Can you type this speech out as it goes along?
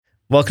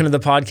Welcome to the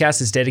podcast.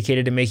 It's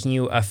dedicated to making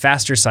you a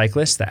faster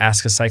cyclist, the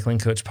Ask a Cycling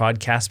Coach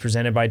podcast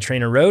presented by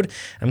TrainerRoad.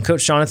 I'm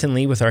Coach Jonathan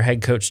Lee with our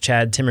head coach,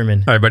 Chad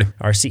Timmerman. Hi, everybody.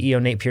 Our CEO,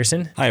 Nate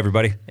Pearson. Hi,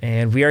 everybody.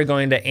 And we are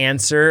going to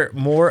answer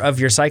more of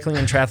your cycling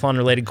and triathlon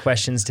related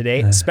questions today,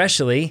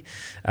 especially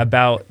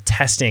about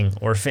testing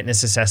or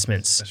fitness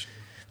assessments.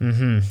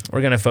 We're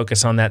going to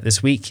focus on that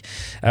this week.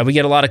 We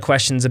get a lot of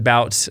questions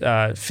about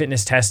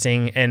fitness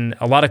testing, and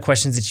a lot of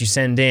questions that you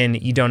send in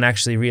you don't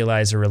actually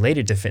realize are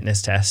related to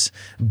fitness tests,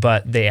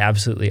 but they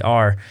absolutely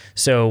are.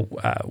 So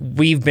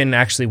we've been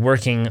actually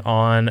working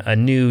on a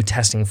new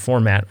testing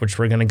format, which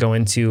we're going to go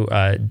into.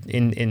 We're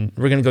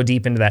going to go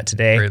deep into that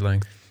today. Great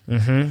length.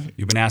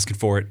 You've been asking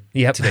for it.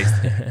 Yep.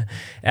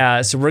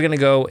 Today. So we're going to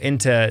go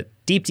into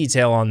deep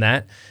detail on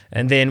that.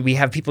 And then we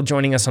have people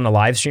joining us on the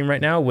live stream right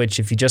now, which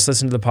if you just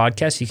listen to the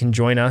podcast, you can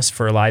join us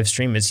for a live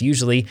stream. It's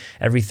usually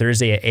every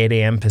Thursday at 8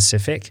 a.m.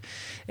 Pacific.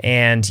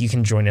 And you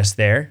can join us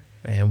there.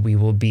 And we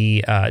will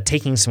be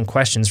taking some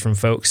questions from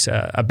folks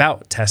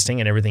about testing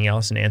and everything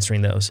else and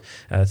answering those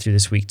through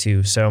this week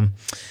too. So,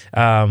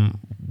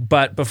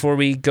 but before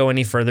we go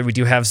any further, we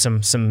do have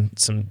some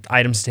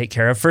items to take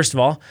care of. First of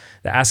all,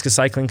 the Ask a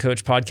Cycling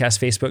Coach podcast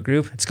Facebook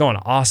group. It's going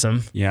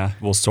awesome. Yeah,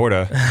 well, sort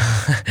of.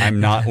 I'm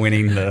not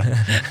winning the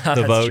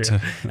vote. True.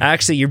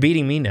 Actually, you're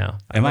beating me now.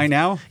 Am I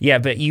now? Yeah,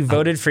 but you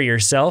voted for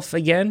yourself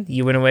again.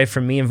 You went away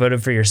from me and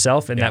voted for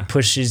yourself, and that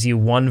pushes you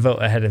one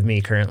vote ahead of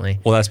me currently.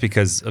 Well, that's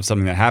because of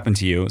something that happened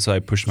to you, so I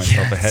pushed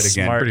myself ahead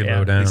again. Smart, Pretty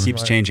low down. It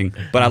keeps changing.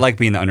 But I like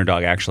being the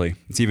underdog, actually.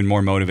 It's even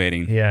more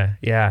motivating.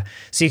 Yeah.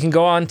 So you can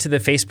go on to the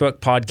Facebook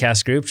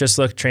podcast group. Just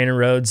look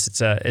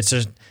TrainerRoads. It's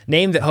a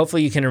name that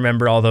hopefully you can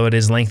remember, although it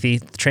is lengthy.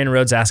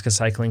 TrainerRoad's Ask a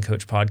Cycling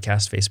Coach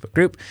podcast Facebook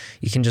group.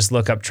 You can just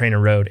look up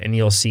TrainerRoad and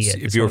you'll see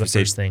it. If you were to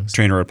say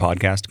TrainerRoad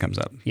podcast, comes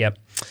up. Yep.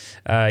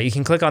 You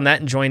can click on that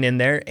and join in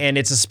there. And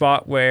it's a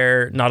spot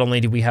where not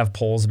only do we have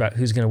polls about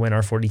who's going to win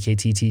our 40K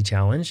TT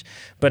challenge,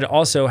 but it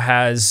also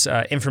has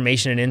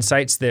information and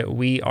insights that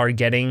we are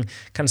getting,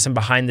 kind of some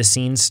behind the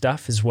scenes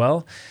stuff as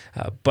well.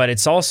 But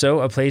it's also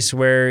a place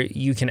where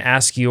you can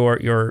ask your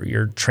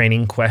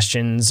training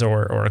questions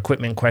or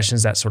equipment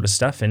questions, that sort of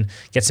stuff, and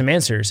get some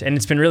answers. And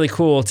it's been really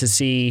cool to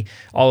see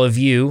all of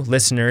you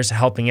listeners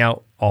helping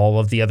out all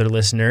of the other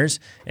listeners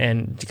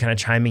and kind of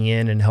chiming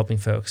in and helping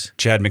folks.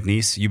 Chad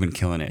McNeese, you've been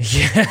killing it.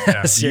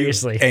 Yeah,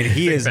 seriously. And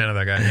he Big is fan of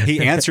that guy.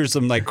 He answers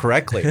them like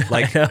correctly.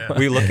 Like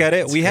we look at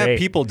it, we have great.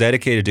 people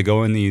dedicated to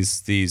go in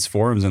these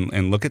forums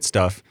and look at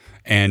stuff.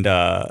 And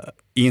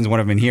Ian's one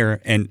of them in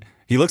here, and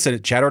he looks at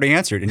it. Chad already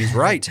answered, and he's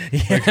right.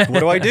 Like, what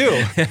do I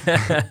do?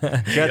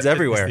 Chad's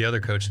everywhere. It's the other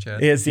coach,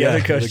 Chad. It's the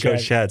other coach,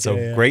 Chad.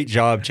 So great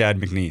job, Chad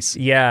McNeese.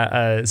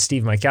 Yeah,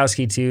 Steve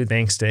Mikowski too.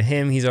 Thanks to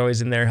him, he's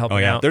always in there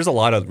helping out. There's a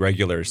lot of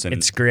regulars and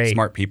it's great.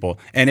 Smart people.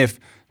 And if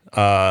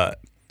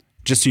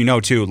just so you know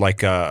too,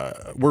 like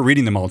we're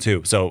reading them all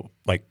too. So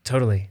like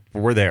Totally.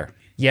 we're there.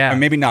 Yeah. And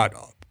maybe not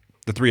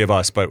the three of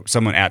us, but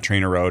someone at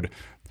TrainerRoad.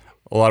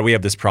 We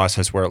have this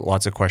process where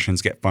lots of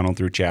questions get funneled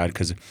through Chad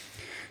because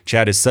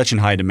Chad is such in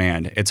high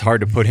demand. It's hard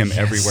to put him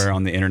everywhere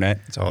on the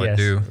internet. That's all I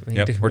do.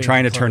 We're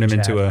trying to turn him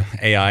into a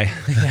AI.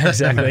 Yeah,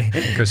 exactly.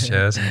 Coach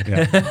Chaz.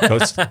 Yeah.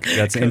 Coach,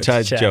 that's an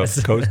inside joke.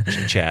 Chaz. Coach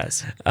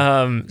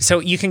Chaz. So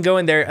you can go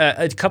in there.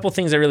 A couple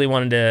things I really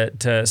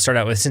wanted to start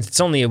out with, since it's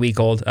only a week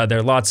old. There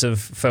are lots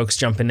of folks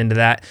jumping into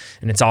that,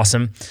 and it's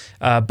awesome.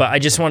 But I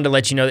just wanted to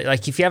let you know that,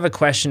 like, if you have a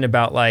question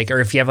about, like,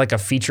 or if you have like a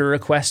feature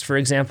request, for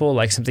example,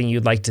 like something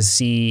you'd like to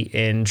see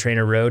in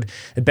TrainerRoad,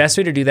 the best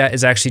way to do that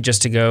is actually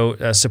just to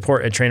go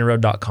support at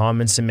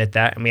TrainerRoad.com and submit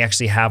that. And we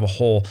actually have a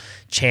whole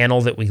channel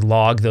that we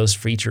log those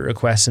feature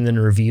requests and then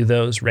review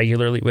those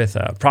regularly with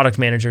product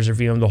managers,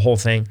 review them, the whole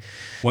thing.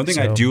 One thing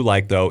I do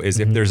like, though, is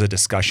if there's a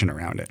discussion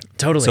around it.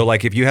 Totally. So,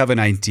 like, if you have an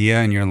idea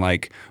and you're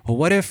like, well,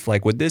 what if,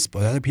 like, would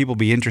other people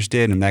be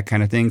interested in that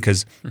kind of thing?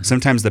 Because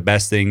sometimes the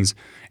best things,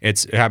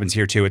 it happens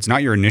here, too. It's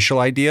not your initial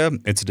idea.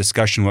 It's a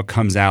discussion what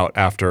comes out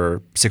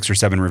after 6 or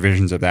 7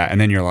 revisions of that.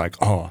 And then you're like,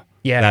 oh,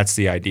 yeah, that's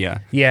the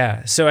idea.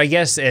 Yeah. So I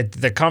guess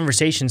the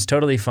conversation's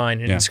totally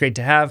fine, and it's great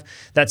to have.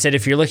 That said,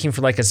 if you're looking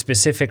for like a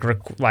specific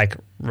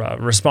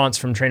response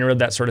from TrainerRoad,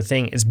 that sort of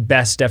thing, is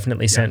best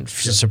definitely sent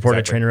to support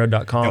at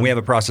TrainerRoad.com. And we have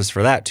a process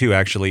for that too.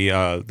 Actually,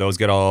 those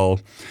get all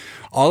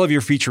of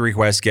your feature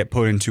requests get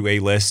put into a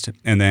list,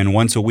 and then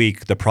once a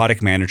week, the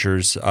product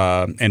managers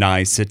and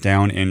I sit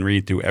down and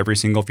read through every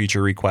single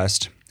feature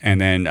request. And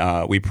then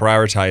we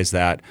prioritize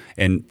that,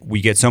 and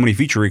we get so many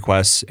feature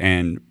requests,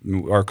 and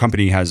our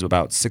company has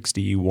about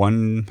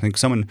 61. I think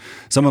someone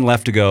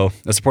left to go.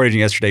 A support agent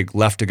yesterday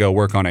left to go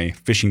work on a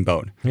fishing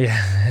boat.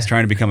 Yeah, he's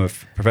trying to become a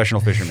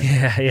professional fisherman.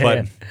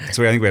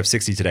 So I think we have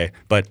 60 today.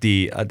 But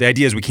the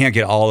idea is we can't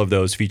get all of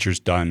those features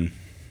done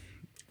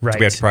Right. So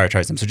we have to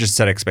prioritize them. So just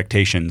set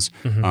expectations.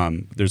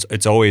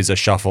 It's always a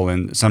shuffle,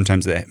 and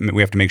sometimes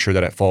we have to make sure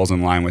that it falls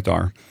in line with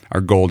our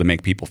goal to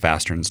make people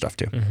faster and stuff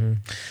too.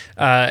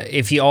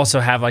 If you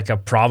also have like a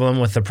problem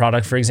with the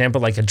product, for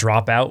example, like a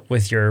dropout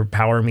with your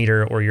power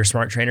meter or your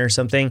smart trainer or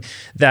something,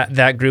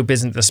 that group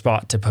isn't the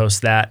spot to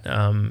post that.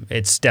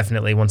 It's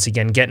definitely, once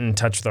again, get in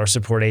touch with our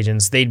support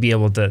agents. They'd be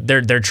able to,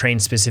 they're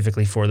trained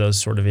specifically for those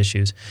sort of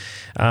issues.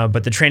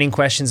 But the training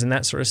questions and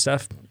that sort of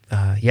stuff,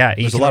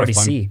 There's a lot of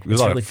fun. There's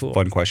a lot of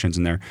fun questions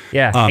in there.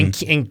 Yeah,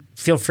 and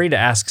feel free to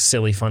ask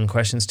silly, fun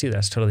questions too.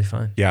 That's totally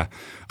fine. Yeah.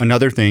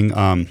 Another thing,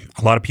 a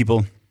lot of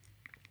people,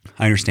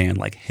 I understand,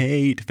 like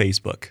hate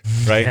Facebook,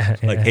 right?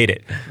 Hate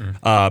it.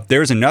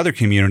 There's another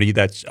community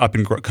that's up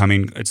and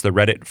coming. It's the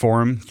Reddit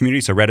forum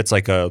community. So Reddit's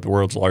like the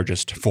world's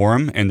largest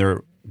forum, and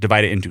they're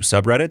divided into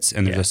subreddits.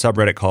 And there's a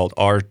subreddit called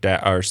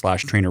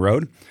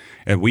r/TrainerRoad.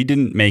 And we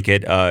didn't make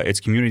it. It's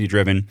community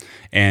driven,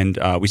 and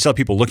we still have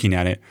people looking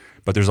at it.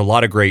 But there's a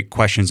lot of great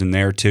questions in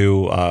there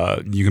too.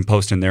 You can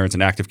post in there. It's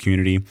an active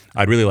community.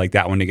 I'd really like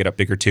that one to get up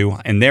bigger too.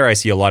 And there I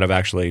see a lot of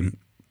actually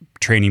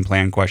training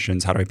plan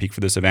questions. How do I peak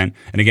for this event?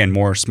 And again,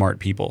 more smart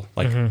people.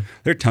 Like there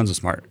are tons of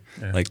smart.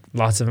 Yeah. Like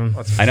Lots of them.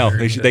 I know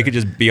they could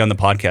just be on the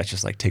podcast,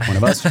 just like take one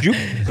of us, put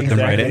them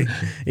right in.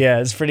 Yeah,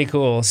 it's pretty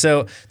cool.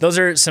 So those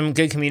are some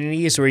good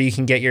communities where you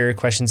can get your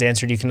questions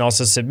answered. You can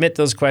also submit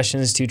those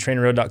questions to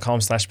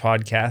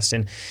trainerroad.com/podcast.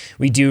 And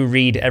we do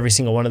read every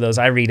single one of those.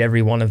 I read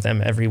every one of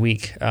them every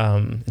week.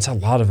 It's a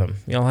lot of them.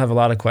 You all have a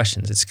lot of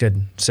questions. It's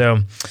good.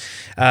 So,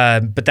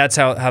 but that's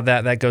how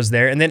that goes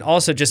there. And then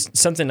also just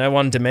something I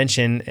wanted to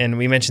mention, and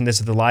we mentioned this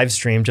at the live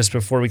stream just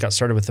before we got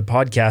started with the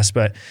podcast,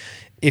 but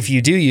if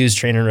you do use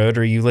TrainerRoad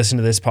or you listen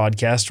to this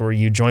podcast or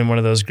you join one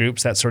of those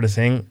groups, that sort of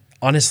thing,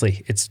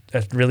 honestly, it's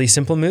a really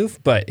simple move.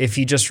 But if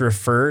you just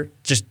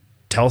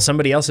tell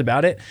somebody else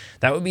about it,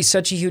 that would be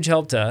such a huge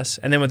help to us.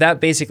 And then what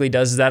that basically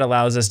does is that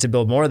allows us to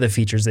build more of the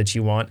features that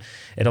you want.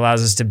 It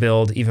allows us to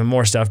build even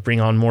more stuff, bring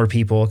on more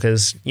people,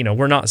 because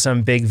we're not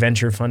some big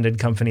venture funded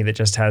company that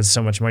just has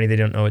so much money they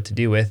don't know what to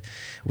do with.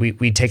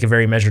 We take a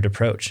very measured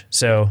approach.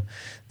 So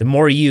the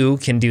more you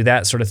can do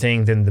that sort of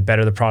thing, then the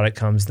better the product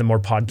comes, the more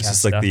podcast This is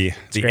stuff. like the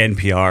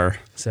NPR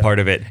part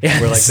of it. Yeah,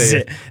 We're like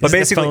but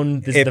basically,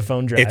 this is the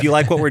phone drive. if you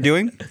like what we're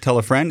doing, tell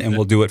a friend and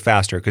we'll do it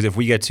faster. Because if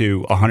we get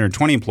to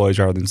 120 employees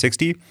rather than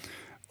 60,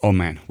 oh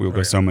man, we will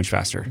go so much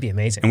faster. It'd be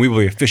amazing. And we will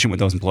be efficient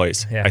with those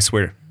employees. Yeah. I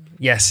swear.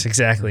 Yes,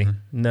 exactly.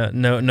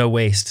 No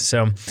waste.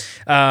 So,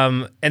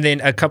 and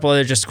then a couple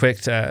other just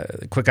quick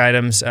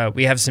items.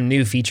 We have some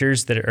new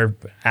features that are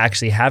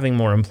actually having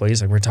more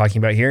employees, like we're talking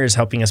about here, is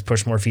helping us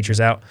push more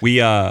features out.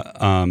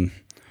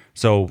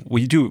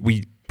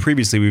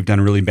 Previously we've done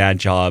a really bad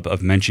job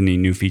of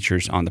mentioning new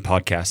features on the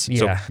podcast. Yeah.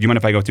 So do you mind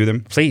if I go through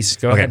them? Please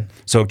go ahead.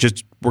 So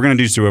we're going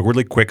to do a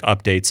really quick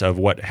updates of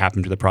what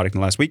happened to the product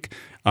in the last week.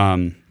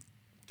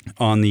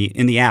 In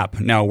the app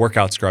now,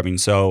 workout scrubbing.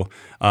 So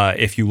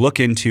if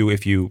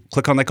you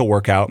click on like a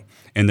workout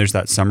and there's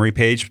that summary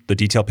page, the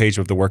detail page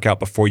of the workout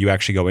before you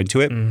actually go into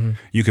it,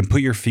 you can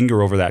put your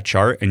finger over that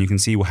chart and you can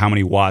see how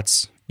many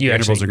watts the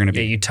intervals are going to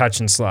be. Yeah, you touch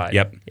and slide.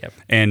 Yep.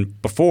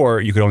 And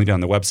before you could only do it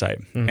on the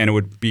website, and it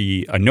would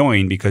be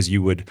annoying because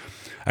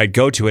I'd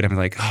go to it and be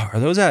like, oh, are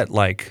those at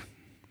like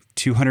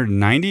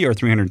 290 or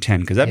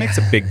 310? Because that makes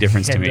a big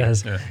difference to me. It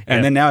does.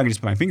 And then now I can just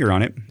put my finger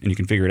on it and you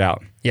can figure it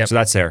out. Yep. So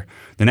that's there.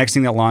 The next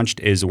thing that launched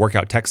is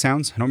workout text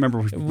sounds. I don't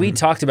remember. We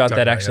talked about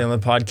that actually on the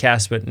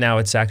podcast, but now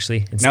it's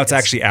actually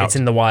out. It's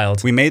in the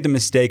wild. We made the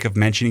mistake of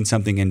mentioning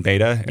something in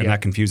beta, and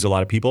that confused a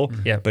lot of people.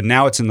 Yep. But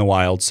now it's in the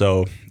wild.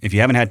 So if you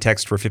haven't had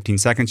text for 15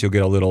 seconds, you'll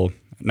get a little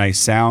nice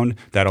sound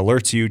that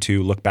alerts you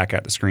to look back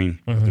at the screen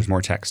if there's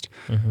more text.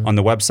 On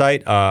the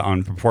website,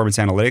 on performance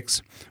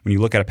analytics, when you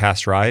look at a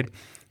past ride,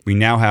 we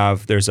now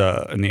have,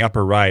 in the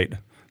upper right,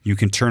 you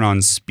can turn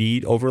on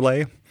speed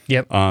overlay.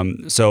 Yep.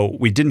 So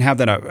we didn't have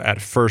that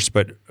at first,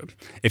 but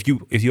if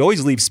you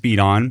always leave speed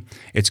on,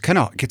 it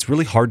gets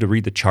really hard to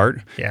read the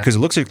chart because it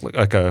looks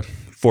like a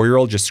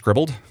 4-year-old just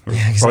scribbled, or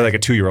like a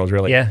 2-year-old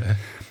really. Yeah.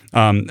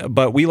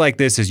 But we like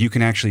this is you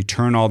can actually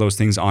turn all those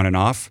things on and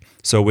off.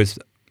 So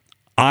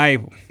I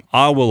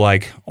will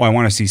like, I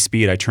want to see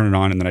speed. I turn it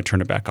on and then I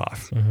turn it back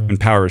off. And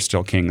power is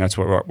still king. That's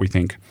what we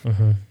think.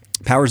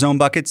 Power zone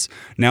buckets.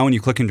 Now when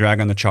you click and drag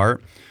on the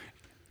chart,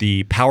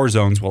 the power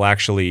zones will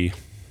actually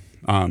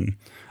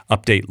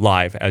update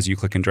live as you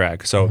click and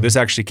drag. So this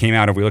actually came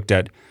out if we looked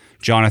at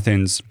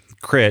Jonathan's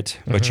crit,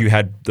 but you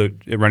had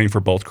it running for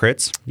both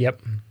crits.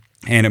 Yep.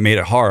 And it made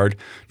it hard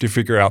to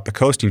figure out the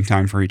coasting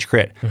time for each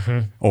crit,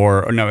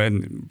 or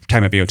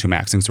time at VO2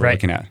 max, things we're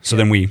looking at. So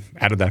then we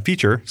added that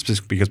feature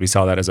specifically because we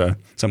saw that as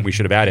something we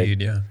should have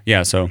added.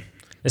 Yeah. So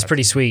it's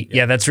pretty sweet.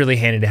 Yeah, that's really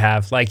handy to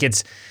have. Like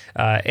it's,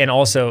 and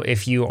also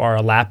if you are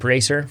a lap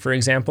racer, for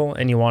example,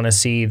 and you want to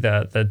see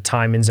the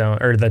time in zone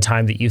or the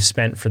time that you've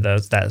spent for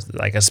that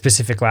like a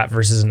specific lap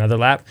versus another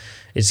lap,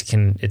 it's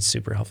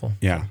super helpful.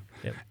 Yeah.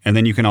 Yep. And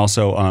then you can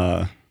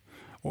also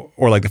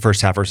or like the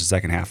first half versus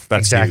second half.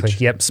 That's exactly.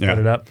 huge. Yep. Split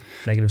it up.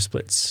 Negative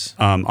splits.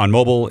 On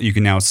mobile, you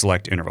can now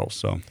select intervals.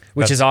 So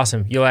which is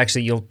awesome.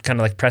 You'll kind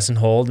of like press and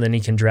hold, and then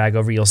you can drag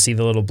over. You'll see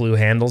the little blue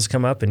handles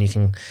come up, and you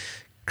can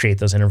create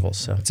those intervals.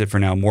 So that's it for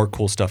now. More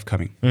cool stuff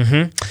coming.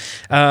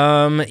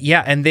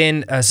 And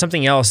then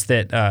something else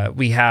that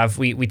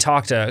we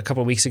talked a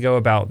couple of weeks ago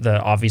about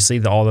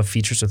all the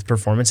features with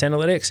performance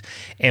analytics,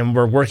 and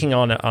we're working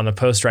on a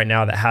post right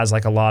now that has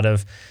like a lot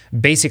of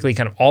basically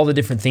kind of all the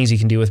different things you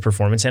can do with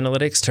performance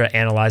analytics to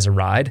analyze a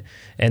ride,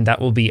 and that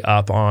will be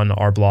up on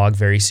our blog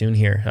very soon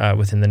here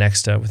within the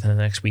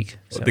next week.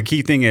 So. The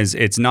key thing is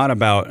it's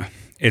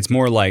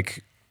more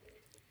like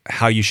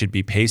how you should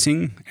be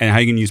pacing and how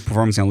you can use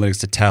performance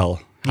analytics to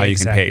tell how you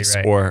can pace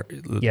or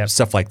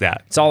stuff like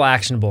that. It's all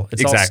actionable.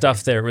 It's all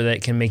stuff that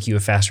can make you a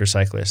faster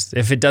cyclist.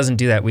 If it doesn't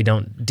do that, we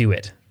don't do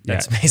it.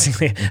 That's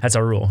basically, that's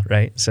our rule,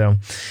 right? So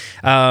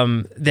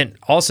then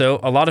also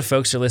a lot of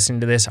folks are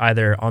listening to this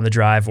either on the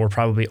drive or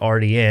probably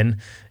already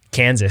in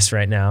Kansas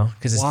right now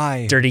because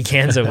it's Dirty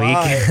Kansas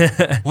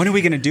week. When are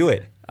we going to do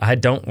it? I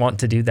don't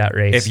want to do that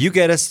race.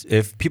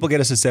 If people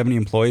get us to 70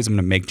 employees, I'm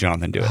going to make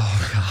Jonathan do it.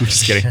 Oh, I'm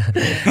just kidding.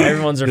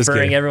 Everyone's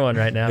referring everyone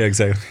right now. Yeah,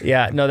 exactly.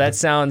 Yeah, no, that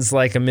sounds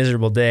like a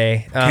miserable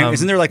day.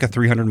 Isn't there like a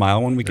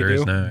 300-mile one we could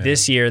do?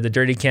 This year, the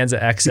Dirty Kansas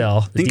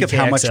XL. Think of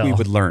how much we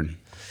would learn.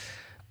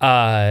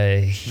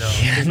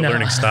 The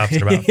learning stops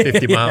at about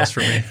 50 miles for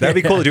me. That'd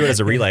be cool to do it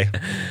as a relay.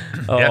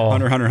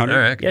 100. All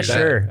right, yeah,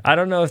 sure. I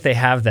don't know if they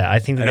have that. I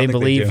think that they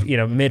believe,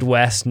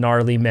 Midwest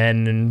gnarly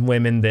men and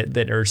women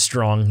that are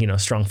strong,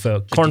 strong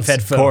folk,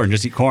 corn-fed folk.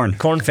 Just eat corn.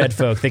 Corn-fed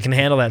folk. They can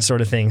handle that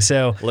sort of thing.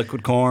 So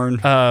liquid corn.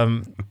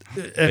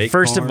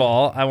 First of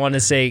all, I want to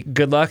say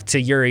good luck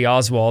to Yuri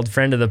Oswald,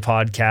 friend of the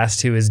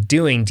podcast, who is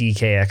doing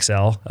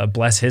DKXL.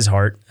 Bless his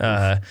heart.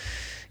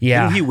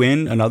 Yeah. Didn't he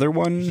win another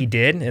one? He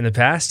did in the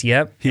past.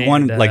 Yep. He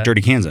won like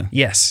Dirty Kansas.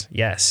 Yes.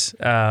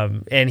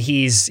 And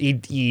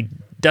he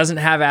doesn't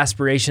have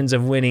aspirations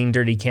of winning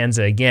Dirty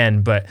Kansas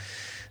again, but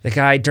the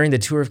guy during the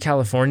Tour of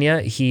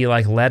California, he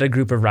like led a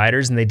group of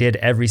riders and they did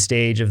every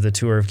stage of the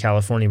Tour of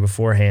California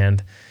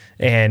beforehand.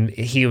 And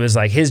he was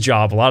like, his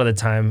job, a lot of the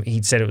time,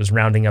 he said it was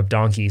rounding up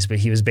donkeys, but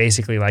he was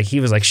basically like,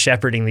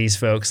 shepherding these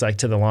folks like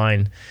to the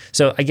line.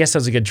 So I guess that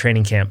was a good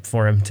training camp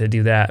for him to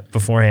do that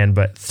beforehand,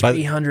 but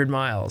 300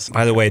 miles.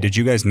 By the way, did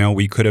you guys know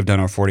we could have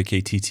done our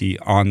 40K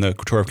TT on the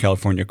Tour of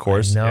California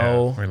course?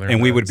 No. Yeah, and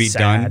we would be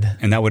done,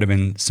 and that would have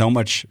been so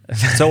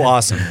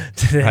awesome,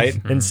 right?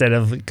 Instead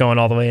of going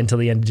all the way until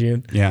the end of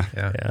June. Yeah.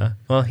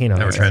 Well, Now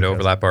we're trying to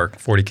overlap our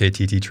 40K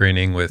TT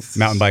training with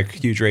mountain bike,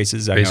 huge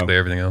races. Basically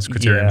everything else,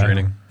 criterium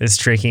training. It's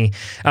tricky.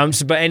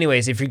 But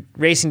anyways, if you're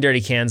racing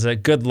Dirty Kansas,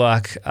 good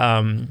luck.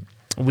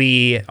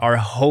 We are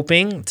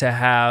hoping to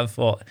have,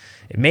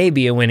 it may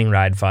be a winning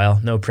ride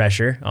file, no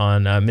pressure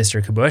on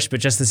Mr. Kabush, but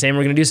just the same,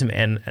 we're going to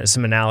do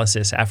some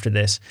analysis after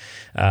this.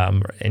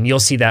 And you'll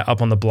see that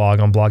up on the blog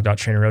on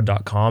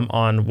blog.trainerroad.com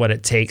on what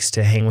it takes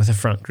to hang with a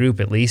front group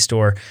at least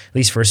for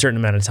a certain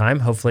amount of time.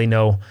 Hopefully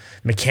no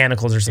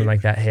mechanicals or something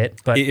like that hit,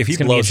 but if he it's going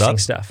to be blows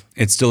interesting up, stuff.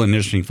 It's still an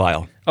interesting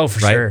file. Oh, for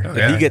right? sure.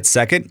 If he gets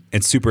second,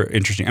 it's super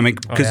interesting. I mean,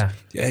 because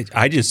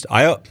I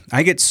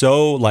get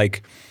so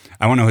like,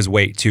 I want to know his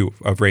weight too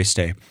of race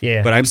day.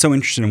 Yeah. But I'm so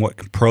interested in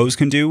what pros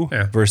can do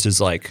versus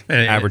like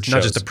average shows.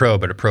 Not just a pro,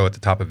 but a pro at the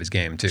top of his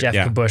game too. Jeff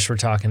Kabush we're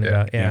talking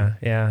about.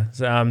 Yeah.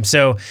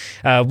 So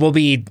we'll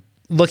be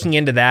looking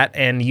into that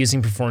and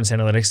using performance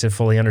analytics to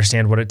fully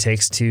understand what it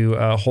takes to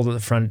hold at the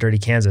front Dirty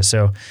Kansas.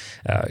 So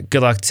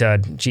good luck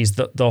to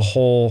the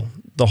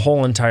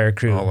whole entire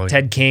crew.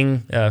 Ted King,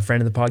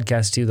 friend of the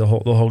podcast too, the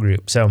whole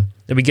group. So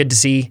it'll be good to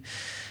see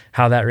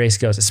how that race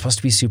goes. It's supposed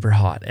to be super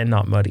hot and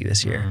not muddy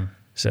this year. Mm.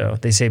 So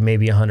they say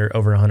maybe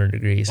over 100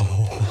 degrees.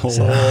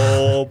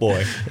 Oh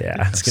boy.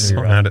 Yeah, it's going to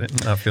be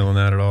rough. Not feeling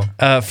that at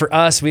all. For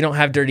us, we don't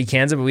have Dirty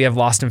Kansas, but we have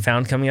Lost and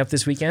Found coming up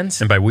this weekend.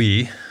 And by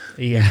we...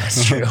 Yeah,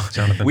 that's true.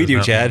 Jonathan we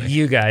do, Chad.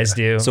 You guys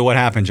do. So what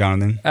happened,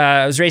 Jonathan?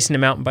 I was racing a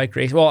mountain bike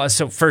race. Well,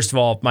 so first of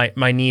all,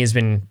 my knee has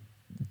been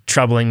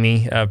troubling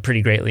me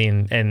pretty greatly.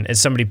 And as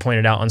somebody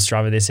pointed out on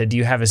Strava, they said, do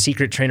you have a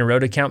secret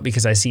TrainerRoad account?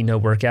 Because I see no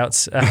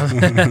workouts.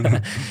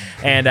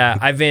 And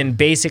I've been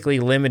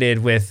basically limited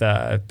with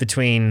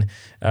between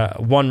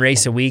one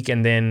race a week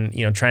and then,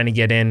 trying to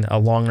get in a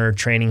longer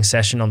training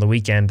session on the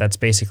weekend. That's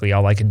basically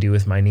all I can do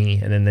with my knee.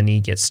 And then the knee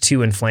gets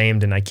too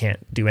inflamed and I can't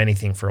do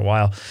anything for a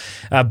while.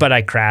 But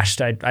I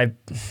crashed. I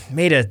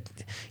made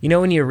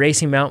when you're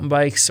racing mountain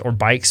bikes or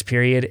bikes,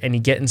 period, and you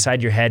get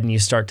inside your head and you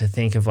start to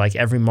think of like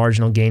every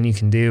marginal gain you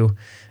can do,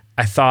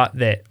 I thought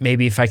that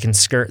maybe if I can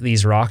skirt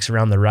these rocks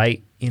around the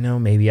right,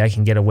 maybe I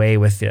can get away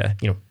with,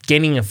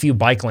 gaining a few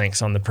bike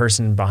lengths on the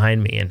person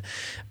behind me. And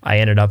I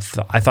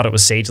I thought it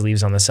was sage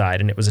leaves on the side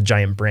and it was a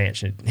giant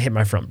branch and it hit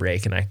my front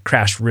brake and I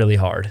crashed really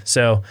hard.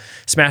 So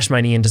smashed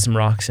my knee into some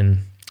rocks and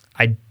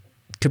I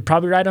could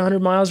probably ride 100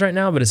 miles right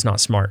now, but it's not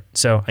smart.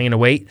 So I'm going to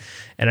wait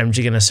and I'm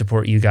just going to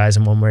support you guys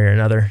in one way or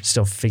another,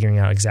 still figuring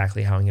out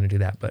exactly how I'm going to do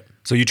that. But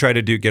so you tried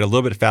to get a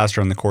little bit faster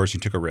on the course. You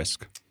took a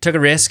risk. took a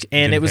risk,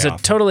 and Didn't it was pay a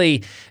off.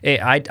 totally.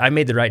 I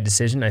made the right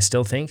decision, I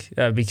still think,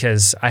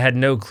 because I had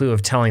no clue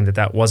of telling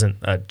that wasn't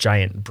a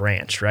giant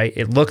branch. Right,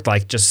 it looked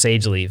like just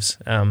sage leaves.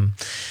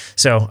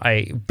 So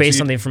based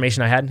on the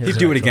information I had, He'd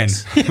do it again.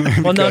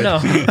 Well, no.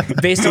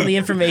 Based on the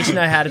information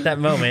I had at that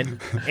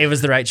moment, it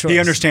was the right choice. He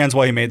understands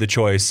why he made the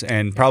choice,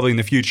 and probably in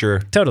the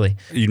future, Totally.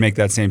 you'd make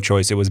that same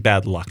choice. It was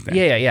bad luck then.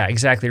 Yeah,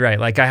 exactly right.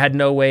 Like I had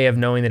no way of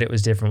knowing that it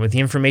was different. With the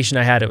information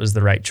I had, it was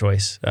the right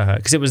choice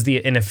because it was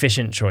an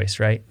efficient choice,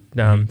 right?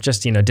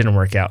 Just didn't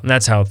work out, and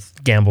that's how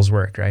gambles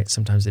work, right?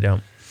 Sometimes they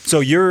don't. So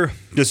you're,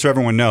 just so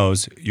everyone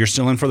knows, you're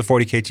still in for the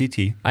 40K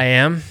TT. I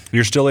am.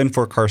 You're still in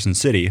for Carson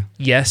City.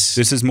 Yes.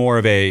 This is more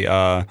of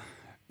a,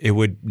 it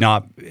would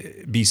not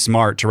be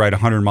smart to ride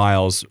 100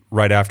 miles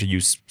right after you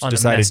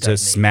decided to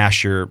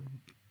smash your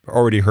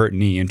already hurt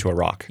knee into a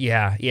rock.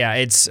 Yeah.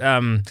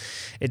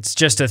 It's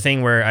just a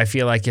thing where I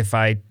feel like if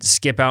I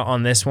skip out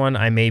on this one,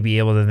 I may be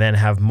able to then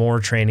have more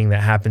training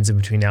that happens in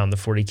between now and the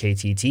 40K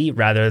TT,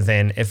 rather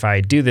than if I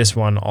do this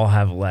one, I'll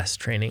have less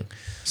training.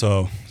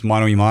 So it's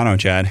mano y mano,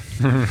 Chad.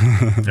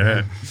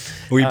 Yeah.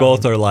 We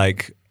both are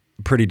like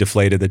pretty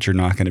deflated that you're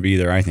not going to be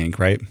there, I think,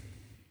 right?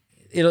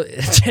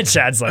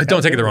 Chad's like,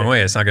 Don't take it the wrong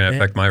way. It's not going to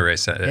affect my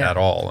race at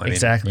all. I mean,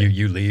 exactly.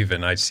 You leave,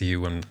 and I see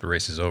you when the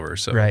race is over.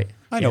 So Right.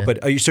 I know, but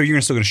so you're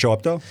still going to show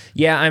up though?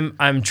 Yeah,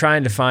 I'm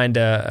trying to find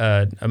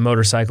a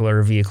motorcycle or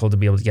a vehicle to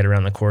be able to get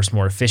around the course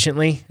more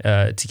efficiently,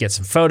 to get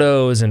some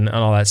photos and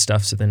all that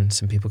stuff, so then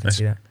some people can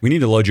see that. We need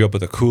to load you up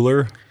with a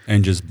cooler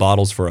and just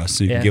bottles for us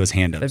so you can give us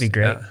handouts. That'd be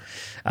great.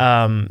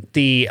 Yeah.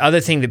 The other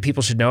thing that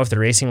people should know if they're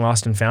racing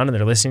Lost and Found and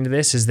they're listening to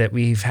this is that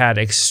we've had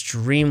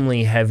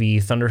extremely heavy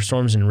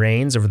thunderstorms and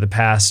rains over the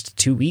past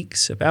 2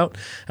 weeks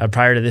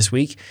prior to this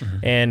week. Mm-hmm.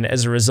 And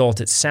as a result,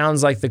 it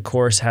sounds like the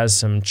course has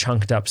some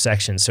chunked up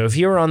sections. So if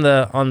you're on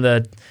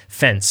the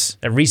fence,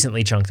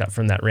 recently chunked up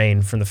from that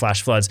rain, from the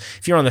flash floods,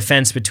 if you're on the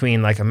fence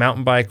between like a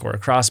mountain bike or a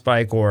cross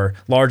bike or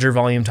larger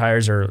volume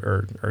tires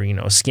or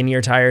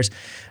skinnier tires,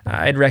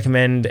 I'd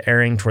recommend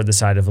erring toward the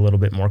side of a little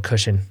bit more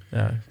cushion.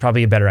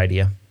 Probably a better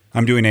idea.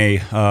 I'm doing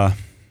a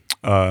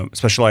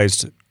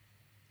specialized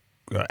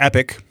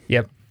Epic.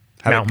 Yep.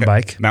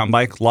 Mountain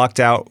bike locked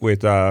out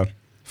with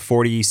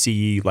 40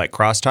 CE like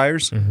cross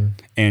tires,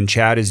 and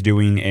Chad is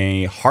doing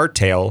a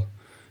hardtail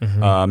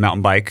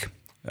mountain bike,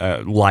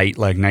 light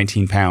like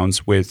 19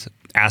 pounds with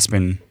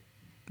Aspen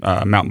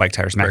mountain bike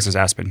tires. Max's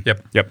Aspen.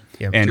 Yep.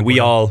 And we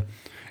all,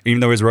 even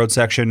though it's road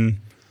section,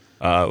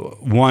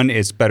 one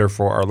is better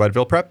for our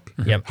Leadville prep.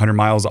 Yep. 100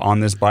 miles on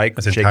this bike.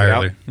 That's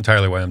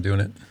entirely why I'm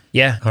doing it.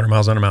 Yeah. 100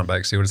 miles on a mountain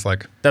bike, see what it's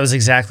like. That was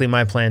exactly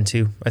my plan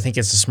too. I think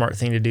it's a smart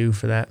thing to do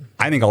for that.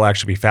 I think I'll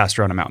actually be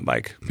faster on a mountain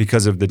bike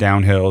because of the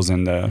downhills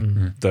and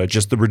the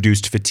just the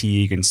reduced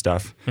fatigue and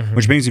stuff.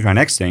 Which brings me to my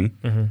next thing.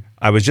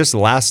 I was just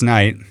last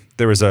night,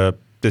 there was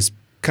this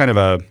kind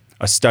of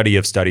a study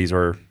of studies,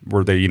 or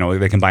where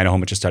they combine a whole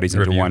bunch of studies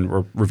into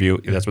one review.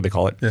 That's what they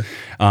call it.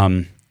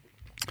 Yeah.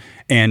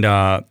 And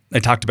I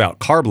talked about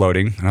carb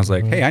loading, and I was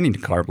like, hey, I need to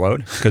carb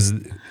load because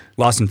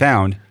Lost and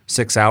Found,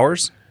 6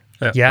 hours.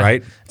 Yeah.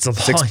 Right? It's a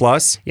 6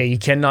 plus. Yeah, you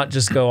cannot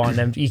just go on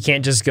them. You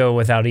can't just go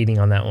without eating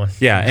on that one.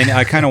 Yeah, and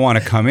I kind of want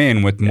to come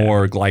in with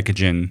more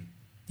glycogen.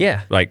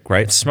 Yeah. Like,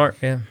 right? It's smart,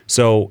 yeah.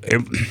 So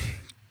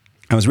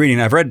I was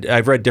reading, I've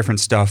read different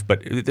stuff,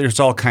 but there's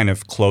all kind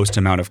of close to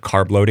amount of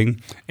carb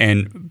loading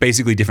and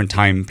basically different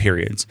time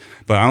periods.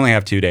 But I only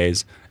have 2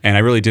 days, and I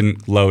really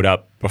didn't load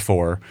up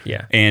before.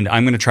 Yeah. And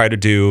I'm going to try to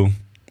do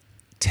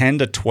 10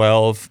 to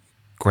 12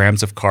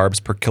 grams of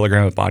carbs per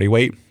kilogram of body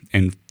weight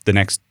in the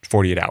next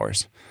 48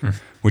 hours,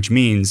 which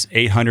means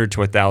 800 to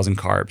 1,000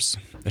 carbs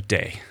a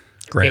day.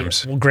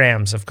 Grams.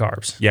 Grams of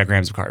carbs. Yeah,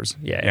 grams of carbs.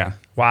 Yeah.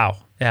 Wow.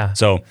 Yeah.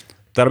 So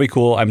that'll be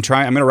cool. I'm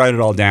going to write it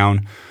all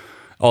down.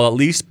 I'll at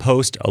least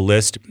post a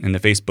list in the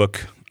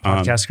Facebook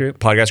podcast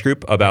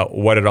group about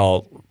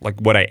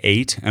what I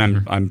ate.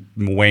 And I'm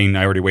weighing.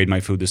 I already weighed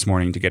my food this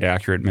morning to get an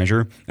accurate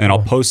measure, and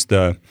I'll post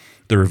the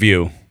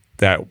review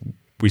that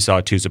we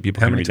saw too, so people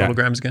can read that. How many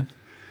total grams again?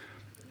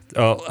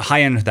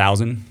 High end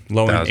 1,000,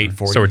 low end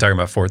 840. So we're talking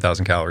about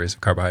 4,000 calories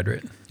of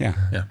carbohydrate. Yeah.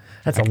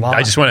 That's a lot.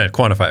 I just want to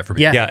quantify it for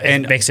people. Yeah,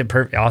 and it makes it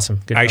awesome.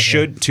 Good I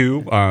should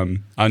too. I'll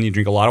need to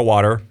drink a lot of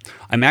water.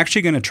 I'm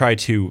actually going to try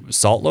to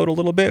salt load a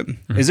little bit.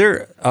 Is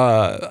there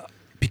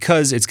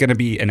because it's going to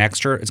be an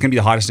extra. It's going to be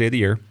the hottest day of the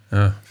year.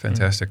 Oh,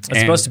 fantastic! It's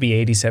supposed to be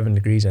 87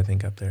 degrees, I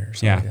think, up there. Or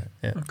something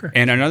like that. Okay.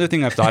 And another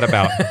thing I've thought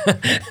about.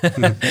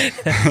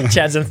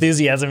 Chad's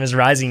enthusiasm is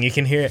rising. You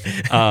can hear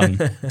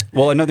it.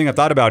 Well, another thing I've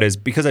thought about is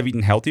because I've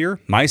eaten healthier,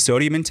 my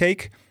sodium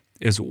intake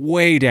is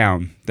way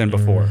down than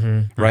before.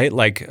 Right?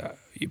 Like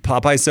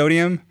Popeye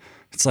sodium,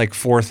 it's like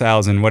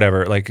 4,000,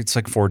 whatever. Like it's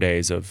like 4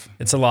 days of.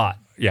 It's a lot.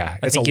 Yeah,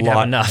 I it's think a you'd lot.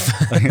 have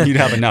enough. You'd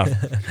have enough.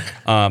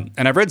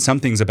 And I've read some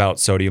things about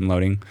sodium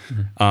loading.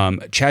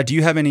 Chad, do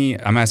you have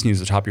any? I'm asking you at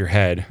the top of your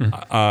head.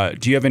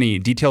 Do you have any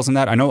details on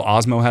that? I know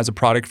Osmo has a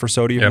product for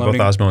sodium loading.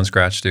 Both Osmo and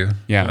Scratch do.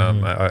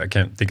 Yeah. I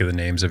can't think of the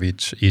names of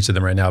each of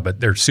them right now, but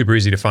they're super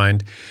easy to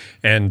find,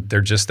 and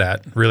they're just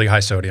that, really high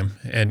sodium.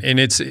 And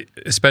it's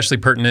especially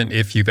pertinent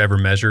if you've ever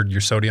measured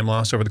your sodium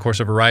loss over the course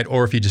of a ride,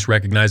 or if you just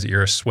recognize that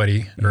you're a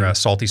sweaty or a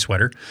salty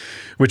sweater,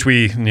 which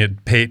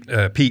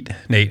Pete,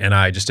 Nate, and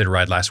I just did a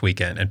ride last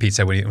weekend, and Pete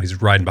said when he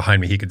was riding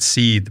behind me, he could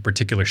see the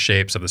particular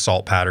shapes of the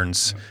salt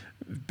patterns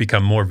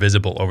become more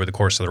visible over the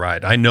course of the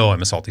ride. I know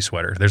I'm a salty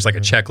sweater. There's like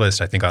a checklist,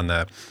 I think, on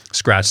the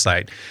Scratch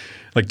site,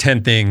 like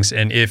 10 things,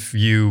 and if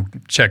you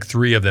check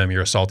 3 of them,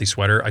 you're a salty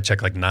sweater. I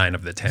check like 9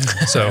 of the 10.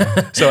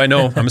 So I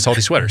know I'm a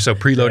salty sweater. So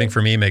preloading for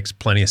me makes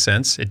plenty of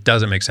sense. It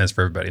doesn't make sense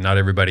for everybody. Not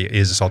everybody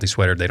is a salty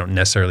sweater. They don't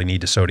necessarily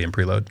need to sodium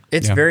preload.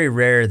 It's very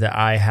rare that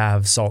I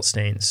have salt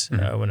stains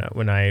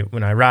when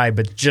I ride,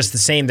 but just the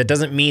same, that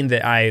doesn't mean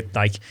that I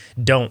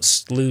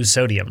don't lose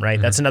sodium,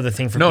 right? That's another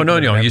thing for people to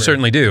remember. You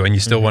certainly do, and you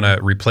still want to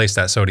replace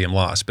that sodium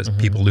loss, but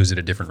people lose it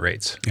at different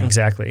rates. Yeah.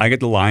 Exactly. I get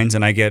the lines,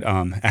 and I get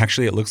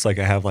actually it looks like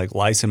I have like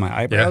lice in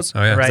my eyebrows.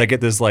 Yeah. Oh, yeah. Right. I get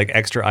this like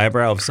extra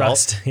eyebrow of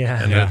Crust. salt.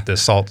 Yeah. And the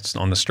salt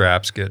on the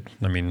straps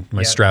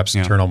my straps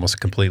turn almost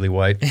completely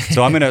white.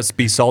 So I'm going to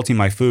be salting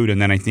my food, and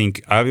then I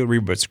think I will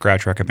read what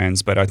Scratch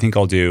recommends, but I think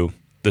I'll do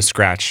the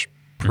Scratch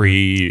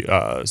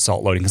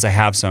pre-salt loading because I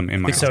have some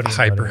in my sodium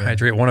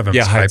hyperhydrate. One of them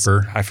is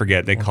hyper. I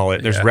forget. They call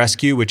it. There's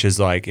rescue, which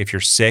is like if you're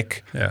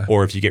sick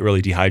or if you get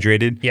really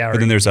dehydrated. Yeah. But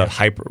then there's a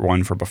hyper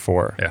one for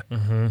before. Yeah.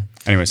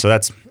 Anyway, so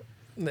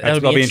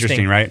that'll be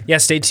interesting, right? Yeah,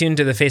 stay tuned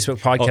to the Facebook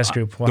podcast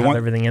group. We'll have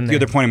everything in there.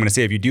 The other point I'm going to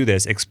say, if you do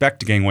this,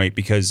 expect to gain weight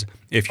because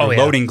if you're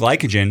loading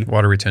glycogen,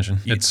 water retention,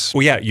 and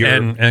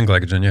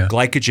glycogen. Yeah,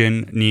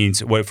 glycogen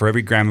needs for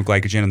every gram of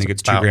glycogen, I think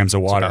it's 2 grams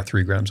of water. About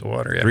 3 grams of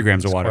water. Yeah, 3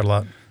 grams of water. Quite a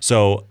lot.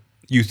 So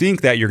you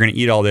think that you're going to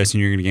eat all this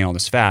and you're going to gain all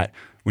this fat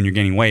when you're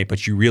gaining weight,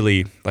 but you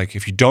really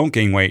if you don't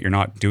gain weight, you're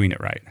not doing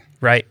it right.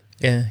 Right.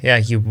 Yeah.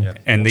 You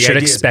and should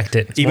expect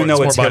it. Even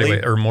though it's more body hilly,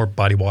 weight or more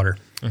body water.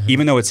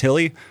 Even though it's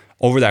hilly.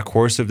 Over that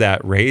course of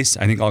that race,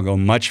 I think I'll go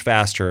much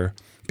faster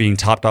being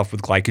topped off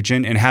with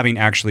glycogen and having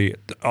actually,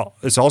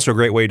 it's also a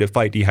great way to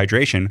fight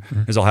dehydration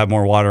because I'll have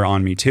more water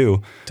on me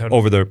too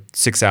over the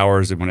 6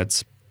 hours when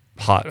it's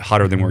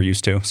hotter than we're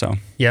used to. So,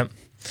 yep.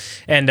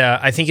 And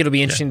I think it'll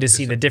be interesting to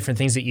see the different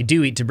things that you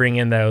do eat to bring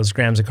in those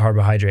grams of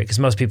carbohydrate because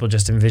most people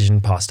just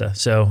envision pasta.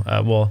 So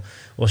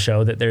we'll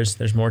show that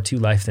there's more to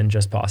life than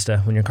just pasta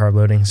when you're carb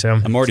loading. So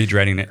I'm already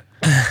dreading it.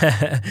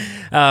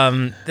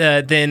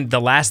 Then the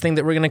last thing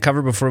that we're going to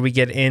cover before we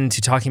get into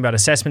talking about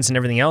assessments and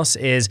everything else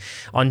is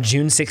on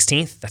June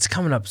 16th. That's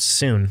coming up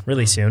soon,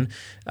 really soon.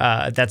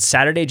 That's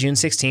Saturday, June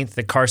 16th.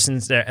 The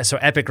Carson's, so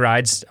Epic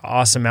Rides,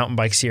 awesome mountain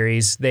bike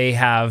series. They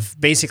have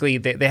basically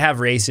they have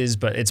races,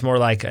 but it's more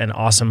like an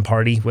awesome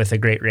party with a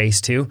great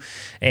race too.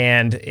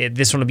 And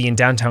this one will be in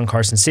downtown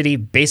Carson City,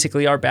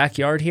 basically our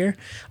backyard here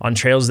on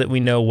trails that we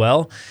know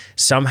well.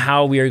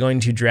 Somehow we are going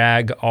to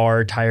drag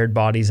our tired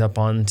bodies up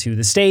onto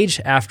the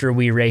stage after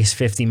we race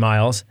 50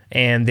 miles.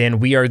 And then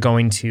we are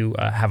going to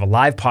have a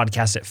live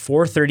podcast at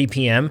 4:30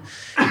 p.m.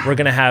 We're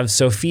going to have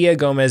Sofia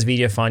Gomez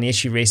Villafania.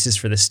 She races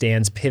for the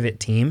Stan's Pivot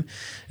team.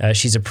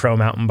 She's a pro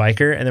mountain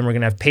biker. And then we're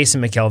going to have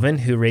Payson McKelvin,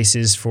 who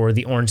races for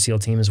the Orange Seal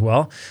team as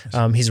well.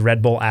 He's a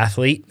Red Bull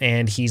athlete,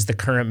 and he's the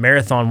current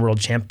marathon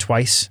world champ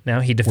twice now.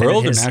 He defended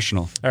world or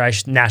national?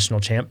 National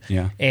champ.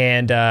 Yeah.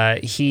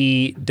 And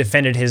he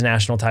defended his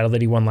national title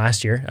that he won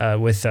last year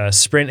with a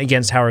sprint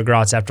against Howard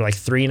Grotz after like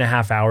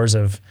 3.5 hours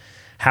of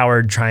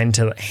Howard trying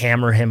to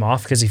hammer him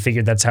off because he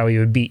figured that's how he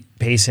would beat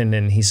Payson,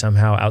 and he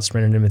somehow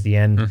outsprinted him at the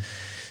end.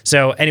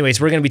 So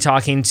anyways, we're going to be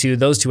talking to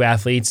those two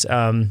athletes.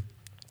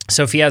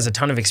 Sophia has a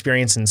ton of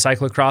experience in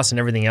cyclocross and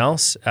everything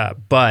else,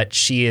 but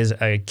she is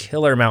a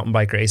killer mountain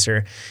bike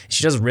racer.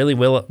 She does really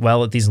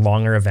well at these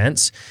longer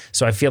events.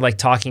 So I feel like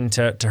talking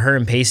to her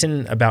and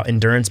Payson about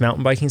endurance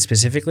mountain biking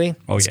specifically.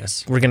 Oh,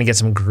 yes. We're going to get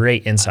some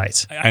great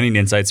insights. I need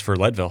insights for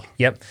Leadville.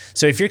 Yep.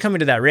 So if you're coming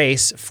to that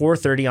race,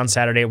 4:30 on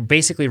Saturday,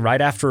 basically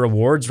right after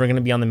awards, we're going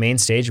to be on the main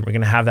stage and we're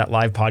going to have that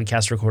live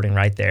podcast recording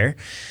right there.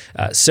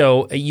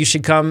 So you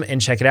should come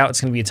and check it out. It's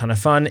going to be a ton of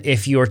fun.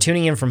 If you are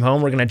tuning in from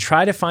home, we're going to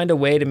try to find a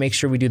way to make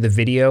sure we do the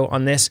video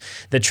on this.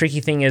 The tricky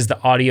thing is the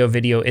audio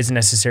video isn't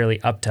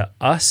necessarily up to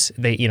us.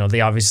 They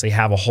obviously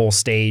have a whole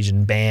stage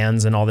and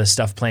bands and all this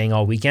stuff playing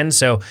all weekend.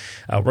 So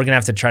we're going to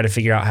have to try to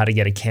figure out how to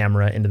get a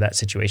camera into that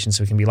situation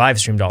so it can be live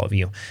streamed to all of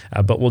you.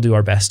 But we'll do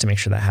our best to make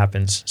sure that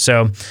happens.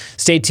 So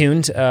stay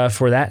tuned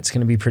for that. It's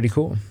going to be pretty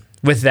cool.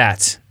 With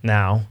that,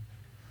 now,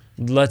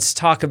 let's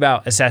talk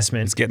about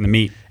assessment. Let's get in the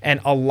meat. And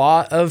a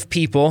lot of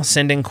people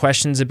send in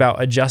questions about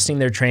adjusting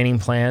their training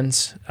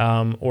plans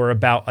or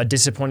about a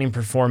disappointing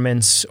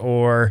performance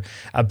or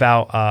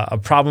about a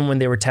problem when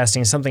they were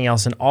testing, something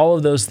else. And all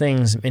of those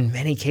things, in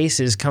many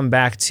cases, come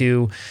back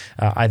to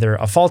either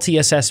a faulty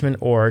assessment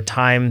or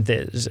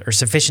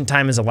sufficient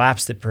time has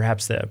elapsed that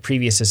perhaps the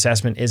previous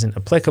assessment isn't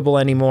applicable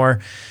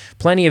anymore.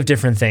 Plenty of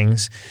different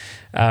things.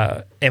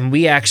 And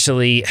we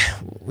actually,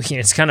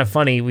 it's kind of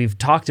funny, we've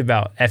talked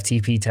about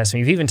FTP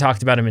testing. We've even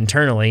talked about them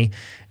internally.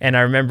 And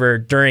I remember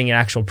during an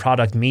actual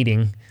product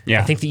meeting,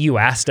 I think that you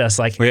asked us,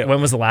 like,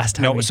 when was the last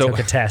time we took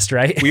a test,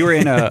 right? we were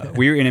in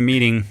a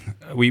meeting.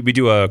 We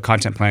do a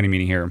content planning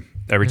meeting here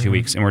every 2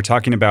 weeks, and we're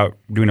talking about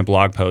doing a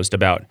blog post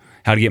about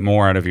how to get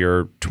more out of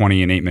your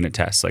 20 and 8 minute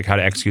tests, like how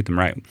to execute them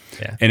right.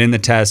 Yeah. And in the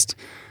test,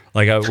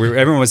 like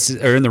everyone was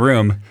in the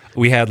room,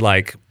 we had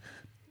like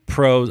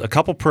pros, a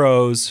couple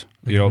pros,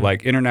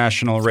 like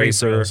international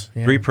racer,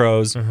 3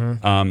 pros,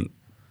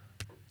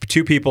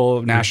 2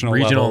 people national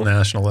regional, level.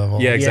 national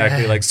level. Yeah,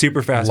 exactly. Like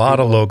super fast. A lot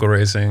of local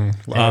racing.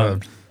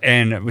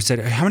 And we said,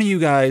 how many of you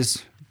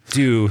guys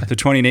do the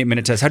 20 and 8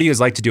 minute test? How do you guys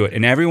like to do it?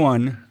 And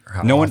everyone,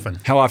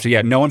 how often?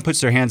 Yeah, no one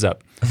puts their hands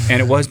up.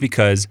 And it was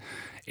because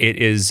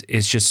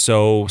it's just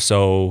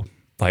so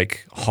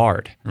like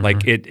hard.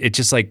 Like it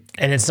just like.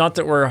 And it's not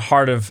that we're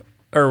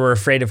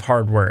afraid of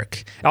hard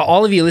work.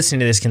 All of you listening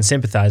to this can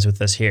sympathize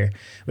with us here.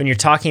 When you're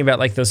talking about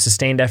like those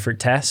sustained effort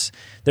tests,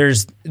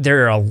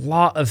 there are a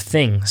lot of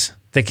things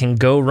that can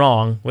go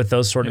wrong with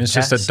those sort of tests.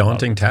 It's just a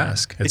daunting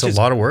task. It's a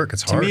lot of work.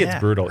 It's hard. To me, it's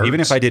brutal. Even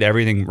if I did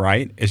everything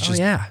right, it's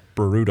just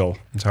brutal.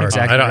 It's hard.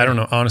 Exactly. I don't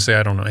know. Honestly,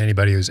 I don't know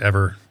anybody who's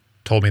ever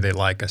told me they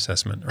like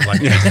assessment or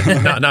like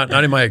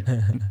not in my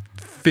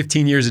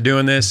 15 years of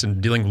doing this and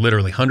dealing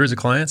literally hundreds of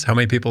clients. How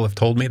many people have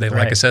told me they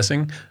like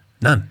assessing?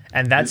 None.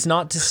 And that's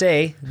not to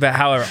say, but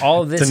however,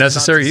 all of this it's a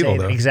necessary evil,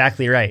 though.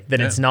 Exactly right. That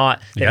it's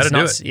not. You got to do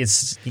it.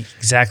 It's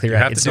exactly right.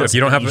 You have to do it. If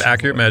you don't have an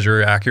accurate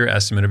measure, accurate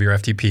estimate of your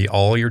FTP,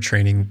 all your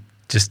training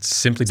just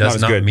simply does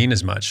not mean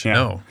as much. Yeah.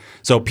 No.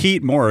 So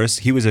Pete Morris,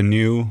 he was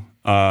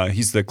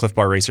he's the Cliff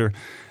Bar racer,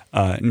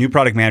 new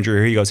product manager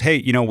here. He goes,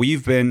 hey,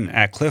 we've been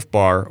at Cliff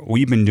Bar,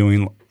 we've been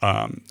doing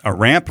a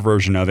ramp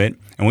version of it,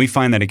 and we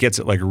find that it gets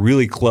it like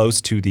really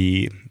close to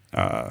the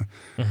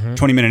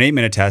 20-minute,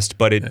 8-minute test,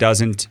 but it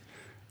doesn't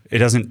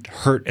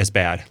hurt as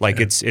bad. Like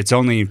it's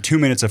only 2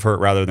 minutes of hurt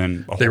rather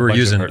than a whole They were bunch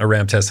using of hurt. a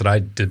ramp test that I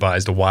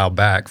devised a while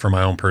back for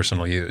my own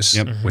personal use,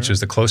 which is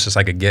the closest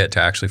I could get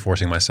to actually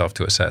forcing myself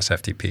to assess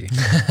FTP.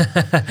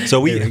 So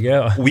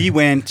we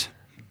went.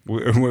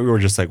 We were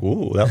just like,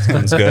 ooh, that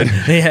sounds good.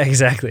 Yeah,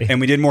 exactly.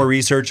 And we did more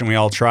research and we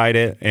all tried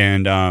it,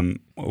 and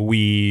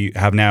we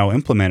have now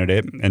implemented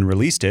it and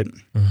released it.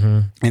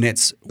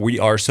 And we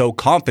are so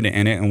confident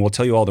in it, and we'll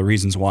tell you all the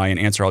reasons why and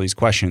answer all these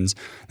questions,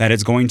 that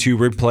it's going to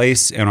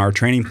replace in our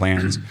training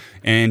plans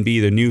and be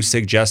the new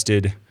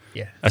suggested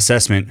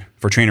assessment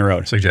for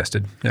TrainerRoad.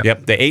 Suggested.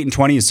 Yep. The 8 and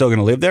 20 is still going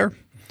to live there,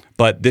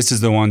 but this is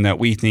the one that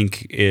we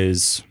think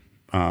is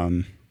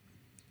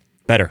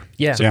better.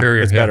 Yeah.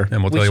 Superior. It's better.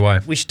 And we'll tell you why.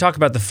 We should talk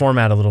about the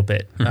format a little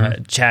bit.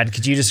 Chad,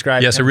 could you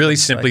describe? Yeah, so really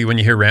simply, when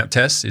you hear ramp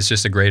tests, it's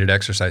just a graded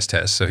exercise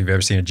test. So if you've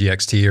ever seen a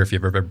GXT or if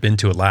you've ever been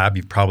to a lab,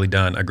 you've probably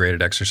done a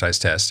graded exercise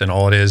test. And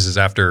all it is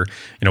after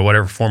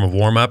whatever form of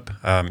warm-up,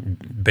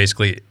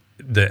 basically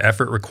the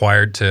effort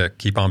required to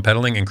keep on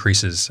pedaling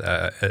increases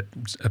at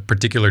a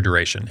particular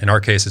duration. In our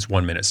case, it's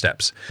 1 minute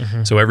steps.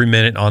 So every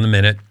minute on the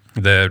minute,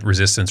 the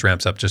resistance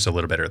ramps up just a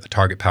little bit, or the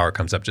target power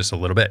comes up just a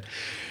little bit.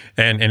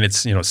 And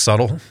it's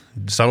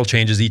subtle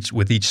changes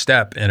with each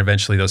step, and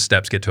eventually those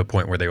steps get to a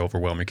point where they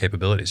overwhelm your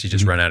capabilities. You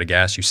just run out of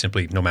gas. You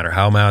simply, no matter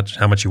how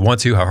much you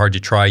want to, how hard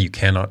you try, you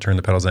cannot turn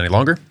the pedals any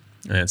longer.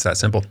 And it's that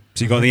simple.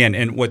 So you go to the end,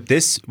 and what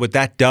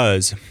that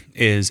does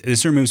is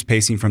this removes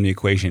pacing from the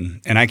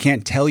equation. And I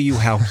can't tell you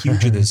how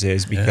huge this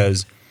is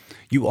because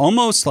you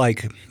almost,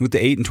 like with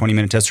the 8 and 20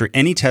 minute test or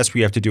any test where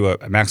you have to do a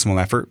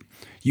maximal effort,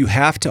 you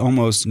have to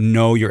almost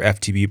know your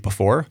FTP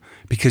before,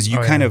 because you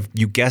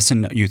you guess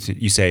and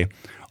you say,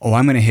 oh,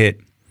 I'm going to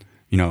hit,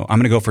 I'm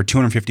going to go for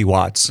 250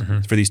 watts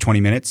for these 20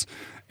 minutes.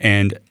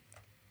 And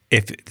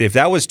if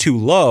that was too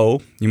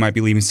low, you might be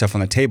leaving stuff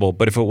on the table.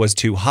 But if it was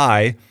too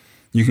high,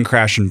 you can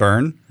crash and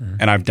burn.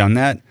 And I've done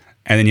that.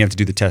 And then you have to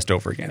do the test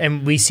over again.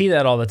 And we see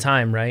that all the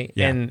time, right?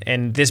 Yeah.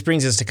 And this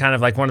brings us to kind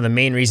of like one of the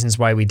main reasons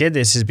why we did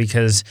this is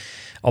because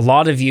a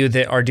lot of you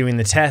that are doing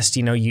the test,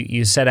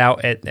 you set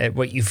out at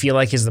what you feel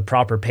like is the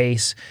proper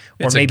pace,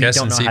 or It's maybe a you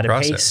don't know how to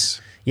process.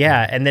 pace.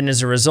 Yeah, and then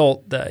as a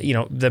result,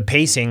 the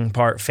pacing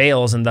part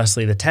fails, and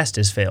thusly the test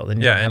has failed.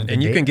 And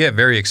and you can get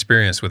very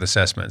experienced with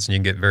assessments, and you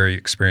can get very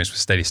experienced with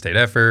steady state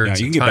efforts,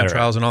 you and can get time better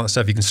trials, and all that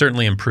stuff. You can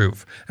certainly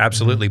improve,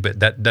 absolutely,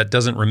 but that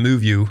doesn't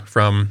remove you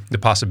from the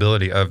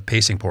possibility of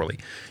pacing poorly.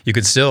 You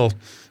could still,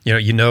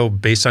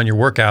 based on your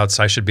workouts,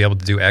 I should be able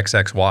to do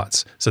XX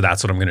watts, so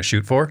that's what I'm going to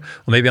shoot for.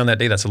 Well, maybe on that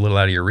day that's a little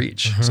out of your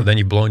reach, so then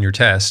you've blown your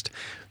test.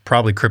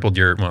 Probably crippled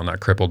not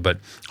crippled, but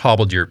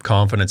hobbled your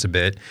confidence a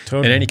bit.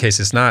 Totally. In any case,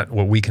 it's not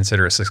what we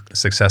consider a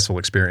successful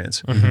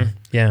experience.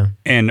 Yeah.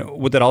 And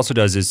what that also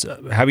does is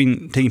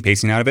taking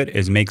pacing out of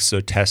it makes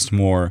the test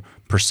more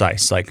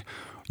precise. Like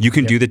you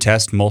can do the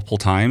test multiple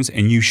times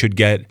and you should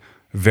get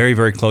very,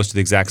 very close to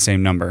the exact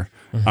same number.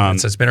 So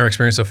it's been our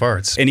experience so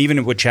far. And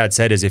even what Chad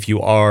said is if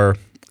you are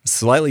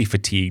slightly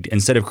fatigued,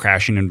 instead of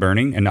crashing and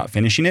burning and not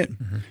finishing it,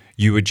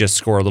 you would just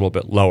score a little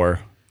bit lower.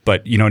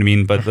 But you know what I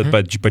mean?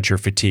 But you're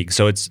fatigued.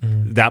 So it's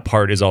that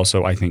part is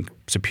also, I think,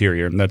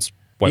 superior, and that's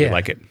why we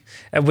like it.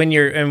 When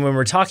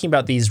we're talking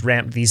about these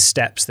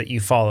steps that you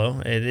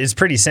follow, it's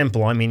pretty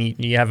simple. I mean,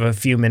 you have a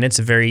few minutes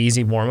of very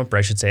easy warm up, or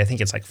I should say, I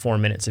think it's like 4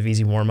 minutes of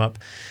easy warm up,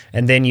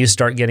 and then you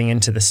start getting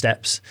into the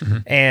steps,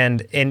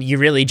 and you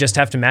really just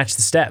have to match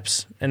the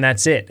steps, and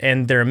that's it.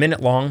 And they're a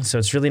minute long, so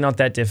it's really not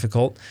that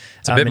difficult.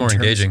 It's a bit more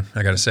engaging,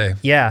 I got to say.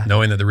 Yeah,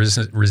 knowing that the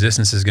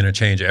resistance is going to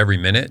change every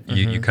minute,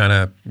 you kind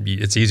of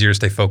it's easier to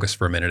stay focused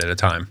for a minute at a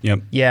time.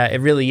 Yep. Yeah,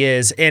 it really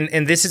is.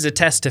 And this is a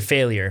test to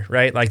failure,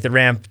 right? Like the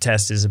ramp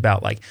test is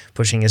about like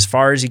pushing as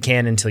far as you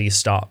can until you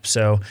stop.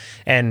 So,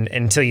 and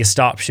until you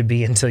stop should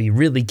be until you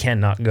really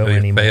cannot go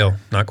anymore. Fail,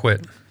 not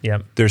quit.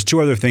 Yep. There's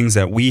two other things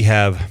that we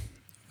have.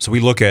 So we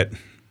look at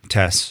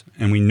tests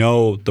and we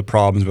know the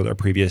problems with our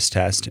previous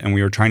test, and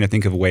we were trying to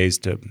think of ways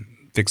to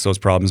fix those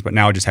problems, but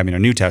now just having a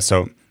new test,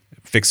 so it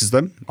fixes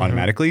them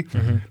automatically.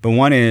 But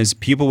one is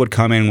people would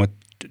come in with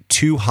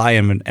too high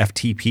of an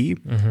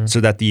FTP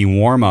so that the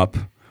warm-up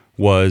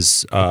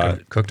was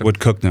would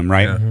cook them,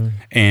 right? Yeah.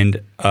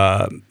 And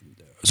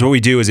so what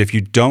we do is, if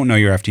you don't know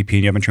your FTP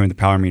and you haven't trained with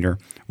the power meter,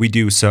 we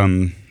do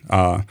some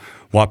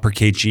watt per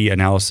kg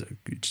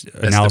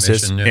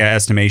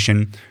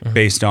estimation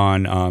based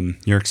on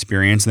your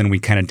experience, and then we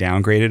kind of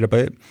downgrade it a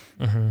bit.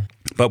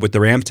 But with the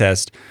ramp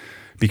test,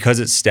 because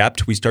it's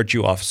stepped, we start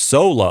you off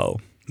so low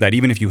that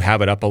even if you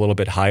have it up a little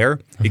bit higher,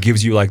 it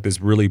gives you like this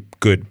really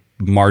good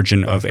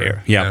margin of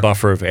error.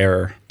 Buffer of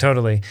error.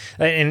 Totally.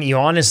 And you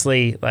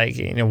honestly, like,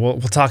 you know, we'll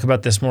talk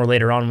about this more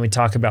later on when we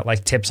talk about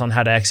like tips on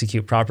how to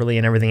execute properly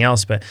and everything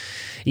else, but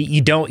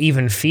you don't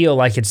even feel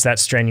like it's that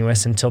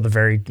strenuous until the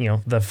very, you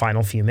know, the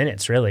final few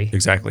minutes, really.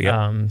 Exactly.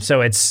 Yeah.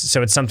 So it's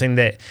something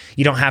that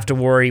you don't have to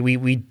worry.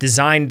 We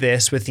designed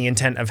this with the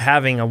intent of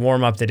having a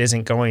warm up that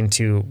isn't going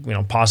to, you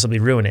know, possibly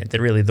ruin it.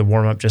 That really the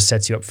warm up just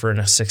sets you up for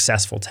a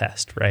successful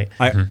test, right?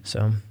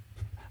 So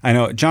I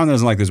know John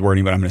doesn't like this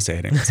wording, but I'm going to say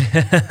it anyways.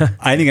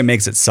 I think it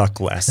makes it suck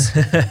less.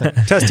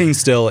 Testing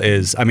still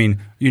is, I mean,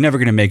 you're never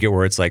going to make it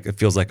where it's like, it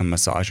feels like a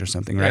massage or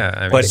something, right? Yeah,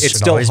 I mean, but it's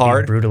still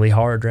hard. Brutally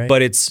hard, right?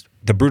 But it's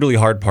the brutally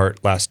hard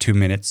part lasts 2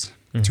 minutes,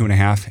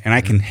 2.5, and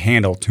I can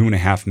handle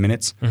 2.5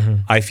 minutes.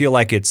 I feel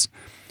like it's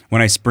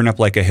when I sprint up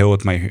like a hill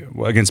with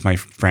against my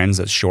friends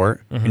that's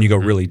short and you go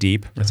really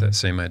deep. That's that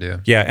same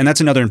idea. Yeah, and that's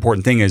another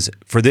important thing is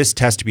for this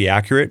test to be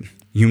accurate,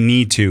 you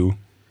need to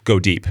go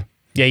deep.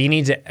 Yeah, you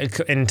need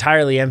to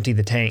entirely empty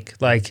the tank.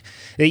 Like,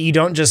 you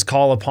don't just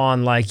call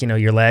upon, like, you know,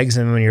 your legs,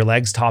 and when your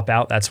legs top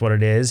out, that's what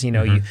it is. You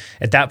know, you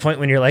at that point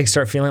when your legs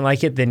start feeling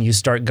like it, then you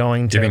start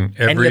going to Giving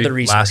any other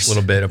resource. Last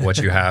little bit of what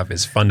you have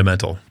is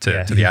fundamental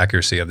to the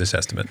accuracy of this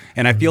estimate.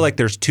 And I feel like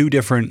there's two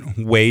different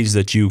ways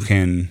that you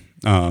can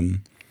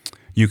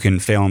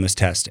fail on this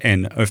test,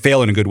 and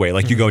fail in a good way.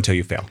 Like you go until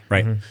you fail,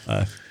 right?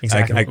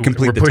 Exactly. I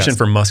complete We're the pushing test.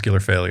 for muscular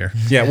failure.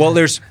 Yeah, well,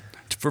 there's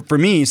for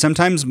me,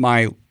 sometimes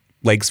my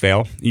legs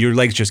fail. Your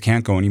legs just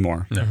can't go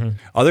anymore.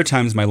 Other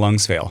times my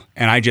lungs fail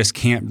and I just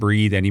can't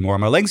breathe anymore.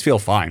 My legs feel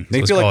fine.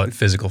 Let's call it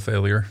physical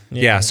failure.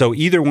 Yeah. So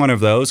either one of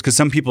those, because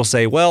some people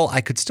say, well, I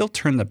could still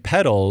turn the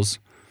pedals,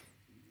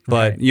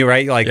 but you're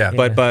right. Like,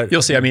 but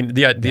you'll see. I mean,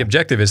 the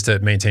objective is to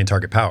maintain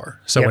target power.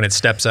 So when it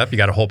steps up, you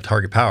got to hold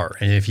target power.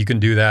 And if you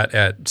can do that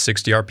at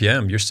 60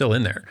 RPM, you're still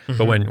in there.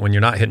 But when you're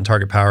not hitting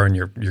target power and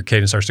your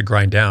cadence starts to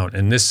grind down,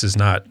 and this is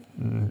not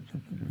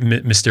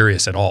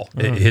mysterious at all.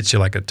 It hits you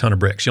like a ton of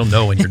bricks. You'll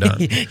know when you're done.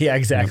 Yeah,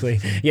 exactly.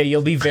 Yeah,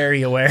 you'll be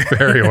very aware.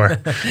 Very aware.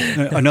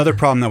 Another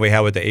problem that we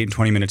have with the 8 and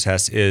 20 minute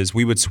test is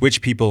we would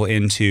switch people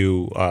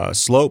into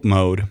slope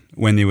mode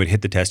when they would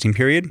hit the testing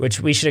period. Which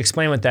we should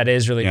explain what that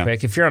is really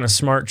quick. If you're on a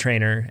smart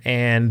trainer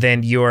and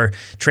then you're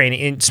training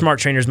in smart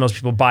trainers, most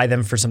people buy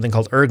them for something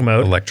called erg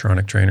mode.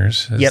 Electronic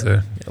trainers.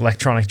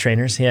 Electronic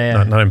trainers.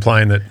 Yeah. Not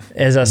implying that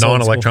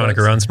non-electronic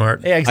are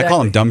unsmart. Yeah, exactly. I call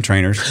them dumb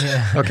trainers.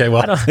 Okay,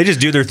 well, they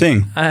just do their thing.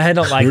 I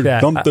don't like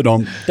that.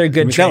 Dump. They're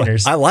good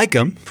trainers. I like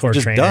them. Poor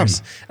just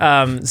trainers.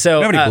 Dumb.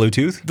 So Nobody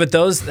Bluetooth. But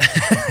those.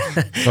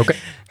 okay.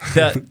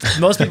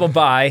 Most people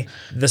buy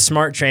the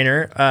smart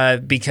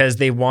trainer because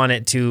they want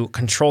it to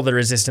control the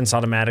resistance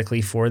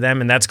automatically for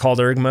them, and that's called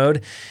erg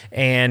mode.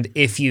 And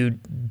if you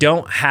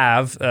don't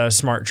have a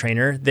smart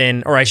trainer,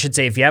 then, or I should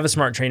say, if you have a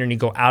smart trainer and you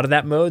go out of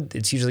that mode,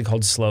 it's usually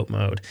called slope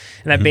mode.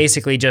 And that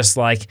basically just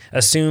like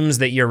assumes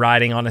that you're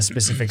riding on a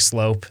specific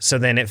slope. So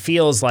then it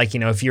feels like, you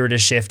know, if you were to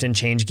shift and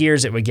change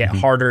gears, it would get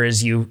harder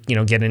as you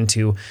get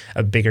into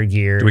a bigger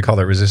gear. Do we call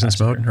that resistance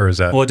mode, or is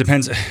that? Well, it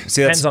depends.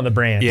 Depends on the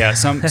brand. Yeah,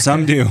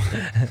 some do.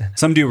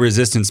 Some do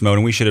resistance mode,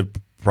 and we should have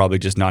probably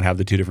just not have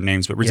the two different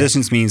names. But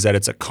resistance means that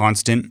it's a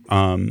constant,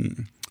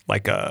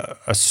 like a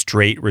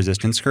straight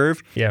resistance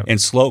curve. Yeah.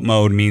 And slope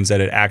mode means that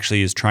it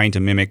actually is trying to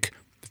mimic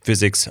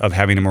physics of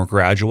having a more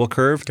gradual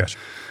curve. Gotcha.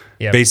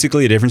 Yep.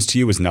 Basically, the difference to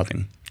you is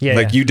nothing. Yeah,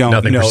 like you don't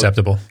nothing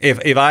perceptible.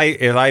 If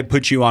I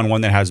put you on one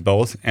that has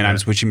both, and I'm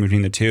switching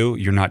between the two,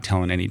 you're not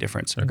telling any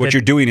difference. What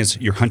you're doing is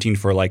you're hunting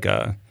for like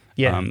a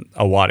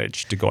a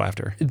wattage to go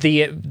after.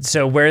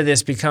 So where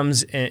this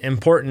becomes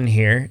important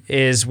here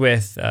is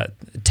with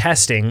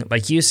testing,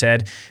 like you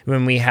said,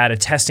 when we had a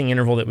testing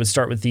interval that would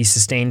start with these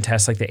sustained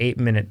tests, like the 8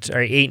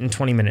 and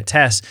 20 minute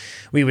tests,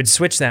 we would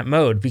switch that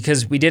mode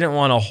because we didn't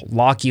want to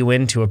lock you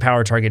into a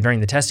power target during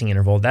the testing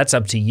interval. That's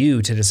up to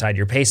you to decide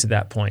your pace at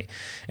that point.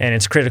 And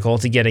it's critical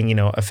to getting,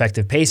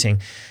 effective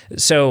pacing.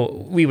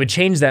 So we would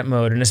change that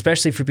mode. And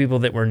especially for people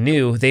that were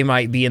new, they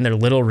might be in their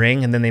little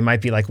ring and then they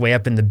might be like way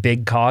up in the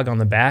big cog on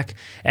the back.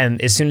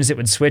 And as soon as it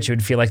would switch, it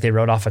would feel like they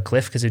rode off a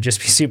cliff because it would just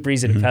be super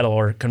easy to pedal.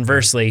 Or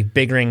conversely,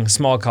 big ring,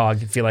 small cog,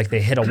 feel like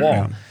they hit a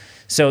wall.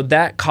 So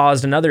that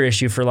caused another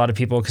issue for a lot of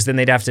people because then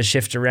they'd have to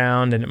shift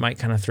around and it might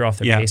kind of throw off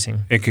their pacing.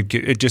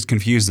 It just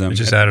confused them. It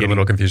just added a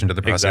little confusion to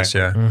the process,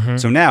 exactly.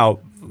 So now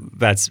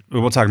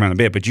we'll talk about it in a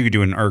bit, but you could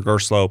do an erg or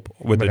slope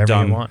with whatever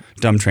a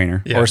dumb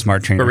trainer or a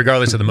smart trainer. But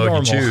regardless of the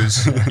mode you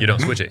choose, you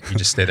don't switch it. You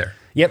just stay there.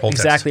 Yep,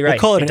 exactly right. We'll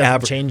call it an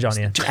average change on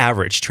you.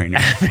 Average trainer.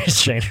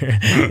 Average trainer.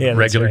 Yeah,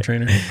 regular right.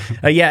 trainer.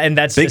 And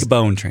that's big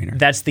bone trainer.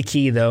 That's the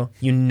key, though.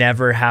 You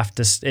never have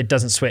to. It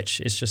doesn't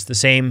switch. It's just the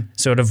same,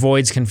 so it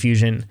avoids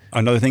confusion.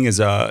 Another thing is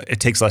it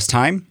takes less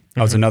time.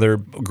 That was another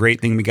great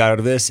thing we got out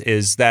of this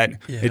is that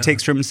it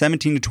takes from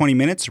 17 to 20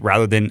 minutes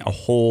rather than a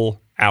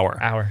whole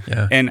hour.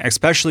 Yeah. And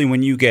especially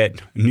when you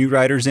get new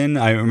riders in,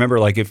 I remember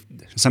like if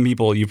some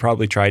people, you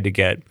probably tried to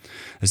get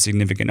a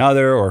significant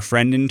other or a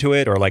friend into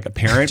it or like a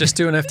parent. Just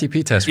do an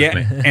FTP test with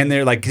me. And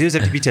they're like, here's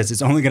an FTP test.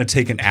 It's only going to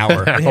take an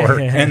hour.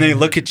 And they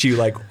look at you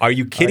like, are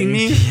you kidding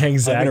me?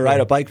 Exactly. I'm going to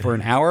ride a bike for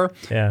an hour.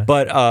 Yeah.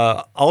 But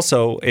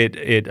also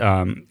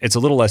it's a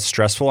little less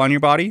stressful on your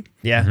body.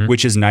 Yeah.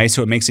 Which is nice.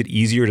 So it makes it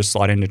easier to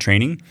slot into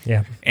training.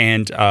 Yeah.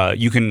 And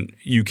you can,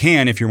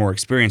 if you're more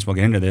experienced, we'll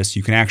get into this,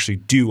 you can actually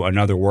do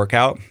another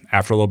workout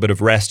after a little bit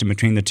of rest in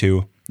between the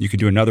two. You can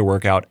do another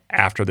workout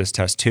after this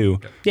test too,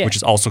 which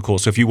is also cool.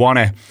 So if you want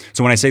to,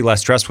 so when I say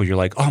less stressful, you're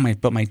like,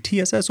 but my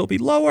TSS will be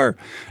lower.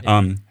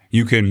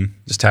 You can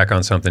just tack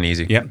on something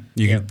easy. Yep.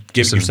 You can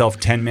give yourself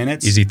 10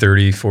 minutes. Easy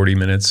 30, 40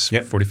 minutes,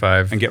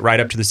 45. And get right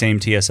up to the same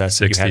TSS.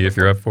 60 if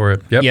you're up for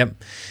it. Yep.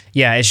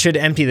 Yeah, it should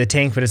empty the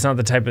tank, but it's not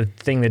the type of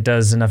thing that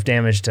does enough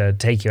damage to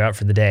take you out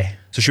for the day.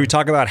 So should we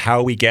talk about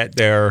how we get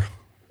their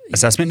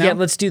assessment now? Yeah,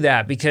 let's do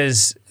that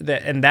because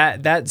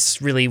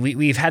that's really,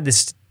 we've had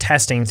this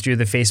testing through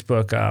the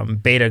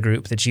Facebook beta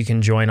group that you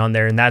can join on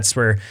there. And that's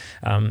where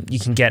you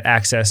can get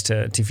access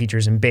to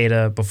features in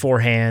beta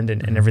beforehand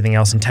and everything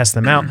else and test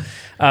them out.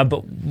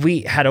 But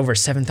we had over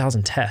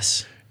 7,000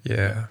 tests.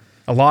 Yeah.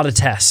 A lot of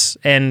tests.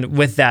 And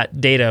with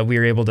that data, we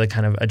were able to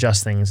kind of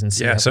adjust things and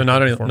see. Yeah, so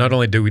not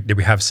only did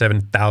we have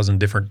 7,000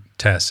 different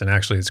tests, and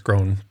actually it's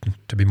grown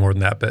to be more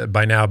than that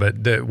by now,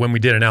 but when we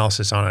did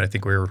analysis on it, I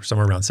think we were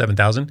somewhere around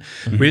 7,000.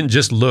 We didn't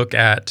just look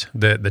at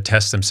the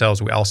tests themselves,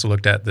 we also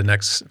looked at the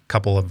next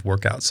couple of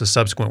workouts, the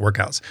subsequent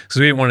workouts, because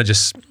we didn't want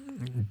to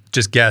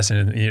just guess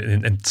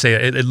and say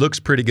it looks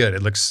pretty good.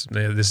 It looks,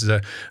 this is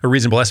a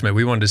reasonable estimate.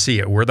 We wanted to see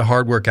it. Were the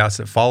hard workouts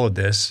that followed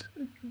this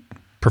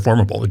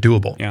performable,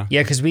 doable? Yeah,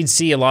 because we'd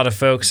see a lot of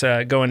folks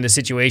go into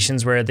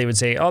situations where they would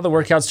say, the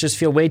workouts just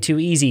feel way too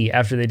easy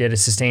after they did a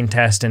sustained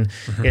test, and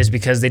it was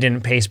because they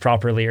didn't pace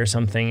properly or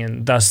something,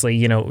 and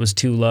thusly, it was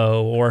too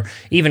low. Or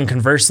even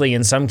conversely,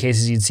 in some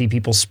cases, you'd see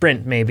people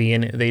sprint maybe,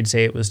 and they'd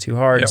say it was too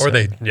hard. Yeah, or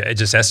they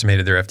just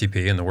estimated their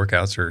FTP, and the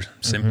workouts are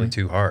simply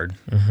too hard.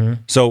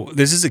 So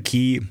this is a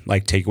key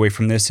takeaway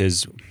from this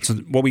is, so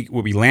what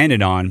we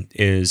landed on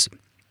is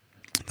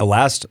the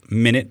last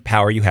minute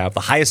power you have,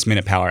 the highest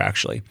minute power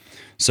actually.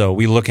 So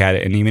we look at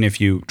it, and even if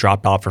you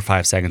drop off for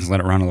 5 seconds and let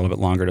it run a little bit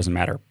longer, it doesn't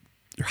matter.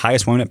 Your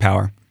highest 1 minute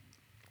power,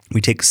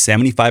 we take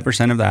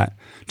 75% of that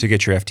to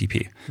get your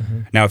FTP.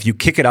 Now, if you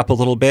kick it up a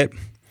little bit,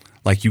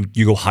 like you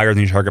go higher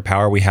than your target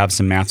power, we have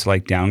some math to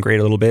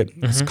downgrade a little bit.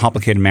 It's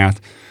complicated math.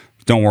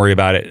 Don't worry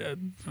about it.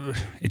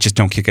 Just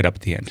don't kick it up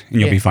at the end, and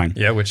you'll be fine.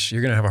 Yeah, which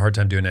you're going to have a hard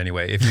time doing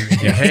anyway. If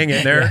you hang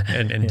in there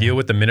and deal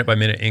with the minute by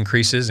minute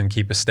increases and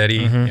keep a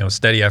steady,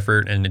 steady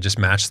effort and just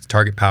match the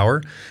target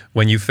power,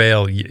 when you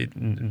fail,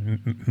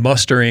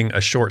 mustering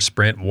a short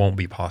sprint won't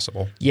be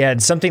possible. Yeah,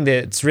 and something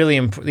that's really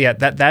important.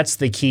 That's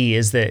the key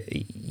is that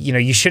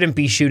you shouldn't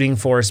be shooting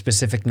for a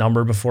specific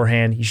number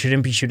beforehand. You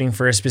shouldn't be shooting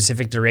for a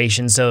specific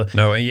duration. So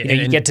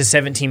you get to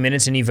 17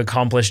 minutes and you've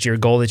accomplished your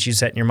goal that you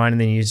set in your mind,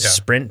 and then you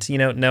sprint.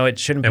 No, it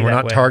shouldn't be. And we're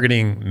not way.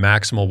 targeting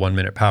maximal 1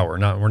 minute power.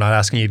 We're not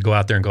asking you to go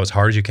out there and go as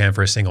hard as you can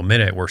for a single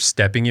minute. We're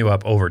stepping you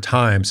up over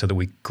time so that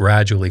we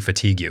gradually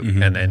fatigue you.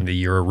 And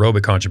your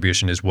aerobic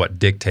contribution is what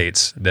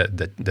dictates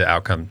the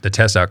outcome, the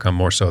test outcome,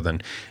 more so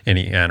than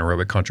any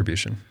anaerobic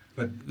contribution.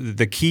 But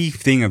the key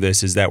thing of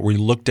this is that we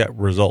looked at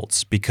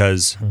results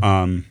because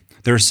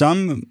there are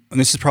some, and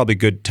this is probably a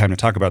good time to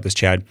talk about this,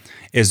 Chad,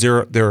 is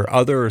there are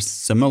other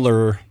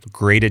similar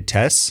graded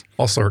tests?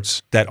 All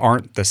sorts. That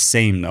aren't the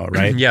same though,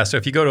 right? Yeah, so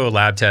if you go to a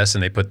lab test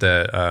and they put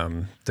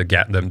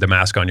the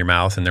mask on your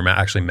mouth and they're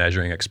actually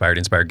measuring expired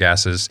inspired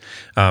gases,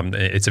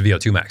 it's a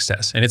VO2 max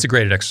test. And it's a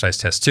graded exercise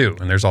test too.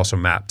 And there's also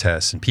MAP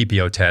tests and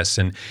PPO tests.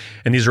 And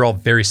these are all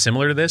very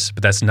similar to this,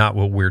 but that's not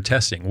what we're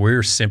testing.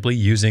 We're simply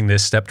using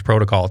this stepped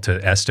protocol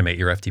to estimate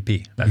your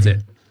FTP. That's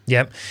it.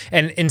 Yep.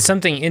 And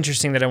something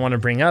interesting that I want to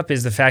bring up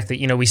is the fact that,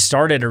 we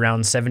started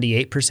around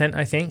 78%,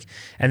 I think.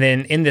 And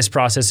then in this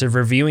process of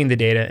reviewing the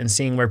data and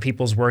seeing where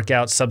people's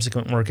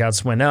subsequent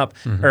workouts went up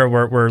or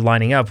were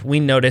lining up, we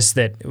noticed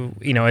that,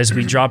 as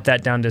we dropped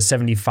that down to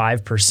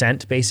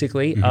 75%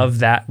 basically of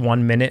that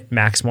 1 minute,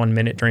 max 1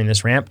 minute during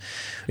this ramp,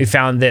 we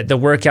found that the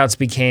workouts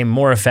became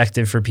more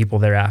effective for people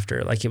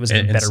thereafter. Like it was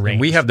in a better range.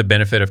 And we have the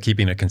benefit of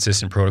keeping a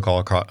consistent protocol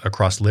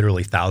across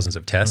literally thousands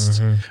of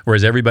tests,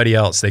 whereas everybody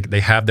else, they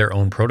have their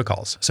own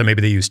protocols. So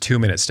maybe they use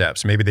 2-minute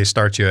steps. Maybe they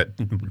start you at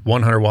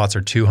 100 watts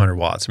or 200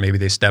 watts. Maybe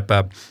they step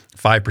up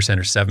 5%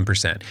 or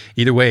 7%.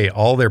 Either way,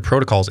 all their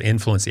protocols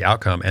influence the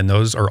outcome, and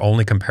those are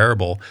only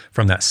comparable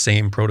from that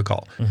same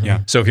protocol.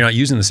 Yeah. So if you're not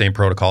using the same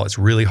protocol, it's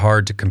really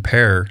hard to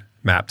compare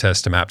map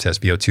test to map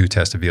test, VO2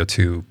 test to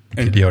VO2,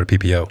 PPO to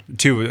PPO.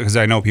 Too, because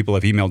I know people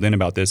have emailed in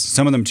about this.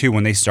 Some of them too,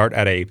 when they start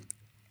at a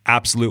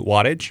absolute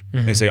wattage,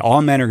 they say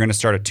all men are going to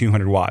start at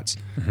 200 watts.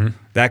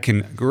 That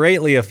can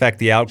greatly affect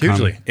the outcome.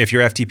 Hugely. If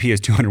your FTP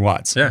is 200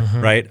 watts,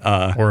 right?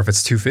 Or if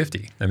it's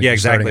 250. I mean, Yeah, you're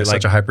starting exactly. at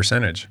such a high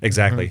percentage.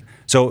 Exactly.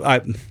 So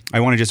I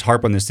want to just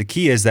harp on this. The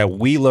key is that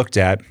we looked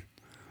at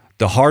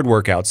the hard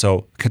workout.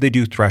 So could they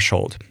do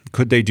threshold?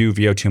 Could they do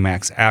VO2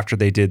 max after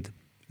they did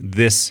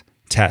this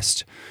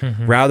test?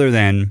 Rather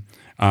than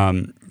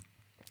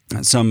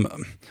some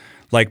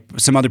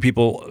other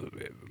people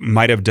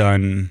might have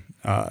done.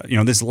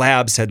 This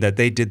lab said that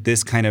they did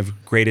this kind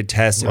of graded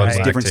test. It was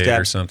different Lactate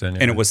steps, or something,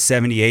 and it was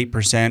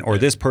 78%. Or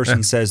this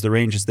person says the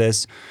range is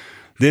this.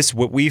 This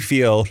what we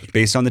feel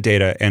based on the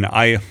data, and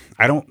I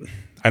don't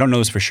know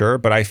this for sure,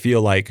 but I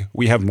feel like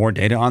we have more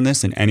data on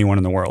this than anyone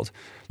in the world.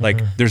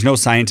 Like there's no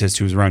scientist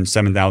who's run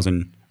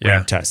 7,000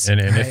 ramp tests. And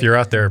if you're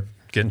out there,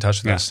 get in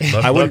touch with us.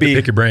 I wouldn't to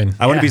pick your brain.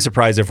 I wouldn't be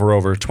surprised if we're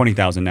over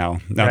 20,000 now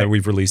that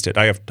we've released it.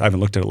 I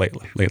haven't looked at it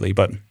lately,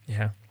 but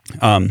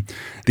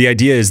the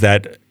idea is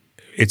that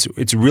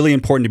it's really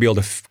important to be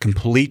able to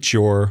complete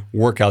your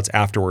workouts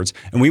afterwards.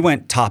 And we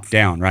went top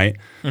down, right?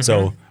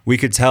 So we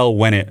could tell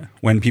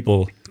when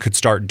people could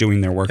start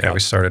doing their workouts. Yeah, we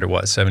started at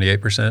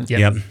 78%?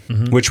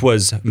 Yep. Which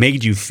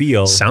made you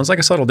feel. Sounds like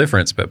a subtle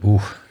difference, but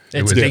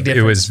It's a big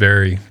difference. It was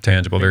very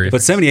tangible,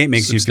 But 78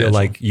 makes you feel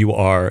like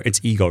it's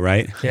ego,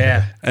 right?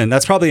 Yeah. And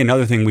that's probably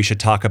another thing we should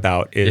talk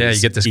about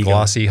is you get this ego.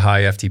 glossy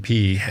high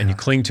FTP and you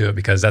cling to it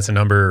because that's a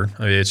number,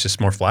 it's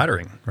just more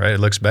flattering, right? It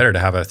looks better to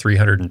have a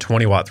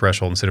 320 watt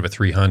threshold instead of a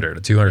 300,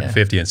 a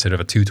 250 instead of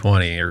a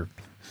 220 or.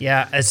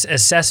 Yeah,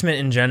 assessment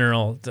in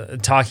general,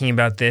 talking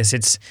about this,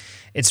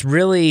 it's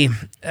really,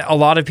 a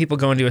lot of people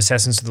go into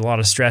assessments with a lot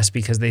of stress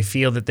because they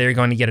feel that they're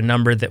going to get a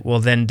number that will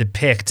then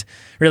depict,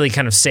 really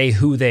kind of say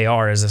who they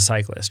are as a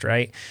cyclist,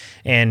 right?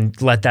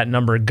 And let that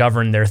number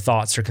govern their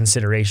thoughts or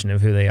consideration of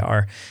who they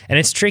are. And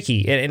it's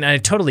tricky, and I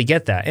totally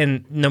get that.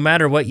 And no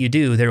matter what you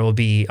do, there will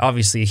be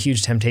obviously a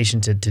huge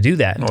temptation to do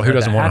that. Well, who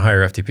doesn't want a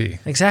higher FTP?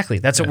 Exactly.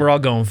 That's what we're all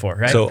going for,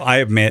 right? So I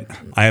admit,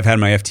 I have had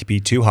my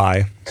FTP too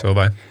high. So have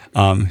I.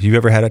 You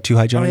ever had it too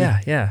high, Johnny? Oh,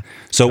 yeah.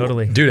 So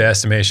totally. Due to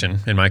estimation,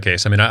 in my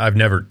case, I mean, I've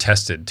never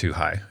tested too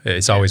high.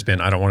 It's always been,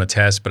 I don't want to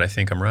test, but I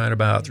think I'm right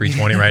about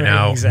 320 right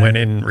now. Exactly. When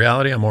in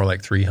reality, I'm more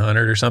like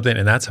 300 or something,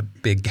 and that's a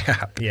big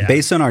gap. Yeah.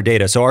 Based on our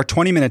data, so our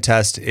 20-minute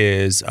test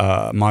is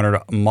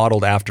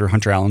modeled after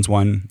Hunter Allen's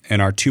one,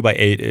 and our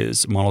 2x8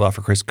 is modeled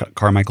after Chris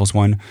Carmichael's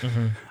one.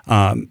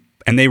 And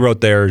they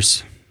wrote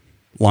theirs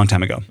a long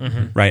time ago,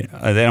 right?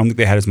 I don't think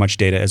they had as much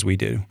data as we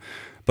do.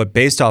 But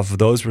based off of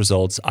those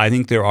results, I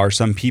think there are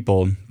some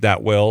people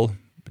that will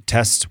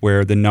test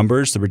where the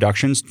numbers, the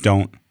reductions,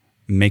 don't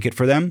make it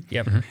for them.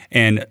 Yep.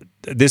 And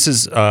this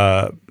is,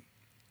 and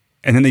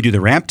then they do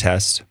the ramp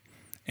test,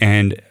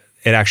 and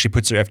it actually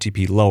puts their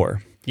FTP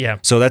lower. Yeah.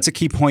 So that's a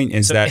key point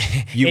is that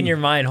you... in your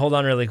mind, hold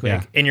on really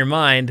quick. Yeah. In your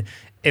mind,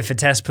 if a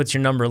test puts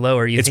your number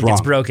lower, you think wrong.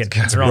 it's broken.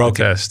 It's wrong.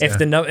 Broken. Test, If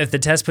the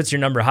test puts your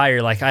number higher,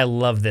 you're like, I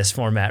love this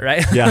format,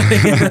 right? Yeah.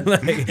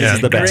 This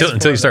is the best.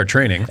 Until you start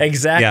training.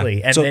 Exactly.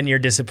 Yeah. And So then you're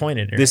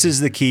disappointed. Right? This is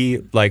the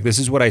key. Like, this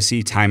is what I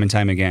see time and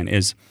time again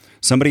is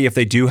somebody, if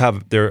they do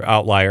have their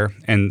outlier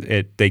and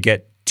they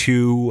get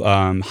too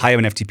high of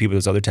an FTP with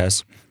those other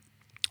tests,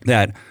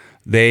 that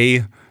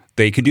they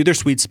can do their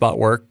sweet spot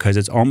work because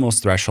it's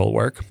almost threshold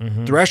work.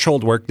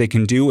 Threshold work they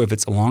can do if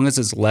it's as long as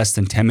it's less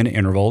than 10-minute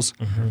intervals.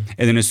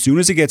 And then as soon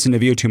as it gets into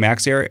VO2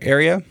 max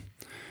area,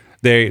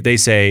 they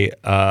say,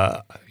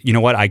 you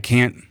know what, I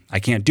can't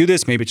do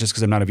this. Maybe it's just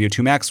because I'm not a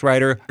VO2 max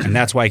rider, and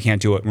that's why I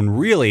can't do it. When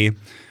really,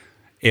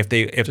 if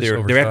their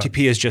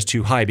FTP is just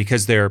too high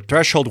because their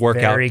threshold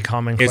workout Very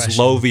common is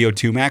question. low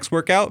VO2 max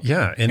workout.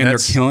 Yeah, and they're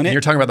killing it.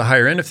 You're talking about the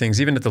higher end of things,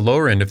 even at the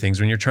lower end of things,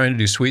 when you're trying to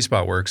do sweet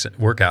spot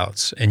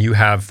workouts and you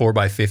have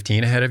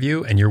 4x15 ahead of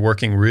you and you're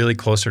working really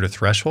closer to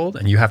threshold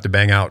and you have to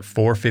bang out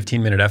 4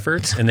 15-minute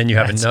efforts and then you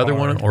have another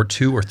one or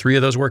 2 or 3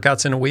 of those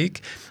workouts in a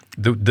week,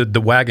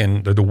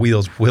 the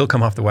wheels will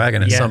come off the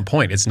wagon at some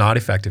point. It's not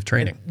effective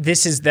training.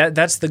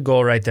 That's the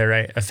goal right there,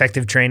 right?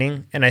 Effective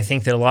training. And I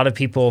think that a lot of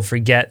people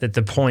forget that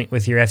the point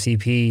with your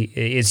FTP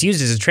is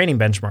used as a training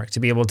benchmark to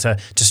be able to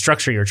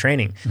structure your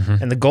training.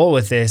 And the goal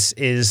with this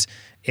is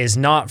is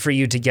not for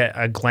you to get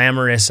a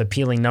glamorous,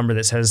 appealing number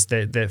that says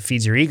that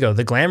feeds your ego.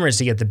 The glamour is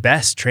to get the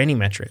best training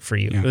metric for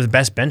you, the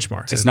best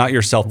benchmark. It's not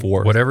your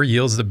self-worth. Whatever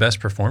yields the best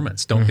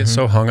performance. Don't get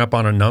so hung up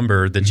on a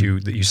number that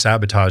you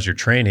sabotage your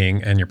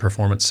training and your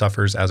performance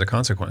suffers as a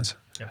consequence.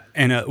 Yeah.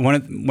 And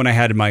when I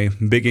had my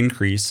big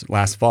increase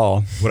last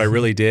fall, what I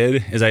really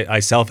did is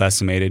I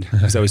self-estimated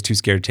because I was too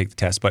scared to take the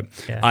test. But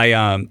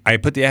I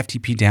put the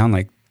FTP down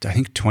like, I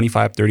think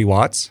 25, 30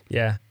 watts.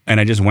 Yeah. And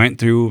I just went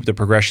through the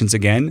progressions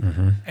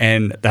again.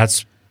 And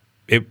that's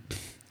it.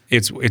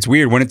 It's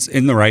weird when it's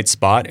in the right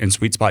spot and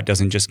sweet spot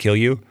doesn't just kill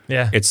you.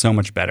 Yeah. It's so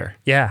much better.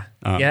 Yeah.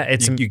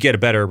 You get a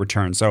better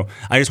return. So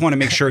I just want to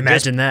make sure.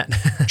 Imagine that.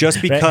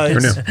 Just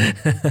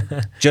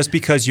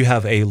because you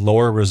have a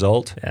lower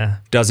result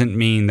doesn't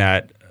mean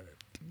that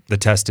the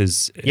test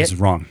is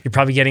wrong. You're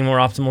probably getting more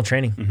optimal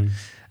training.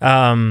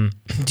 Do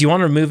you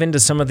want to move into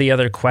some of the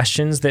other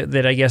questions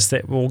that I guess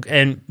that will,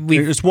 and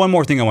there's one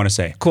more thing I want to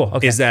say. Cool.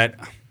 Okay. Is that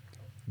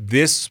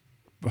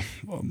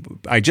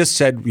I just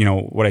said,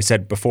 what I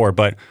said before,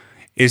 but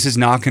this is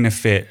not going to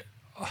fit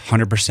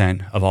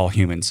 100% of all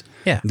humans.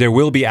 Yeah. There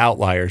will be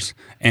outliers.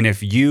 And I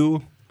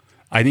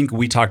think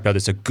we talked about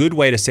this, a good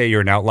way to say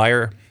you're an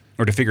outlier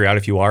or to figure out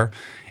if you are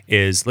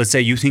is, let's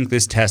say you think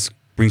this test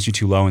brings you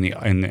too low in the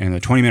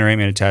 20-minute or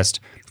 8-minute test,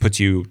 puts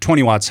you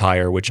 20 watts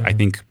higher, which I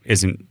think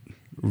doesn't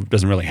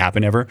really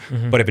happen ever.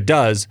 But if it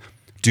does,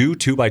 do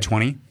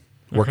 2x20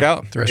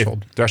 workout.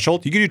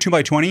 Threshold. You can do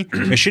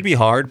 2x20. It should be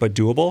hard, but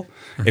doable.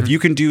 If you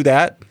can do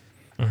that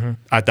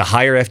at the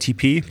higher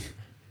FTP,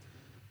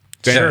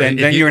 then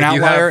you're an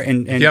outlier.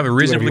 And if you have a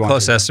reasonably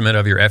close estimate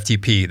of your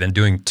FTP, then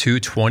doing 2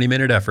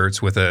 20-minute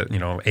efforts with a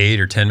 8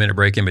 or 10-minute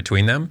break in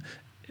between them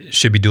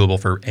should be doable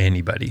for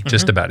anybody,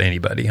 just about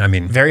anybody. I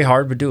mean, very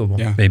hard, but doable.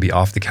 Yeah. Maybe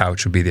off the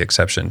couch would be the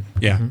exception.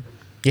 Yeah.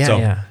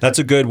 Yeah. That's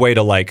a good way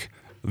to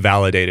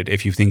validate it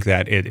if you think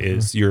that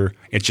it's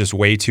just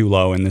way too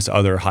low in this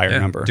other higher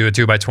number. Do a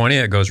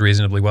 2x20, it goes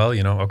reasonably well.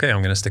 Okay,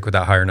 I'm going to stick with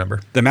that higher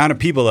number. The amount of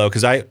people though,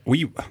 because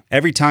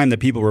every time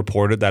that people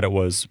reported that it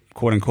was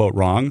quote unquote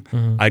wrong,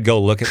 I'd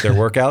go look at their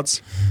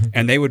workouts,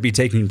 and they would be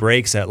taking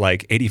breaks at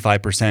like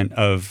 85%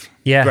 of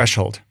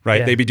threshold. Right?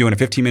 Yeah. They'd be doing a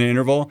 15-minute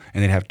interval,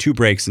 and they'd have 2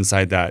 breaks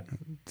inside that.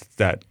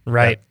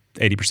 Right.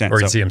 80%. Or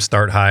you see them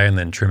start high and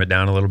then trim it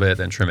down a little bit,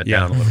 then trim it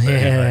down a little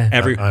bit.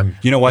 Yeah.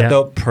 You know what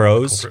though?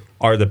 Pros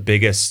are the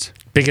biggest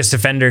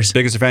offenders.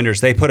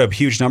 They put a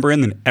huge number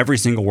in, then every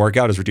single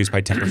workout is reduced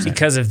by 10%.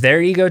 Because if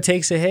their ego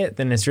takes a hit,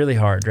 then it's really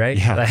hard, right?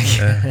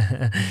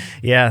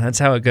 Yeah. That's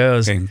how it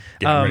goes. Okay,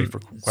 getting ready for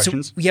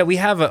questions. So, we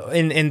have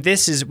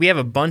we have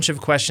a bunch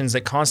of questions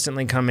that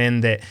constantly come in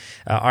that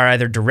are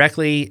either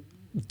directly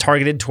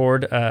targeted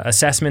toward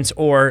assessments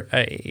or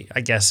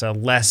I guess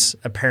less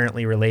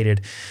apparently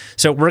related.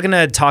 So we're going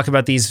to talk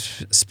about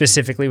these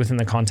specifically within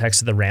the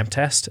context of the ramp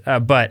test.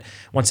 But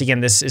once again,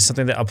 this is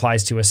something that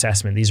applies to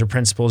assessment. These are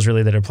principles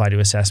really that apply to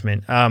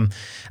assessment. I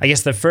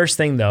guess the first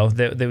thing though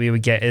that we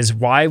would get is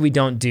why we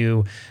don't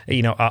do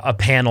a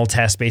panel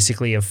test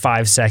basically of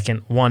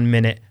 5-second, 1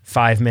 minute,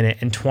 5-minute,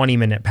 and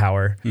 20-minute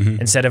power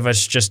instead of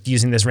us just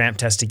using this ramp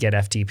test to get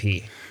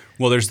FTP.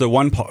 Well, there's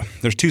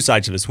there's 2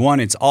 sides to this. One,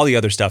 it's all the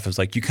other stuff is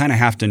you kind of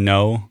have to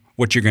know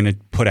what you're going to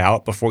put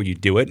out before you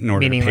do it in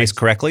order to pace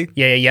correctly.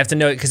 Yeah, you have to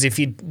know it because if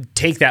you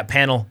take that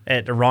panel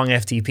at the wrong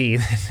FTP,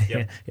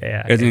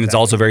 and it's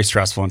also very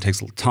stressful and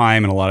takes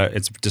time and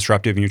it's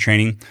disruptive in your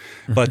training.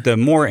 But the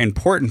more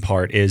important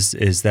part is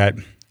that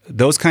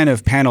those kind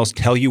of panels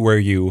tell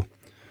you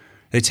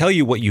they tell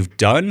you what you've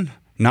done,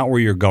 not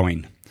where you're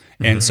going.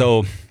 And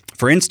so,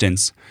 for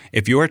instance,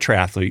 if you're a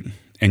triathlete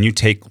and you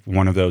take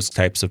one of those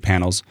types of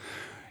panels,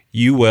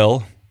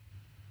 the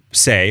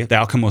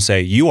outcome will say,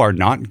 you are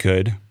not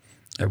good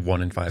at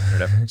 1 in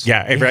 500 efforts.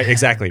 Yeah, right,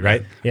 exactly,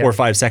 right? Yeah. Or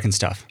 5-second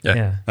stuff.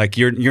 Yeah. Like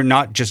you're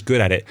not just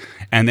good at it.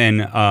 And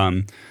then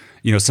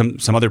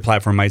some other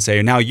platform might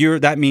say, now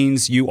that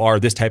means you are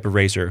this type of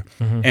racer.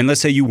 And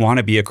let's say you want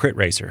to be a crit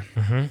racer.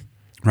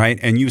 Right?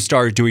 And you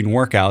start doing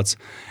workouts,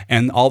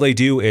 and all they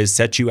do is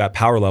set you at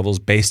power levels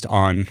based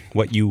on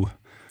what you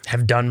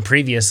have done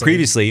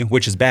previously,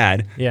 which is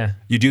bad. Yeah.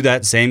 You do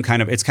that same kind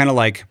of, it's kind of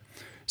like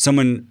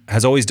someone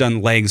has always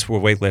done legs for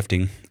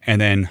weightlifting, and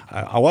then,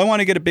 I want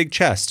to get a big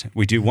chest.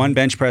 We do one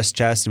bench press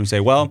chest, and we say,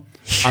 well,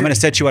 I'm going to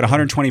set you at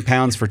 120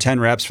 pounds for 10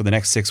 reps for the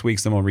next 6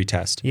 weeks, then we'll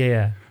retest.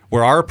 Yeah.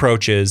 Where our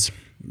approach is,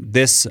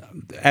 this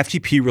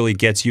FTP really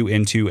gets you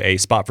into a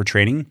spot for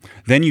training.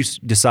 Then you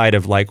decide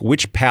of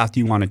which path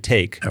you want to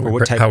take.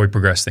 How we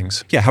progress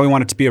things. Yeah, how we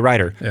want it to be a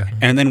rider. Yeah.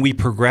 And then we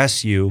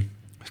progress you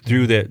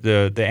through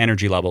the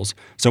energy levels.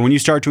 So when you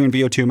start doing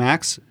VO2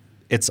 max,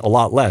 it's a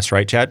lot less,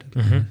 right, Chad?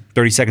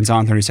 30 seconds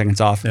on, 30 seconds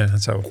off. Yeah,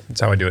 that's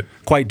how I do it.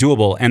 Quite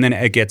doable. And then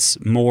it gets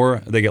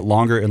they get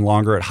longer and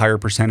longer at higher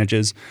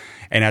percentages.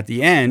 And at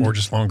the end... Or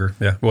just longer.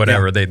 Yeah,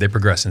 whatever. Yeah. They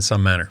progress in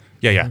some manner.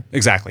 Yeah,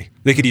 exactly.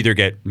 They could either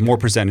get more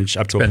percentage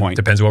up to a point.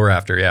 Depends what we're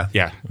after, yeah.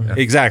 Yeah,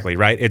 exactly,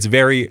 right?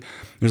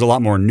 There's a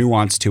lot more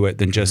nuance to it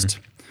than just,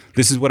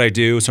 this is what I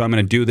do, so I'm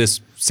going to do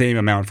this same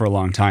amount for a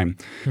long time.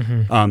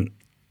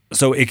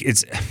 So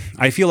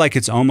I feel like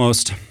it's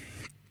almost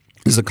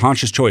This is a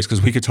conscious choice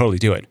because we could totally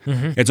do it.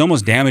 Mm-hmm. It's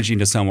almost damaging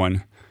to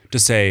someone to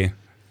say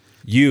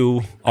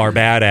you are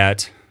bad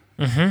at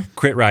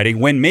crit riding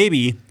when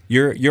maybe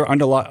your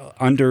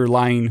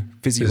underlying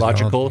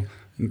physiological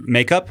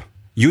makeup,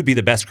 you'd be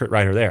the best crit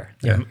rider there.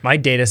 Yeah. My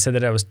data said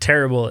that I was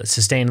terrible at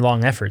sustained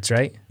long efforts,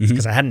 right?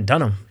 Because I hadn't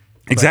done them.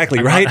 Exactly,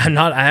 I'm right? I'm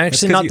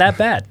actually not that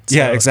bad.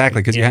 Yeah, So,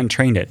 exactly, because you hadn't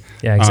trained it.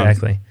 Yeah,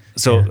 exactly.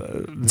 It's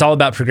all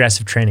about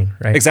progressive training,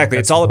 right? Exactly.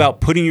 It's all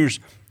about putting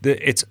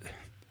it's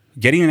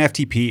getting an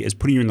FTP is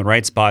putting you in the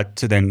right spot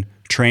to then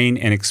train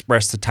and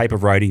express the type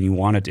of riding you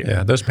want to do.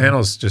 Yeah, those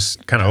panels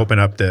just kind of open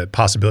up the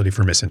possibility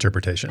for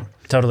misinterpretation.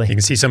 Totally. You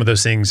can see some of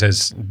those things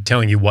as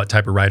telling you what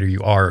type of rider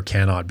you are or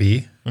cannot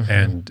be,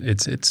 and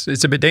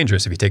it's a bit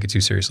dangerous if you take it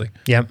too seriously.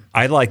 Yep.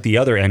 I like the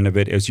other end of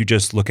it is you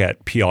just look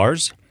at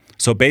PRs.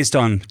 So based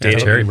on data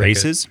cherry in pick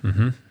races,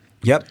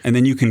 yep, and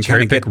then you can Cherry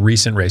kind of pick get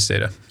recent race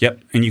data. Yep,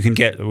 and you can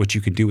get what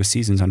you can do with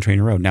seasons on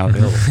TrainerRoad now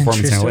available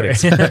performance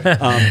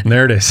analytics.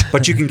 There it is.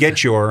 But you can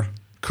get your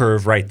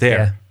curve right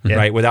there, Yeah.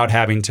 right, without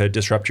having to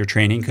disrupt your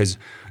training.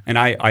 And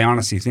I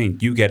honestly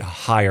think you get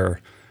higher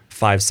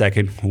 5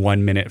 second,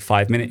 1 minute,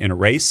 5 minute in a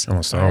race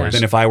Almost always.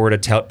 than if I were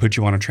to put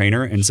you on a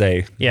trainer and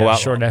say, Yeah, go out,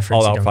 short efforts,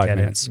 all you out don't 5 get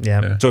it. minutes.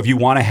 Yeah. So if you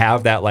want to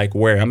have that, like,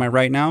 where am I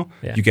right now?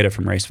 Yeah. You get it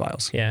from race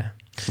files. Yeah.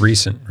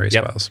 Recent race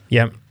Yep. files.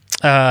 Yep.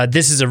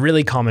 This is a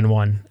really common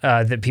one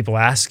that people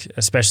ask,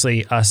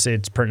 especially us.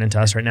 It's pertinent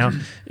to us right now.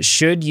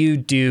 Should you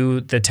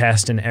do the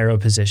test in aero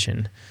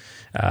position?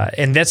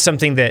 And that's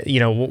something that,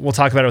 we'll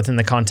talk about it within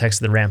the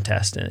context of the ramp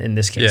test in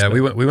this case. Yeah, we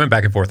went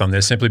back and forth on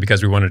this simply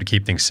because we wanted to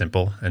keep things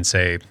simple and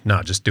say,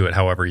 not just do it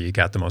however you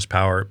got the most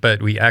power,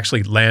 but we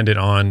actually landed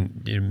on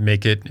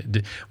make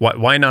it.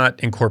 Why not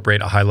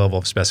incorporate a high level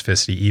of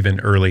specificity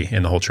even early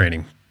in the whole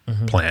training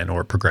plan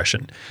or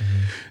progression?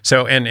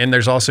 So, and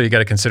there's also, you got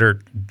to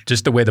consider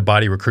just the way the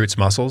body recruits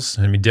muscles.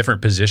 I mean,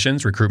 different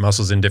positions recruit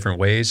muscles in different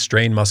ways,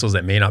 strain muscles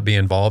that may not be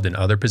involved in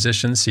other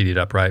positions, seated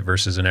upright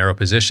versus an aero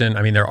position.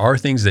 I mean, there are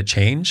things that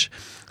change.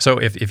 So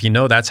if you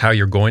know that's how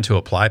you're going to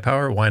apply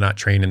power, why not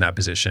train in that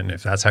position?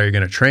 If that's how you're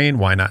going to train,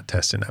 why not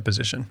test in that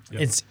position?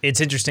 It's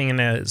interesting,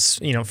 and as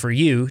for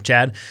you,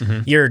 Chad,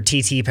 your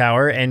TT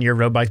power and your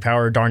road bike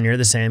power are darn near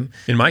the same.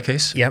 In my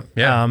case. Yep.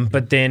 Yeah.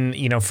 But then,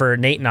 for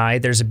Nate and I,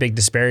 there's a big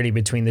disparity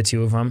between the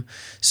two of them.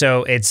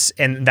 So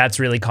and that's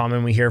really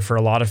common we hear for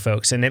a lot of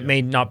folks. And it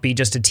may not be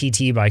just a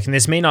TT bike, and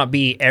this may not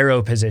be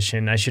aero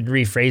position. I should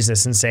rephrase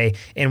this and say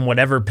in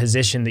whatever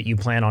position that you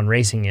plan on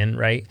racing in,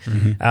 right?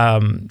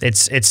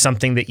 It's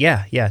something that,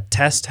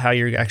 test how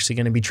you're actually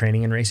going to be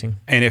training and racing.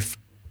 And if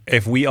I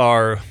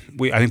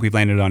think we've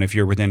landed on if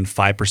you're within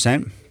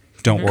 5%,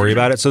 don't worry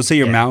about it. So say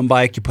your mountain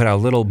bike, you put out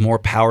a little more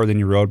power than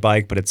your road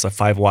bike, but it's a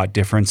 5 watt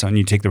difference and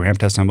you take the ramp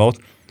test on both,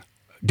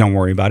 don't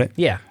worry about it.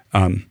 Yeah.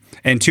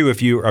 And two,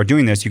 if you are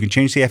doing this, you can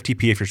change the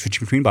FTP if you're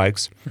switching between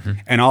bikes.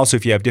 And also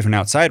if you have different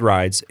outside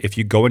rides, if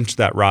you go into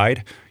that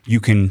ride, you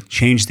can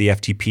change the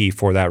FTP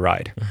for that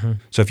ride.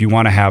 So if you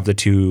want to have the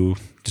two,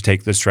 to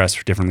take the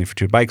stress differently for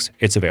two bikes,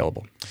 it's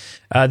available.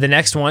 The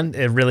next one,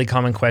 a really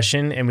common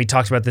question, and we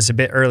talked about this a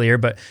bit earlier,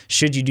 but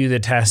should you do the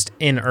test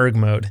in erg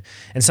mode?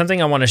 And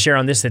something I want to share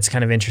on this that's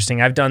kind of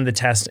interesting. I've done the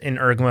test in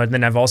erg mode, and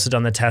then I've also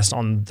done the test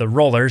on the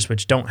rollers,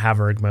 which don't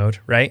have erg mode,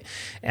 right?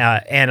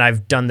 And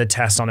I've done the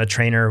test on a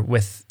trainer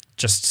with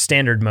just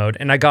standard mode,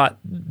 and I got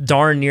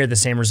darn near the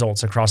same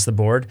results across the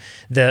board.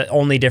 The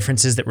only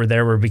differences that were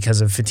there were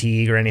because of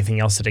fatigue or anything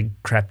else that had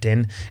crept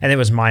in, and it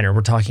was minor.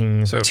 We're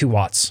talking 2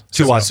 watts.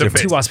 2 watts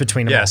difference. 2 watts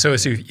between them all. So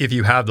if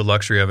you have the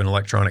luxury of an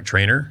electronic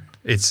trainer,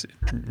 it's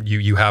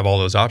you have all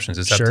those options.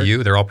 It's up Sure. to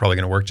you. They're all probably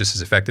going to work just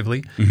as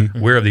effectively.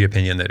 We're of the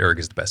opinion that erg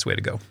is the best way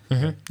to go.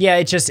 Yeah,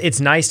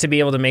 it's nice to be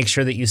able to make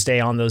sure that you stay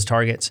on those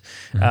targets.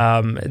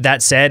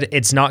 That said,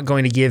 it's not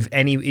going to give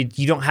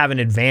you don't have an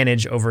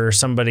advantage over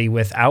somebody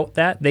without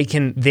that. They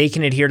can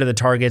adhere to the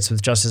targets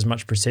with just as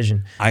much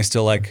precision. I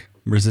still like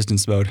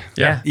resistance mode.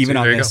 Yeah. Even So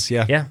on there you this.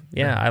 go.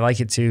 Yeah. I like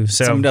it too.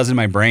 So Something does in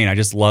my brain. I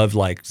just love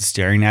like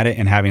staring at it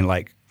and having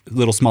like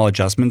little small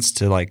adjustments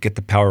to like get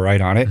the power right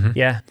on it.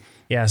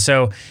 Yeah.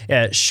 So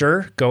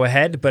sure, go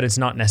ahead, but it's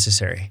not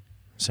necessary.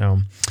 So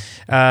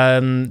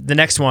the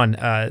next one,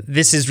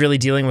 this is really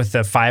dealing with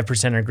the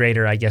 5% or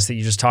greater, I guess, that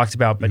you just talked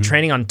about, but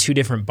training on 2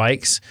 different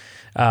bikes.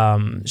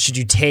 Should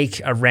you take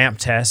a ramp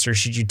test or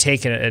should you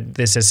take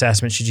this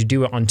assessment? Should you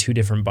do it on 2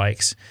 different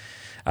bikes?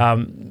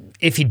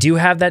 If you do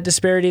have that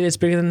disparity that's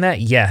bigger than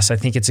that, yes, I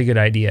think it's a good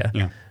idea.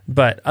 Yeah.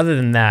 But other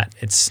than that,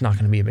 it's not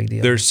going to be a big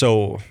deal.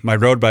 So my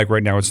road bike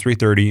right now is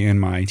 330 and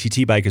my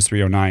TT bike is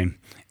 309.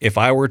 If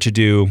I were to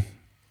do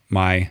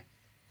my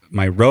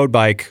road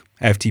bike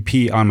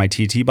FTP on my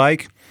TT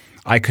bike,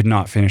 I could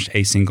not finish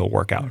a single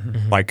workout.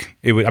 Like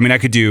it would, I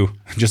could do,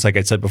 just like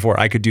I said before,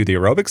 I could do the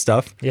aerobic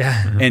stuff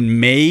and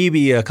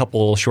maybe a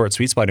couple short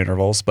sweet spot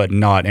intervals, but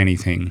not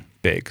anything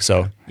big.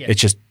 So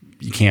it's just,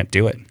 you can't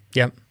do it.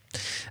 Yep.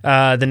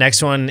 The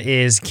next one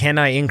is, can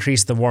I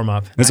increase the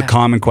warm-up? That's a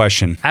common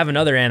question. I have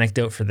another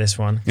anecdote for this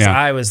one. Yeah.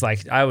 So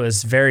I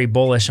was very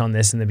bullish on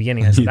this in the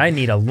beginning. I said, I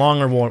need a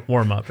longer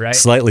warm-up, right?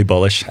 Slightly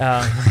bullish.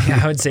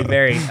 I would say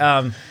very.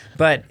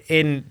 But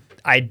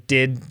I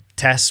did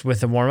tests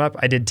with a warm up.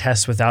 I did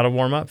tests without a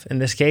warm up in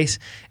this case,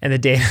 and the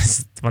data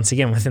is once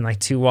again within like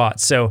 2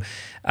 watts. So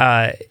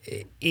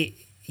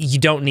you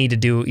don't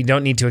need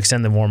to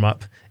extend the warm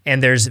up.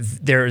 And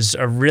there's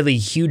a really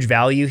huge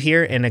value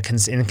here in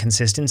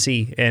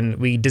consistency, and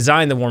we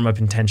designed the warm up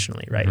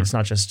intentionally, right? It's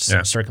not just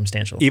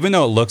circumstantial. Even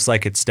though it looks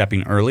like it's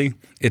stepping early,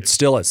 it's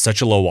still at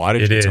such a low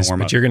wattage. It is, warm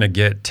but up. you're going to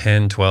get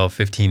 10, 12,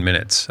 15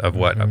 minutes of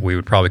what we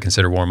would probably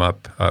consider warm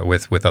up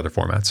with other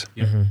formats.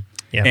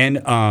 Yeah.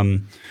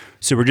 And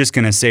so we're just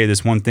going to say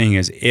this one thing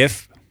is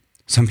if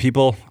some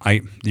people,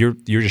 you're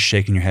just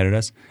shaking your head at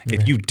us.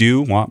 If you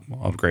do want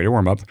a greater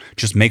warm up,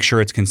 just make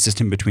sure it's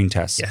consistent between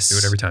tests. Yes. Do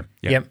it every time.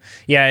 Yep.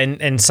 Yeah,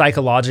 and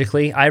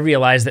psychologically, I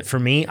realized that for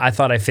me, I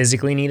thought I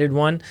physically needed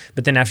one,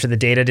 but then after the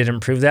data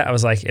didn't prove that, I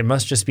was like, it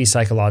must just be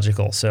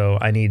psychological. So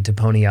I need to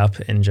pony up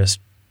and just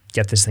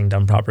get this thing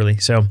done properly.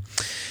 So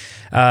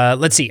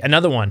let's see,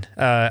 another one.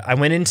 I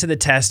went into the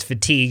test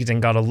fatigued and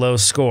got a low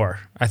score.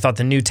 I thought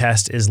the new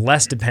test is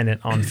less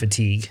dependent on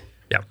fatigue.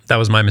 Yeah, that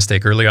was my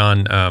mistake early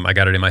on. I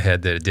got it in my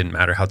head that it didn't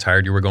matter how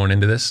tired you were going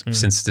into this,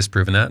 since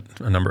disproven that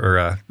in a number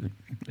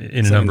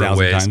of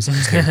ways.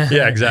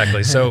 Yeah,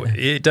 exactly. So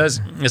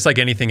it's like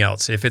anything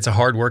else. If it's a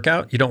hard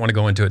workout, you don't want to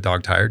go into it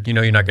dog tired. You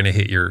know you're not going to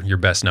hit your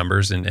best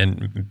numbers,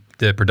 and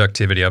the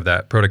productivity of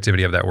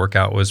that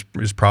workout was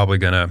probably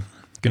going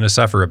to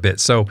suffer a bit.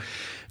 So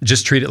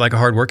just treat it like a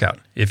hard workout.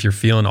 If you're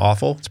feeling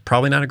awful, it's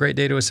probably not a great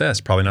day to assess,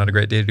 probably not a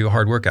great day to do a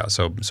hard workout.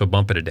 So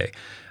bump it a day.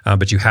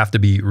 But you have to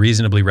be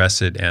reasonably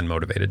rested and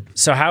motivated.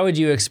 So how would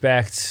you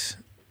expect,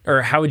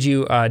 or how would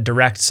you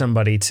direct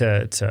somebody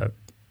to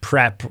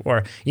prep,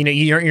 or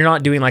you're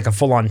not doing like a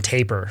full-on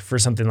taper for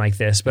something like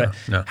this, but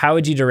No. how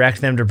would you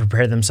direct them to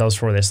prepare themselves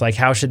for this? Like,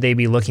 how should they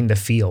be looking to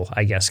feel,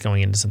 I guess,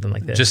 going into something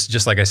like this?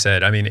 Just like I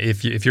said, I mean,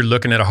 if you're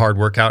looking at a hard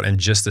workout and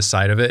just the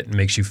sight of it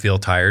makes you feel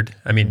tired,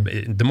 I mean,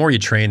 the more you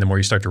train, the more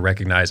you start to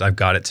recognize I've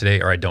got it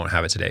today or I don't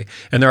have it today.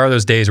 And there are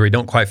those days where you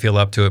don't quite feel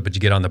up to it, but you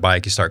get on the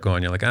bike, you start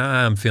going, you're like,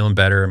 I'm feeling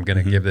better. I'm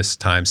going to give this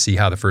time, see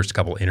how the first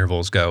couple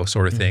intervals go,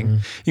 sort of thing.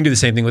 You can do the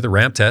same thing with a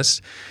ramp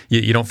test.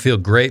 You don't feel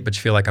great, but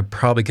you feel like I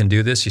probably can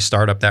do this. You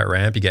start up that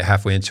ramp, you get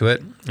halfway into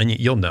it, and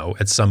you'll know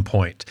at some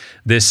point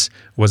this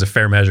was a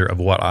fair measure of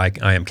what I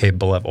am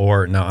capable of,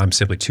 or no, I'm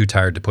simply too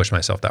tired to push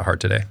myself that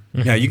hard today.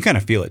 Yeah, you kind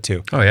of feel it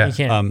too. Oh yeah. You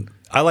can.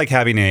 I like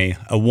having a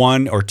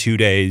 1 or 2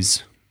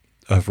 days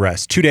of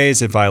rest. 2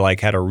 days if I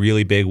like had a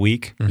really big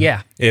week.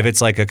 Yeah. If it's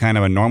like a kind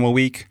of a normal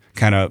week,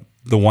 kind of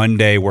the one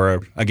day where,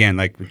 again,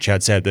 like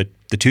Chad said, the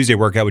Tuesday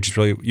workout, which is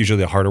really usually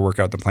the harder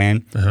workout to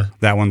plan,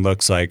 that one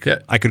looks like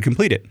I could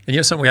complete it.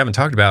 And something we haven't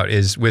talked about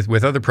is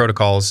with other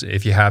protocols,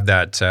 if you have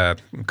that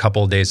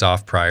couple of days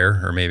off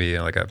prior, or maybe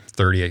like a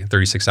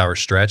 36-hour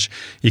stretch,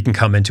 you can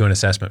come into an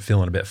assessment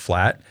feeling a bit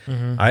flat.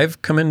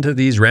 I've come into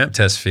these ramp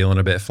tests feeling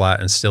a bit flat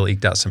and still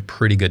eked out some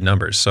pretty good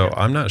numbers. So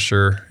I'm not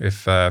sure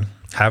if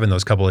having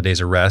those couple of days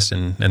of rest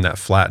and that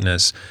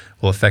flatness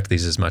will affect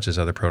these as much as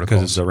other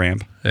protocols. Because it's a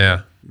ramp.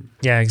 Yeah.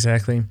 Yeah,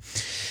 exactly.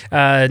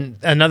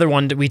 Another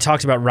one that we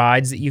talked about,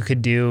 rides that you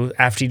could do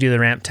after you do the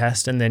ramp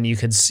test, and then you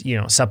could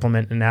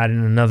supplement and add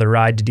in another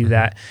ride to do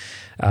that.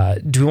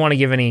 Do we want to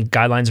give any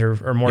guidelines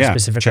or more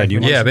specific? Chad,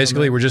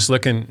 basically we're just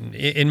looking,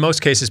 in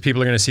most cases,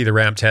 people are going to see the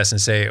ramp test and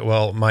say,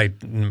 well,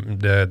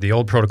 the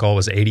old protocol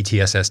was 80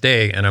 TSS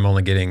day and I'm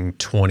only getting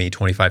 20,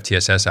 25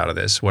 TSS out of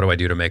this. What do I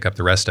do to make up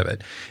the rest of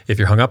it? If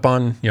you're hung up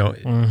on,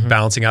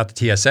 balancing out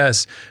the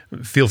TSS,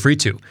 feel free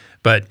to,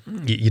 but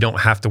you don't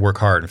have to work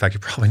hard. In fact,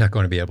 you're probably not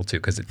going to be able to,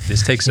 because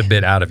this takes a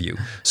bit out of you.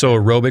 So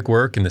aerobic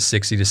work in the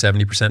 60 to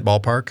 70%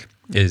 ballpark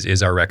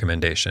is our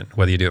recommendation.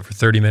 Whether you do it for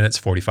 30 minutes,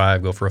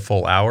 45, go for a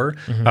full hour,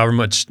 however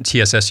much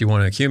TSS you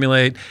want to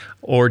accumulate,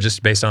 or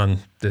just based on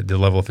the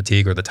level of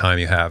fatigue or the time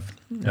you have.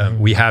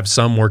 We have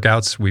some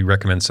workouts. We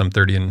recommend some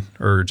 30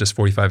 or just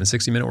 45 and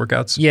 60-minute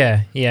workouts.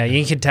 Yeah.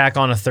 You can tack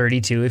on a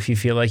 32 if you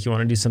feel like you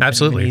want to do something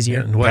Absolutely.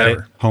 easier. Yeah,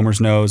 whatever. Homer's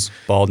nose,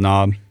 bald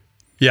knob.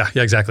 Yeah,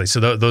 exactly. So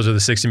those are the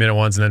 60-minute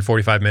ones, and then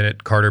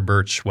 45-minute Carter,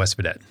 Birch, West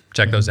Vedette.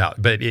 Check those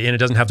out. But it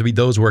doesn't have to be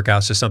those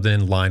workouts, just something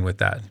in line with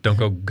that. Don't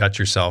go gut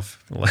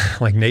yourself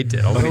like Nate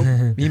did.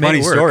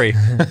 Funny story.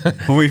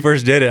 When we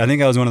first did it, I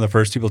think I was one of the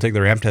first people to take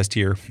the ramp test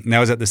here, and that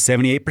was at the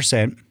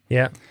 78%.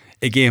 Yeah.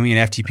 It gave me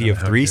an FTP of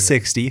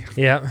 360.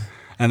 Yeah.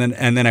 And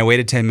then I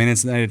waited 10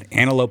 minutes, and then I did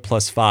antelope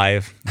plus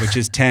 5, which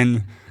is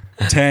 7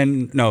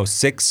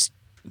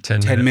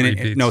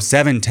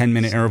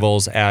 10-minute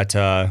intervals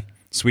at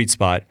sweet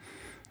spot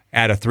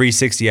at a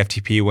 360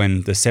 FTP,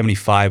 when the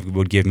 75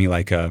 would give me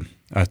like a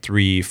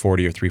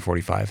 340 or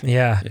 345.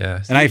 Yeah.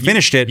 And I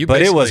finished it,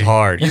 but it was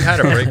hard. You had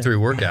a breakthrough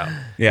workout.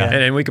 Yeah.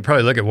 And we could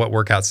probably look at what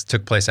workouts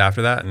took place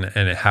after that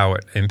and how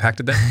it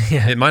impacted them.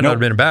 It might not have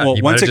been bad. Well,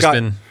 once I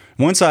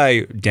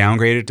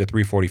downgraded to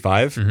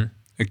 345,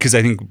 because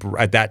I think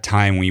at that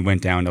time we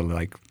went down to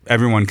like,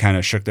 everyone kind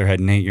of shook their head,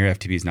 Nate, your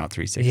FTP is not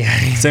 360.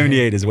 Yeah.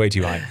 78 is way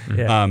too high.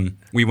 Yeah.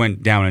 We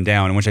went down and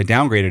down, and once I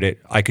downgraded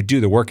it, I could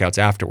do the workouts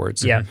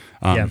afterwards. Yeah.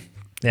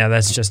 Yeah,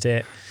 that's just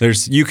it. I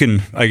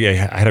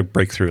had a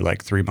breakthrough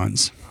like 3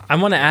 months. I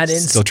want to add in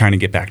still trying to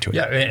get back to it.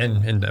 Yeah,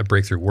 and a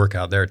breakthrough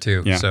workout there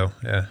too. Yeah. So,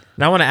 yeah.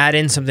 And I want to add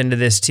in something to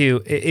this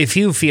too. If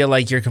you feel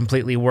like you're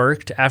completely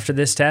worked after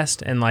this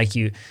test and like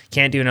you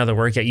can't do another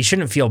workout, you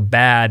shouldn't feel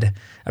bad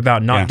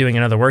about not doing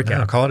another workout.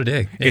 No, call it a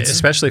day.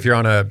 Especially if you're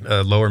on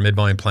a lower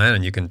mid-volume plan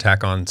and you can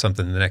tack on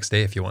something the next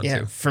day if you want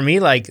to. For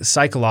me, like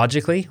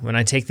psychologically, when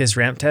I take this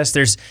ramp test,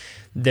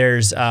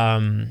 there's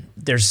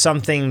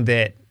something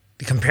that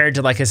compared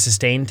to like a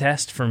sustained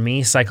test for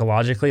me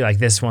psychologically, like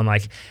this one,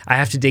 like I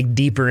have to dig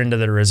deeper into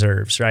the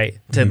reserves, right?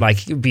 To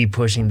like be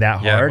pushing that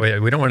hard. Yeah,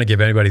 we don't want to give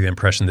anybody the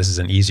impression this is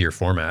an easier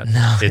format.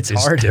 No, it's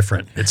hard. It's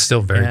different. It's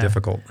still very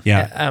difficult.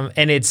 Yeah.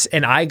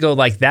 And I go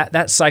like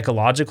that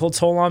psychological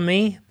toll on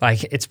me,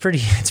 like it's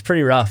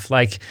pretty rough.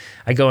 Like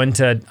I go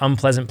into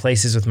unpleasant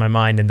places with my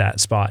mind in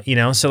that spot, you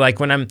know? So like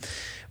when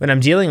I'm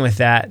dealing with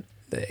that,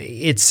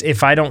 it's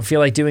if I don't feel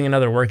like doing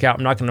another workout,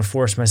 I'm not going to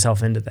force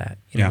myself into that.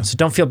 You know? So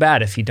don't feel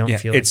bad if you don't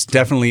feel it's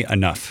definitely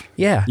enough.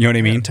 Yeah. You know what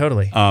I mean? Yeah,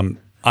 totally.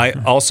 I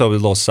also, a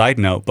little side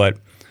note, but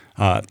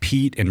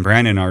Pete and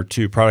Brandon, our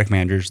two product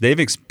managers, they've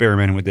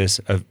experimented with this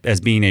as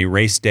being a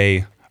race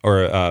day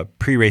or a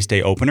pre-race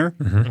day opener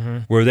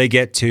where they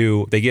get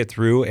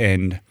through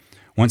and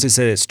once it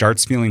says it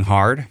starts feeling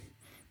hard,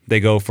 they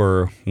go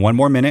for one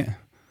more minute,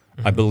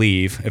 I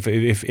believe.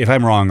 If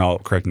I'm wrong, I'll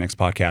correct the next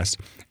podcast.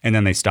 And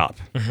then they stop,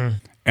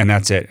 and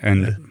that's it.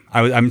 And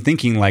I'm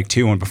thinking like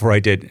too, before I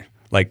did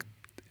like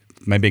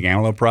my big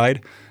antelope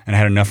ride, and I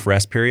had enough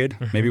rest period.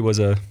 Maybe it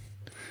was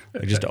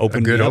just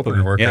open a good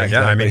opener workout. Yeah,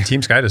 exactly. I mean,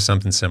 Team Sky does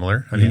something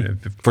similar. I mean,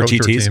 For Pro Tour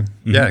TTs? team.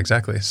 Yeah,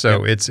 exactly.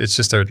 So it's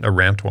just a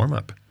ramped warm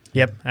up.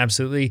 Yep,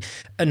 absolutely.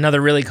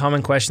 Another really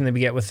common question that we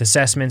get with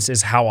assessments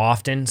is how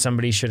often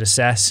somebody should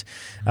assess.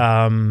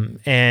 And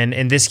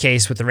in this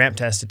case, with the ramp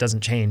test, it doesn't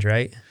change,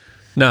 right?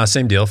 No,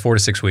 same deal. 4 to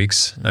 6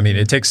 weeks. I mean,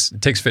 it takes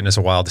fitness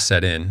a while to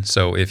set in.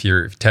 So if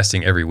you're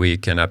testing every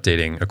week and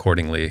updating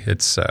accordingly,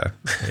 it's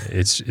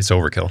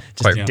overkill.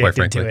 Quite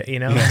frankly, to it, you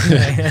know.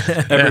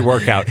 Every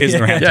workout is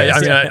the ramp test. I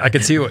mean, I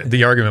could see what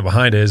the argument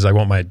behind it is. I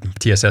want my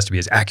TSS to be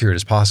as accurate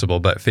as possible,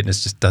 but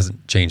fitness just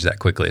doesn't change that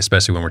quickly,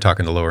 especially when we're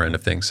talking the lower end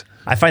of things.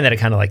 I find that it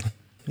kind of like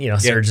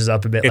surges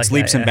up a bit. It's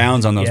like leaps that, and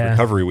bounds on those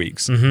recovery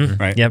weeks,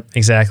 right? Yep,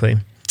 exactly.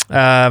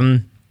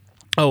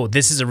 Oh,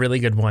 this is a really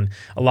good one.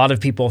 A lot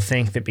of people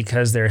think that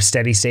because they're a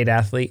steady state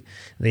athlete,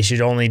 they should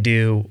only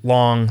do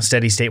long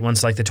steady state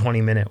ones like the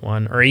 20-minute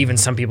one, or even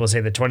some people say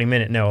the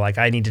 20-minute, no, like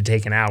I need to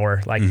take an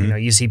hour. Like,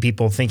 you see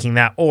people thinking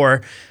that,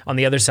 or on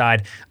the other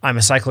side, I'm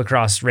a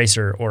cyclocross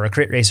racer or a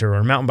crit racer or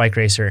a mountain bike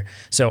racer,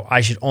 so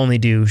I should only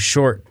do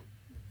short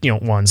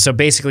ones. So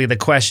basically the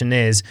question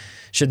is,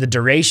 should the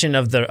duration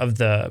of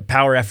the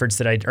power efforts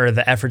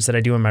the efforts that I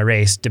do in my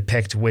race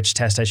depict which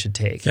test I should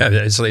take? Yeah,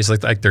 it's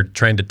like they're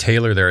trying to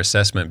tailor their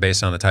assessment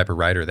based on the type of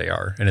rider they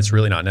are, and it's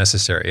really not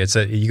necessary.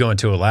 You go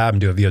into a lab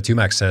and do a VO2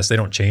 max test, they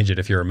don't change it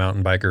if you're a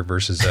mountain biker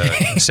versus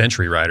a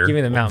century rider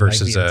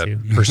versus a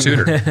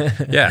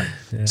pursuiter. Yeah.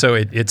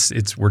 So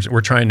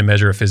we're trying to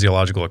measure a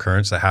physiological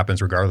occurrence that happens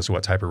regardless of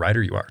what type of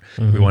rider you are.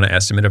 We want an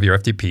estimate of your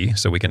FTP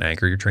so we can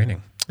anchor your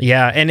training.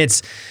 Yeah, and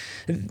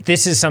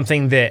this is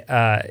something that,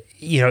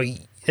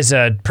 as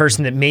a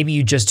person that maybe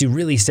you just do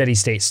really steady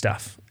state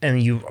stuff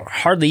and you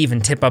hardly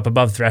even tip up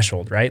above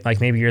threshold, right? Like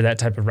maybe you're that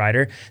type of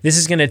rider. This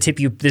is going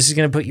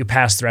to put you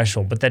past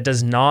threshold, but that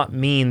does not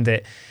mean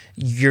that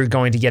you're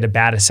going to get a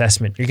bad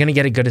assessment. You're going to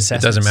get a good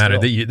assessment. It doesn't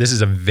matter. This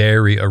is a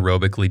very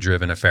aerobically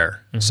driven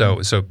affair.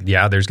 So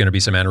yeah, there's going to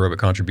be some anaerobic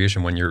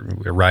contribution when you're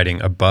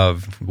riding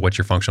above what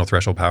your functional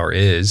threshold power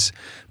is,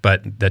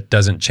 but that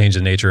doesn't change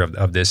the nature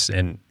of this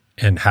and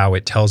how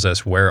it tells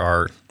us where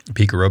our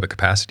peak aerobic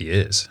capacity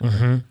is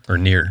or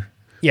near.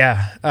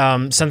 Yeah.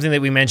 Something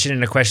that we mentioned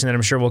in a question that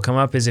I'm sure will come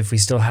up is if we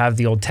still have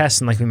the old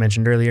tests. And like we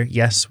mentioned earlier,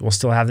 yes, we'll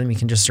still have them. You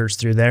can just search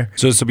through there.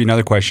 So this will be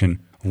another question.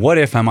 What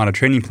if I'm on a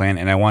training plan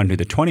and I want to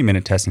do the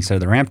 20-minute test instead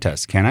of the ramp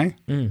test? Can I?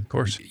 Of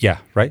course. Yeah,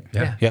 right?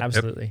 Yeah,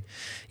 absolutely.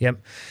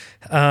 Yep.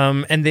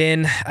 And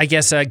then I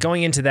guess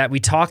going into that, we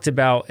talked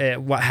about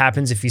what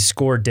happens if you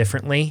score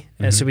differently.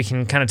 So we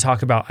can kind of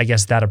talk about, I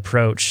guess, that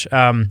approach.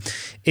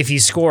 If you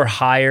score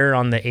higher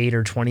on the 8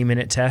 or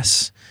 20-minute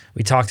tests,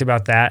 we talked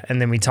about that.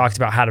 And then we talked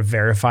about how to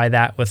verify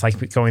that with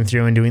like going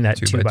through and doing that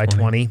 2 by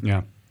 20.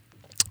 Yeah.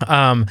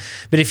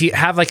 But if you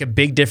have like a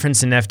big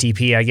difference in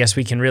FTP, I guess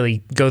we can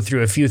really go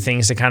through a few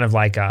things to kind of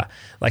like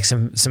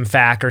some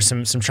FAQ or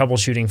some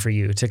troubleshooting for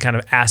you to kind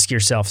of ask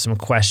yourself some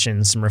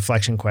questions, some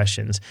reflection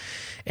questions.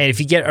 And if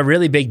you get a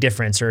really big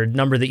difference or a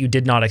number that you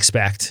did not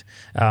expect,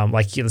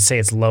 like let's say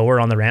it's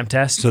lower on the ramp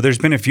test. So there's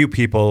been a few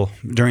people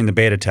during the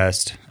beta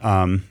test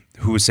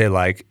who would say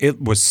like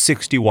it was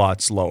 60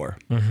 watts lower,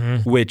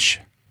 which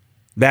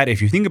that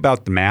if you think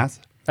about the math,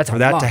 for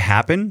that to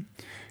happen,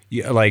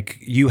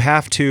 you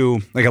have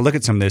to, I look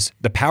at some of this,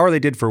 the power they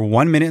did for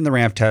 1 minute in the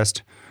ramp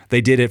test,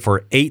 they did it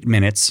for 8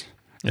 minutes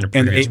in a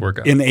previous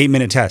workout. In the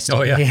 8-minute test.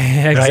 Oh, yeah.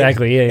 Yeah,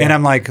 exactly. Right? Yeah. And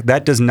I'm like,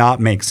 that does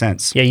not make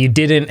sense. Yeah, you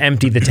didn't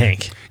empty the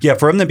tank. Yeah,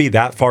 for them to be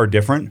that far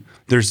different,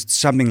 there's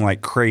something like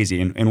crazy.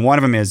 And one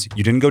of them is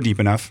you didn't go deep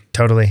enough.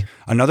 Totally.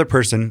 Another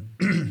person,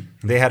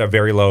 they had a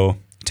very low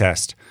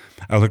test.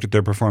 I looked at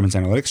their performance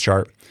analytics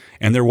chart,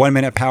 and their 1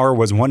 minute power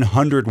was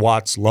 100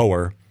 watts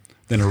lower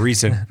than a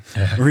recent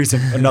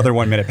another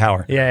 1 minute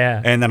power.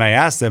 Yeah. And then I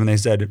asked them, and they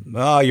said,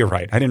 "Oh, you're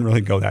right. I didn't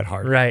really go that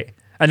hard." Right.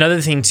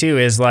 Another thing too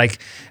is like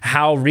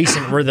how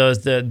recent were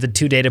those the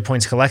 2 data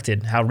points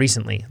collected? How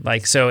recently?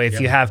 Like so if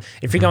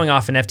you're going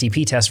off an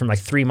FTP test from like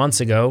 3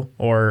 months ago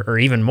or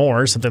even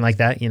more, something like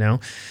that, you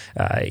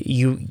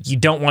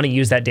don't want to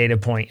use that data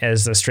point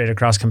as a straight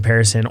across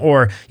comparison.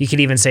 Or you could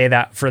even say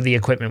that for the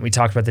equipment. We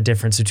talked about the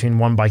difference between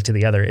one bike to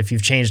the other. If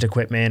you've changed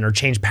equipment or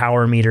changed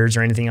power meters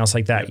or anything else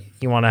like that,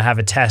 you want to have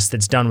a test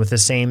that's done with the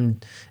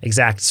same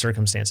exact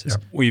circumstances.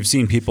 We've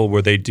seen people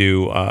where they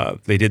did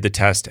the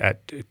test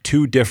at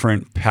 2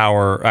 different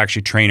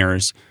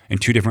trainers in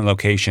 2 different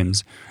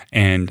locations,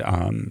 and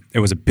it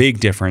was a big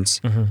difference.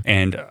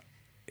 And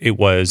it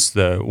was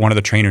one of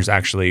the trainers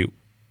actually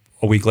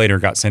a week later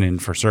got sent in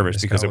for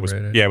service because it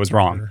was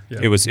wrong.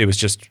 It was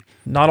just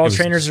not all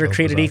trainers are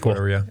created equal.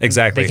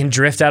 Exactly. They can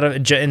drift out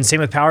of, and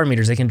same with power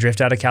meters, they can drift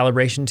out of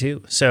calibration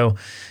too. So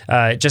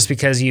just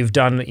because you've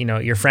done,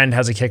 your friend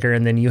has a kicker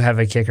and then you have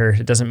a kicker,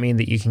 it doesn't mean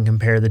that you can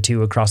compare the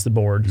 2 across the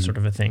board, sort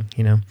of a thing,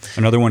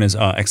 Another one is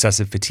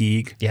excessive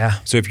fatigue. Yeah.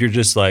 So if you're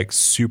just like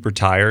super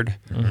tired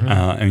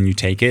and you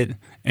take it,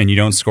 and you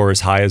don't score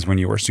as high as when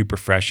you were super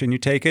fresh and you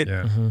take it,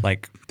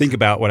 like think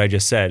about what I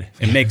just said.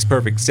 It makes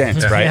perfect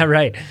sense, right? Yeah,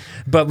 right.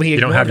 But you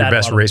don't have your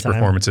best race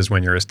performances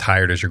when you're as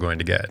tired as you're going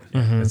to get.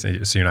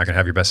 So you're not going to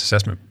have your best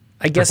assessment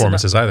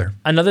performances either.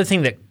 Another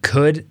thing that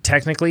could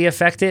technically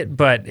affect it,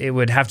 but it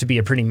would have to be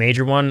a pretty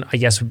major one, I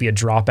guess, would be a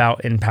dropout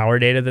in power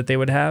data that they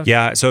would have.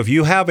 Yeah. So if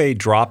you have a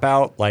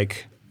dropout,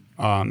 like,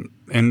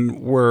 and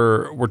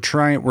we're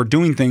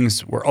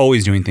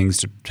always doing things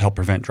to help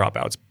prevent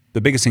dropouts. The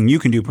biggest thing you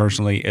can do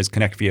personally is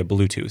connect via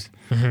Bluetooth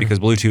because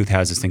Bluetooth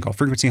has this thing called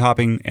frequency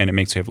hopping, and it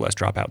makes you have less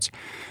dropouts.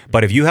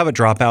 But if you have a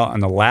dropout on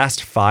the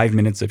last 5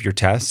 minutes of your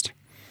test,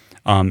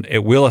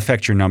 it will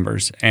affect your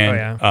numbers.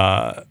 And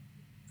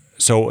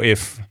so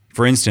if,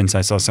 for instance,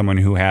 I saw someone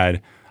who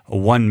had a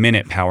 1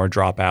 minute power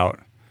dropout,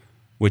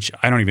 which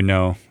I don't even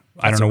know.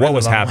 I don't know what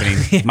was happening.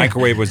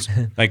 Microwave was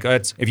like,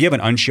 if you have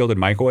an unshielded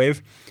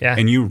microwave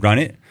and you run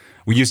it,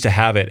 we used to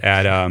have it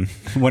at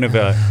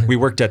we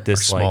worked at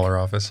this smaller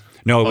office.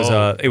 No,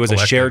 it was a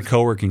shared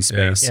co-working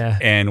space,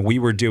 and we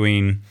were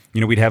doing.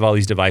 We'd have all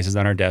these devices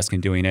on our desk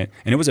and doing it,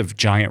 and it was a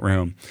giant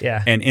room.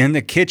 Yeah. And in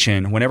the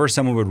kitchen, whenever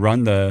someone would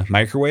run the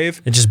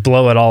microwave, and just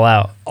blow it all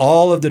out.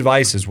 All of the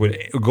devices would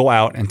go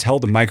out until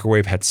the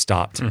microwave had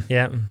stopped.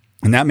 Yeah.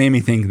 And that made me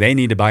think they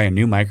need to buy a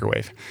new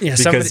microwave. Yeah,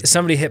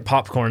 somebody hit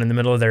popcorn in the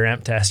middle of their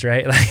amp test,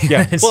 right?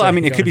 Well, I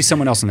mean, it could be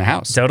someone else in the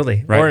house.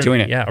 Totally. Right,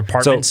 doing it. Yeah,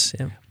 apartments.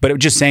 So, but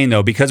just saying,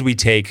 though, because we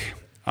take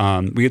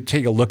a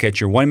look at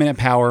your 1 minute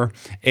power,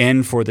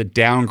 and for the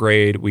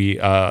downgrade,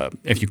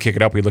 if you kick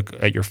it up, we look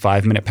at your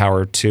 5 minute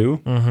power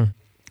too.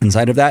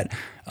 Inside of that,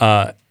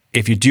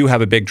 if you do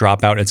have a big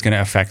dropout, it's going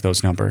to affect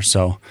those numbers.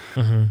 So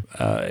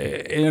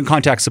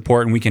contact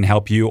support and we can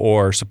help you,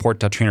 or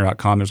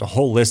support.trainer.com. There's a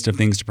whole list of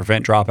things to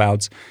prevent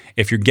dropouts.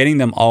 If you're getting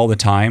them all the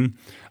time,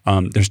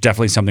 there's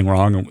definitely something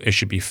wrong and it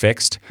should be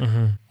fixed.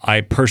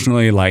 I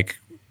personally like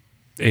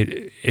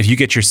it, if you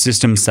get your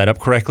system set up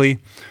correctly,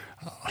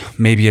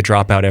 maybe a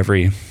dropout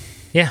every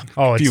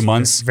few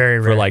months very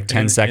rare. For like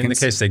 10 seconds. In the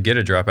case they get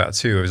a dropout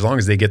too, as long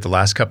as they get the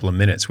last couple of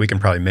minutes, we can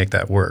probably make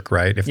that work,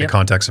 right? If they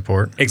contact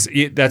support.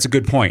 That's a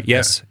good point.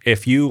 Yes. Yeah.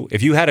 If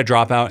you had a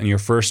dropout in your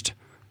first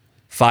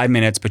 5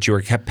 minutes, but you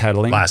kept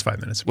pedaling. Last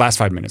 5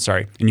 minutes.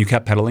 Sorry. And you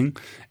kept pedaling,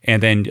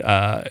 and then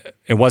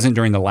it wasn't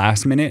during the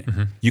last minute,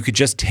 you could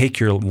just take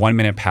your 1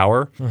 minute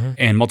power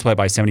and multiply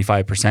by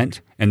 75%,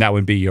 and that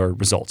would be your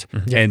result.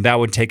 And that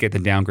would take the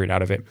downgrade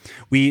out of it.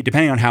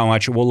 Depending on how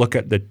much, we'll look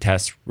at the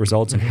test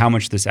results and how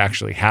much this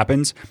actually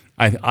happens.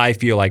 I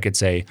feel like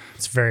it's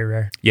very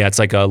rare. Yeah, it's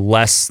like a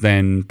less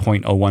than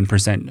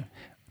 0.01%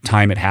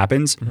 time it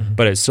happens,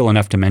 but it's still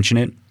enough to mention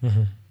it.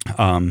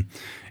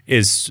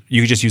 Is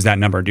you could just use that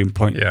number, do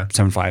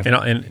 0.75.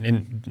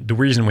 And the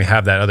reason we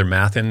have that other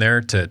math in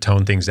there to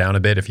tone things down a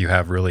bit if you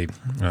have really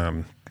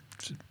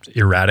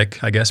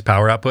erratic, I guess,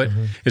 power output,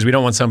 is we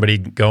don't want somebody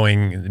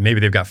going, maybe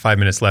they've got 5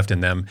 minutes left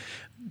in them,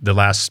 the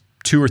last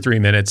 2 or 3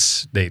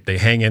 minutes, they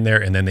hang in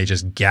there and then they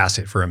just gas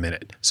it for a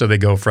minute. So they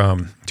go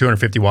from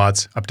 250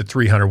 watts up to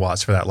 300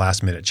 watts for that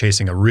last minute,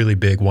 chasing a really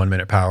big 1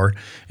 minute power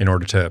in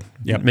order to,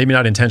 maybe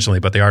not intentionally,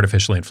 but they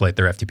artificially inflate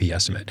their FTP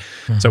estimate.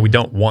 So we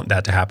don't want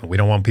that to happen. We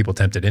don't want people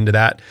tempted into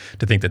that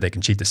to think that they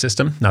can cheat the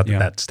system. Not that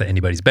that's to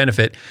anybody's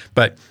benefit,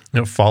 but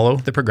follow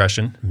the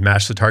progression,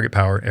 match the target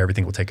power,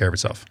 everything will take care of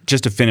itself.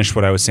 Just to finish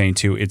what I was saying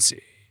too,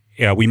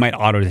 we might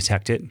auto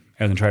detect it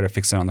and then try to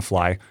fix it on the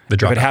fly.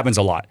 If it happens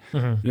a lot,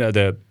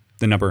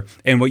 the number.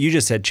 And what you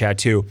just said, Chad,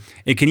 too,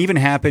 it can even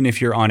happen if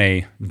you're on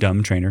a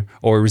dumb trainer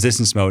or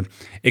resistance mode.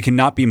 It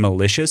cannot be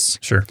malicious.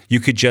 Sure.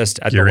 You could just,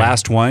 at the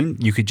last one,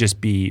 you could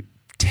just be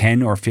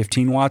 10 or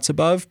 15 watts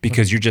above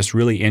because you're just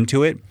really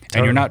into it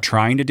and you're not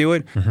trying to do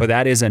it, but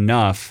that is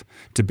enough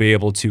to be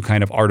able to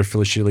kind of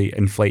artificially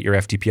inflate your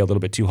FTP a little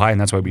bit too high,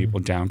 and that's why we will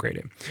downgrade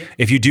it.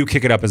 If you do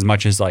kick it up as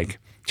much as like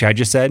Chad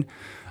just said,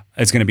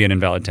 it's going to be an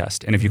invalid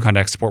test. And if you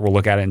contact support, we'll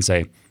look at it and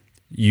say,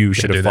 you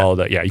should have followed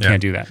that. Yeah, you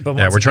can't do that. But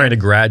we're trying to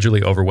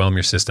gradually overwhelm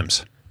your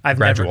systems. I've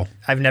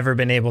never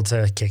been able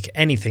to kick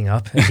anything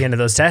up at the end of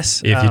those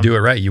tests. If you do it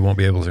right, you won't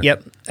be able to.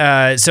 Yep.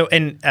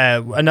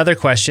 Another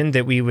question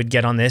that we would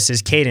get on this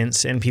is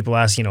cadence, and people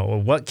ask,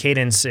 well, what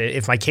cadence?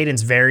 If my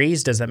cadence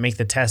varies, does that make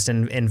the test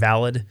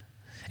invalid?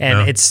 And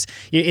No.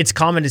 it's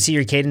common to see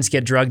your cadence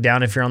get drugged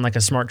down if you're on like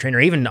a smart trainer,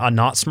 even a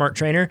not smart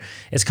trainer.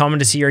 It's common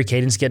to see your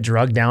cadence get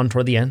drugged down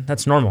toward the end.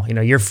 That's normal.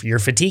 You're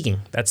fatiguing.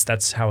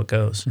 That's how it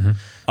goes.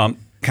 Mm-hmm.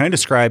 Can I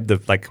describe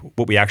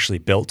what we actually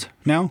built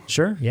now?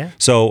 Sure. Yeah.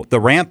 So the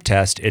ramp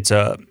test, it's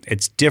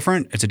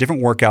different. It's a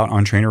different workout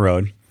on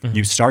TrainerRoad. Mm-hmm.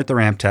 You start the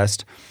ramp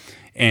test,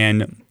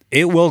 and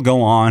it will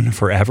go on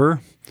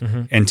forever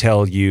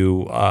until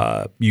you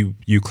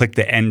click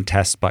the end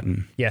test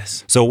button.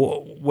 Yes.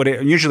 So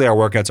usually our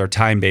workouts are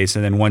time based,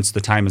 and then once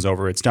the time is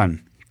over, it's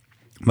done.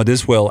 But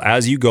this will,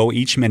 as you go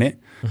each minute,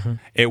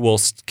 it will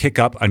kick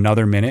up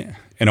another minute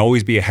and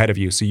always be ahead of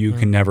you, so you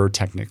can never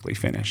technically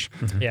finish.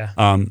 Yeah.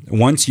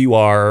 Once you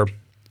are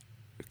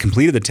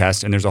completed the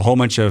test, and there's a whole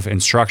bunch of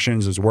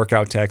instructions, there's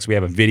workout text. We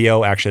have a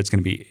video actually that's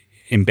going to be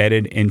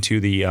embedded into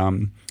the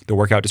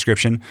workout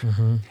description.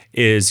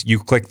 Is you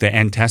click the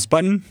end test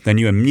button, then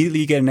you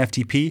immediately get an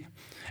FTP,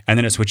 and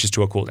then it switches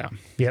to a cooldown.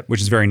 Yep.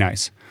 Which is very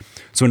nice.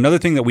 So another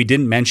thing that we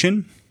didn't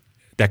mention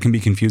that can be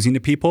confusing to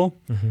people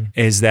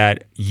is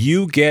that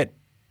you get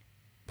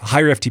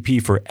higher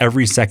FTP for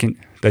every second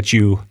that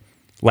you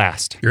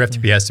last. Your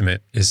FTP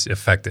estimate is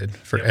affected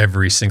for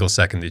every single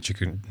second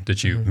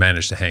that you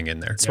manage to hang in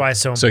there. That's why it's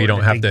so important. So you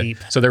don't have to. Deep.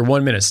 So they're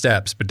 1 minute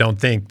steps, but don't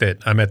think that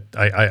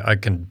I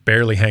can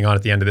barely hang on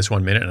at the end of this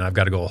 1 minute and I've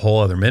got to go a whole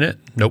other minute.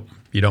 Nope,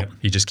 you don't.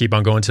 You just keep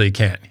on going until you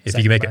can't. If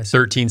you can make it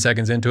 13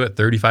 seconds into it,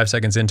 35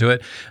 seconds into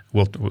it,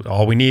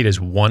 all we need is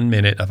 1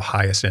 minute of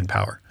highest end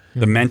power.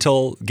 The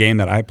mental game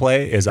that I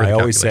play is I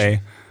always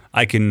say,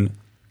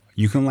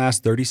 you can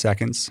last 30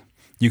 seconds.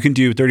 You can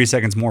do 30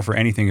 seconds more for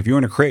anything. If you were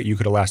in a crit, you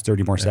could have lasted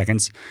 30 more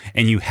seconds.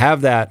 And you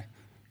have that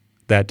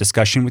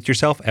discussion with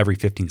yourself every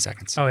 15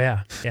 seconds. Oh,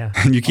 yeah. Yeah.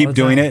 And you keep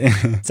doing it.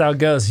 That's how it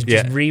goes. You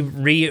just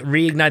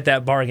reignite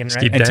that bargain, right?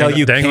 Keep Until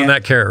you dangling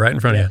that carrot right in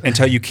front of you.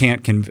 Until you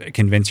can't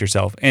convince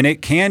yourself. And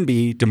it can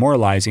be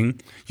demoralizing.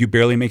 You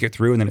barely make it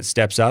through, and then it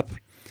steps up.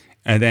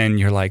 And then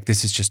you're like,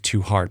 this is just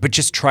too hard. But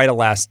just try to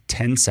last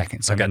 10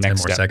 seconds. I got 10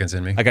 more seconds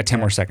in me. I got 10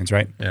 more seconds,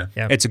 right? Yeah.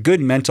 Yep. It's a good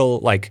mental,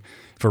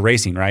 for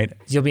racing, right?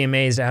 You'll be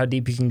amazed at how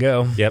deep you can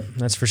go. Yep.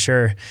 That's for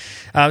sure.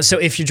 So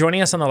if you're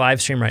joining us on the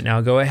live stream right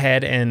now, go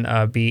ahead and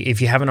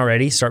if you haven't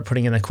already, start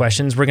putting in the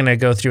questions. We're going to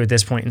go through at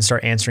this point and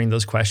start answering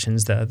those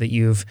questions that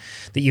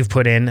you've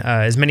put in,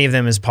 as many of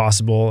them as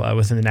possible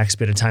within the next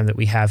bit of time that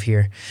we have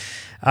here.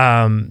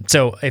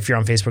 So if you're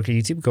on Facebook or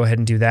YouTube, go ahead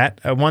and do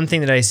that. One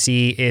thing that I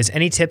see is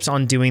any tips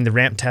on doing the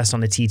ramp test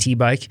on a TT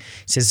bike. It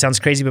says, sounds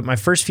crazy, but my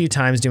first few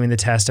times doing the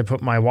test, I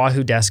put my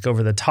Wahoo desk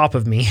over the top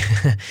of me.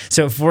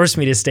 So it forced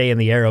me to stay in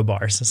the aero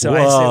bars. So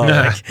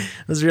I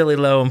was really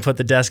low and put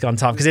the desk on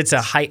top because it's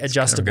a height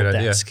adjustable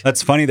desk.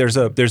 That's funny. There's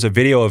a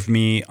video of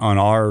me on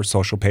our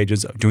social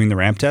pages doing the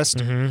ramp test.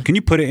 Can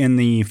you put it in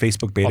the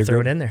Facebook beta I'll throw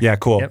group? it in there. Yeah,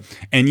 cool. Yep.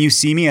 And you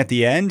see me at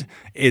the end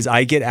is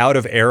I get out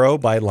of aero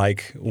by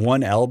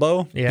one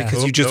elbow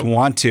because you just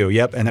want to.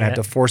 Yep. And then I have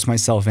to force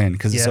myself in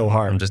because it's so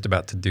hard. I'm just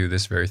about to do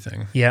this very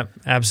thing. Yep,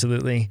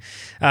 absolutely.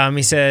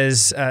 He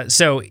says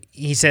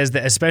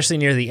that especially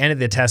near the end of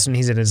the test when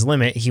he's at his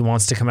limit, he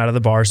wants to come out of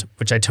the bars,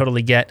 which I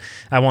totally get.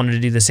 I wanted to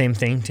do the same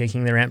thing,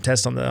 taking the ramp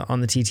test on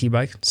the TT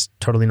bike. It's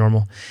totally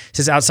normal. He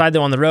says outside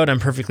though on the road, I'm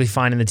perfectly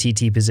fine in the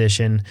TT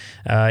position.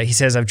 He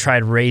says I've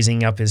tried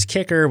raising up his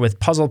kicker with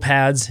puzzle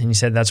pads, and he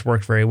said that's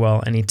worked very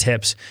well. Any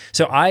tips?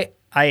 So I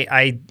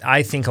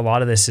think a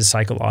lot of this is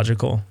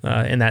psychological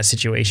in that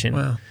situation.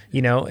 Wow.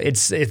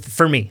 It's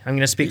for me. I'm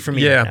going to speak for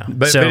me right now.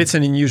 But it's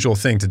an unusual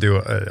thing to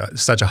do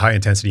such a high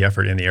intensity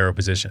effort in the aero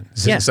position.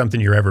 This isn't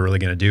something you're ever really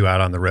going to do out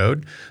on the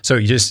road. So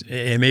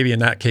maybe in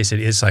that case it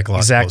is psychological.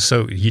 Exactly.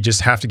 So you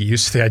just have to get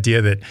used to the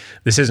idea that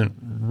this isn't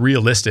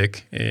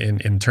realistic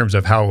in terms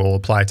of how it will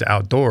apply to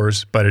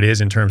outdoors, but it is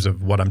in terms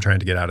of what I'm trying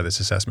to get out of this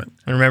assessment.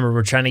 And remember,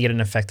 we're trying to get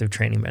an effective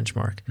training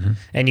benchmark,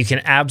 and you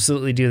can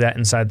absolutely do that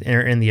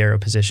in the aero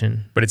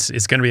position. But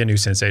it's going to be a new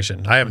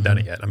sensation. I haven't done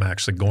it yet. I'm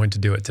actually going to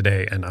do it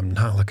today, and I'm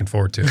not looking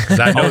forward to it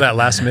because I know that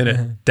last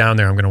minute down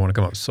there, I'm going to want to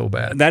come up so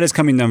bad. That is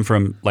coming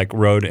from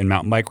road and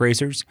mountain bike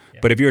racers. Yeah.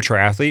 But if you're a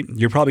triathlete,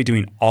 you're probably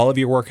doing all of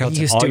your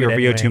workouts, all your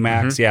VO2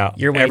 max. Yeah,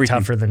 you're way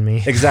tougher than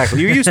me.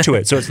 Exactly. You're used to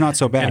it, so it's not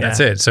so bad. That's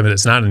it. So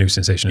it's not a new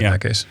sensation in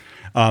that case.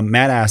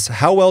 Matt asks,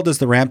 how well does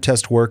the ramp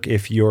test work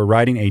if you're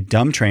riding a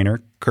dumb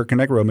trainer, Kurt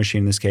Connect road machine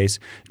in this case?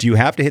 Do you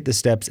have to hit the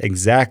steps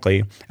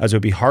exactly, as it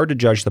would be hard to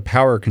judge the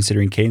power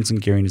considering cadence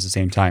and gearing is the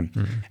same time?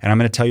 And I'm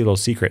going to tell you a little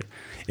secret,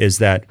 is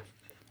that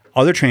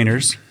other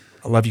trainers,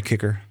 I love you,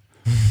 kicker,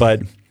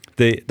 but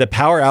the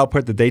power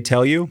output that they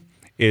tell you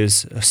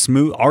is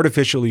smooth,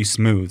 artificially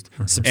smoothed.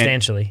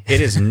 Substantially. And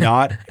it is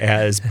not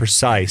as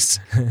precise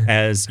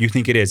as you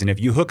think it is. And if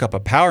you hook up a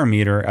power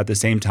meter at the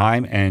same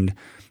time and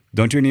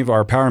don't do any of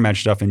our power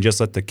match stuff and just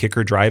let the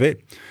kicker drive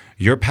it,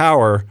 your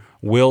power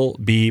will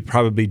be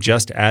probably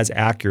just as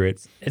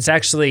accurate. It's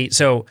actually,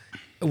 so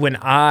when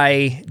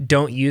I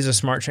don't use a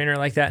smart trainer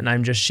like that and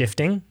I'm just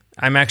shifting,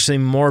 I'm actually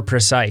more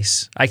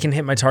precise. I can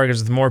hit my targets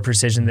with more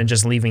precision than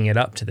just leaving it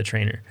up to the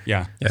trainer.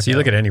 Yeah. So you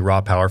look at any raw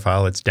power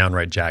file, it's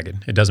downright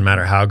jagged. It doesn't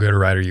matter how good a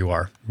rider you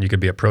are. You could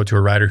be a pro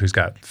tour rider who's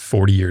got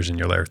 40 years in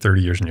your leg,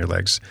 30 years in your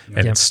legs,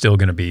 and it's still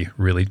going to be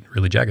really,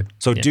 really jagged.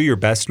 So do your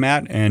best,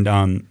 Matt,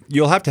 and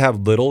you'll have to have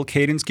little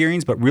cadence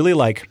gearings, but really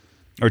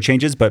or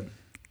changes, but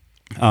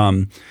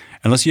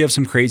unless you have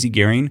some crazy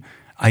gearing,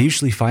 I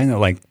usually find that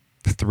like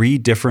 3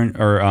 different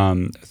or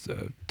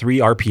 3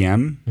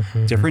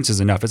 RPM difference is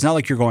enough. It's not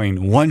like you're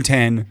going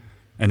 110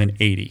 and then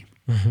 80.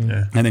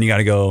 And then you got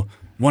to go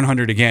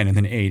 100 again and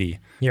then 80.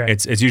 Right.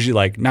 It's usually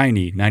like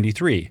 90,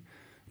 93,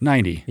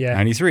 90,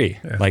 93.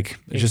 Like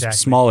just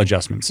small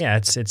adjustments. Yeah,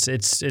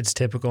 it's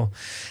typical.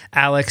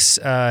 Alex,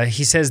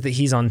 he says that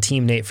he's on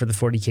Team Nate for the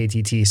 40K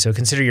TT, so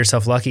consider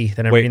yourself lucky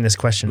that I'm reading this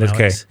question, Alex.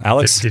 Okay,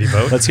 Alex, did he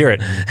vote? Let's hear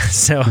it.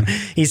 So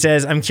he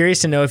says, I'm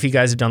curious to know if you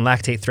guys have done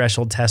lactate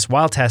threshold tests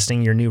while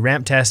testing your new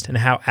ramp test and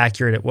how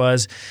accurate it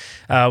was.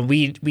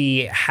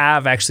 We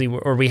have actually,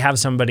 or we have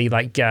somebody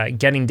like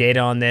getting data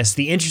on this.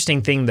 The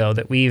interesting thing, though,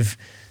 that we've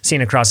seen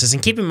across this,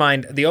 and keep in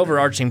mind, the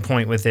overarching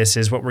point with this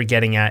is what we're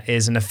getting at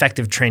is an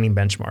effective training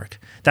benchmark.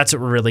 That's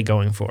what we're really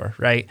going for,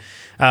 right?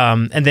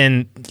 And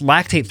then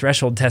lactate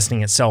threshold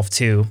testing itself,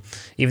 too,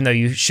 even though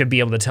you should be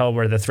able to tell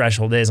where the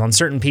threshold is, on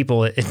certain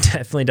people, it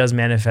definitely does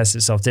manifest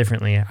itself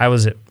differently. I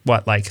was at,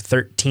 what, like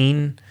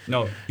 13?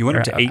 No, you went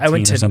up to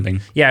 18 or something.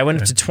 Yeah, I went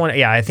up to 20.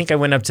 Yeah, I think I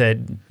went up to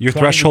Your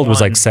threshold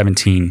was like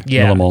 17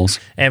 millimoles.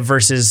 And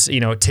versus,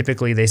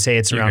 typically they say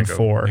it's around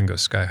 4. You can go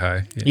sky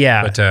high.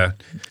 Yeah. But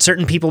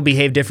certain people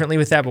behave differently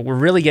with that, but what we're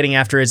really getting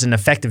after is an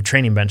effective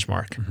training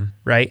benchmark,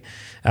 right?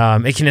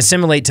 It can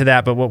assimilate to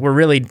that, but what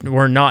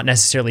we're not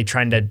necessarily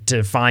trying to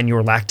define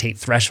your lactate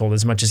threshold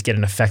as much as get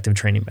an effective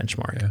training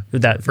benchmark.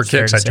 Yeah. For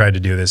kicks, I tried to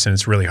do this, and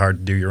it's really hard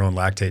to do your own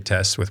lactate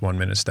tests with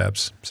 1-minute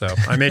steps. So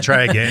I may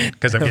try again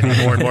because I'm getting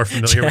more and more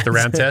familiar with the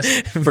ramp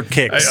test. For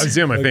kicks. I was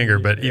doing my finger,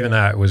 but even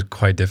that was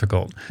quite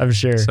difficult. I'm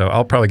sure. So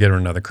I'll probably give it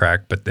another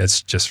crack, but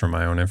that's just for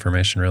my own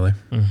information, really.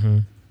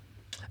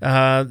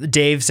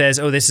 Dave says,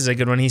 this is a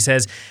good one. He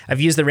says,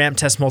 I've used the ramp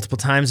test multiple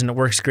times and it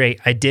works great.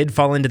 I did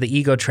fall into the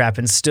ego trap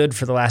and stood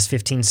for the last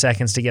 15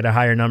 seconds to get a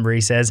higher number,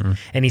 he says.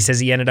 And he says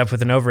he ended up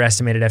with an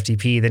overestimated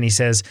FTP. Then he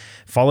says,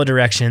 follow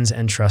directions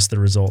and trust the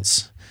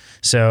results.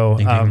 So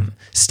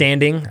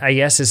standing, I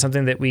guess, is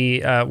something that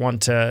we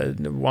want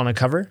to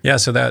cover. Yeah,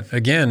 so that,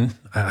 again,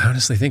 I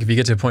honestly think if you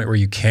get to a point where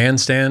you can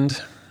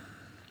stand,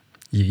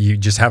 you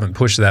just haven't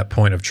pushed to that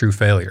point of true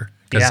failure.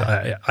 Because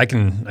I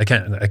couldn't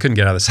get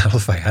out of the saddle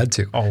if I had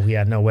to. Oh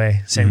yeah, no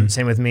way.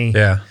 Same with me.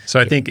 Yeah. So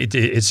I think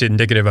it's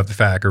indicative of the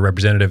fact, or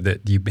representative,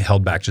 that you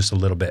held back just a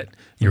little bit.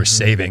 You were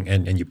saving,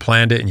 and you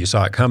planned it, and you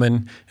saw it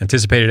coming,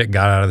 anticipated it,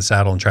 got out of the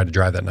saddle, and tried to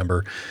drive that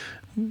number,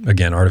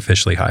 again,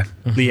 artificially high.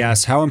 Lee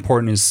asks, how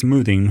important is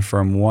smoothing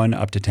from 1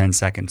 up to 10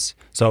 seconds?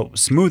 So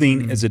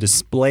smoothing is a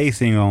display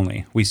thing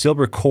only. We still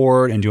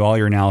record and do all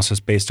your analysis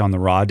based on the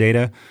raw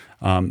data.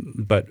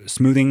 But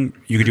smoothing,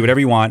 you can do whatever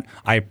you want.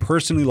 I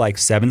personally like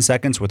 7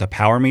 seconds with a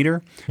power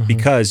meter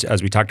because,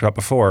 as we talked about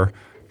before,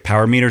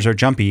 power meters are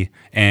jumpy.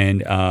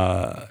 And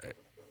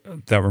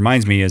that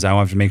reminds me is I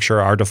want to make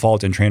sure our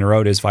default in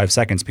TrainerRoad is 5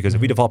 seconds, because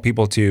if we default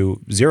people to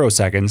 0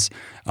 seconds,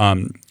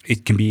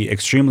 it can be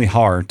extremely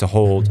hard to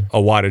hold a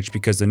wattage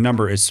because the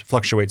number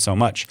fluctuates so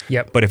much.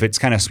 Yep. But if it's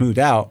kind of smoothed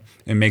out,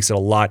 it makes it a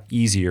lot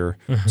easier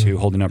to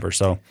hold a number.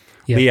 So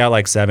Lee, I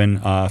like 7,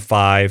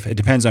 5. It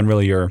depends on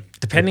really your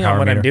Depending power on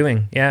what meter. I'm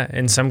doing, yeah.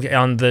 And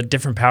on the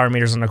different power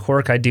meters on the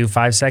Cork, I do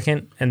 5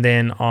 second, and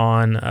then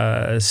on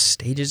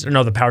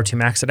the Power 2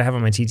 Max that I have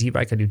on my TT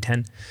bike, I do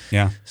 10.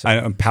 Yeah,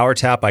 power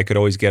tap, I could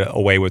always get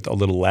away with a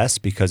little less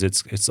because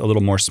it's a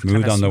little more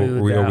smooth on the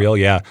rear wheel.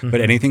 Yeah,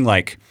 but anything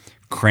like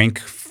crank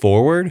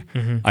forward,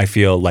 I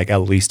feel like at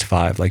least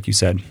 5, like you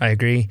said. I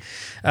agree.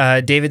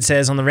 David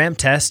says on the ramp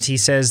test, he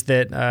says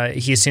that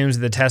he assumes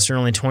the tests are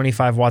only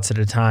 25 watts at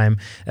a time.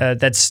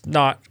 That's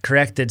not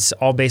correct. It's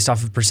all based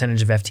off of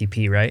percentage of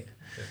FTP, right?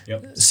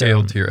 Yep.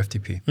 Scaled to your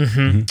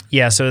FTP.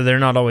 Yeah, so they're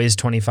not always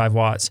 25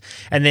 watts.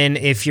 And then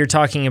if you're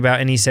talking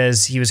about, and he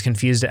says he was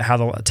confused at how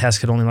the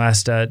test could only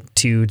last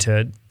 2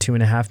 to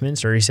 2.5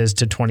 minutes, or he says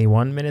to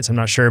 21 minutes. I'm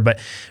not sure, but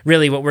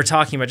really what we're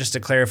talking about, just to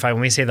clarify,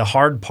 when we say the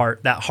hard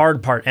part, that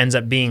hard part ends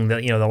up being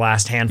the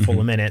last handful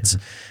of minutes.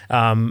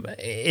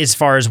 As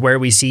far as where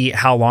we see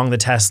how long the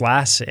test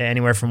lasts,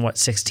 anywhere from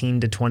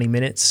 16 to 20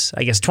 minutes.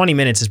 I guess 20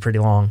 minutes is pretty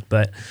long,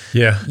 but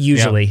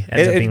usually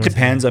ends up being it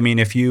depends. I mean,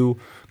 if you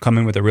come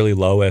in with a really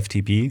low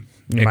FTP,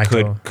 it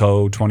could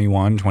go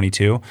 21,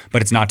 22,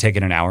 but it's not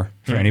taking an hour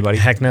for anybody.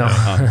 Heck no.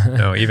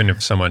 No, even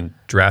if someone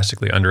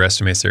drastically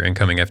underestimates their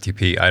incoming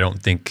FTP,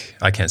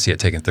 I can't see it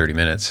taking 30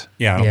 minutes.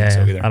 Yeah, I don't think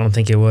so either. I don't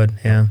think it would,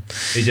 yeah.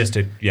 It just,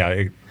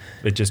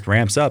 it just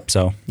ramps up.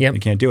 So Yep. you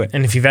can't do it.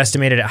 And if you've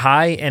estimated it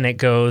high and it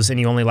goes and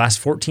you only last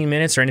 14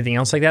 minutes or anything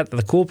else like that,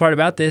 the cool part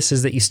about this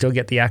is that you still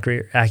get the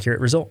accurate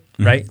result,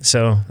 right?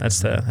 So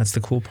that's the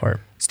cool part.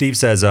 Steve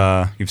says,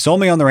 you've sold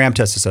me on the ramp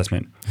test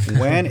assessment.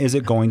 When is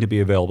it going to be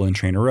available in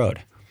TrainerRoad?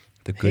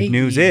 The good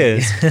news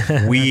is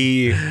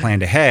we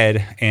planned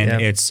ahead,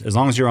 and it's as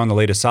long as you're on the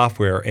latest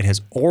software, it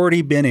has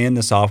already been in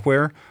the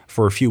software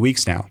for a few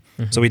weeks now.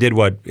 So we did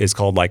what is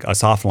called like a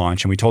soft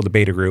launch, and we told the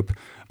beta group,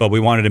 but we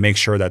wanted to make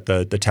sure that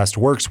the test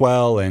works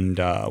well and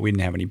we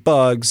didn't have any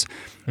bugs.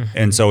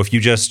 And so if you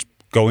just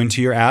go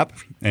into your app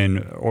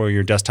or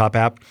your desktop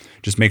app,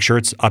 just make sure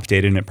it's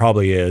updated, and it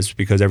probably is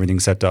because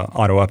everything's set to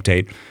auto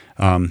update.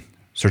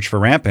 Search for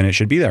ramp, and it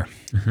should be there.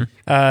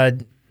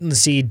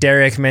 Let's see,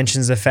 Derek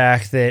mentions the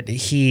fact that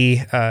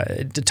he,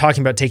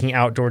 talking about taking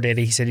outdoor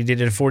data, he said he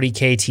did a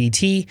 40K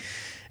TT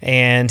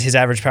and his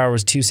average power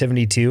was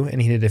 272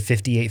 and he did a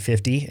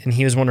 5850. And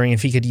he was wondering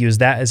if he could use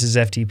that as his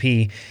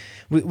FTP.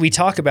 We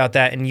talk about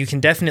that, and you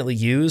can definitely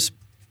use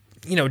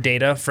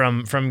data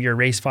from your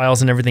race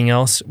files and everything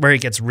else. Where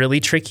it gets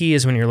really tricky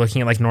is when you're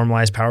looking at like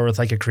normalized power with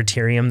like a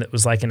criterium that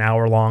was like an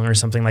hour long or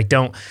something. Like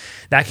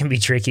that can be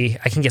tricky.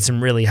 I can get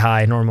some really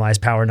high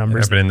normalized power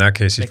numbers. Yeah, but in that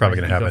case, he's probably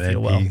going to have an NP.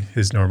 Well.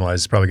 His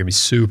normalized is probably going to be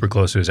super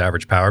close to his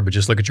average power, but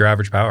just look at your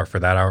average power for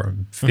that hour,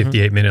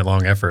 58-minute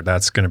long effort.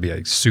 That's going to be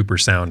a super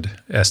sound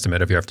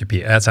estimate of your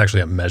FTP. That's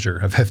actually a measure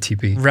of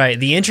FTP. Right.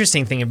 The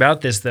interesting thing about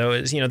this, though,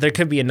 is, there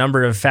could be a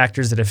number of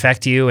factors that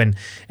affect you, and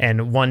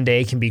one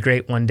day can be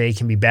great, one day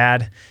can be bad.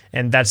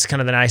 And that's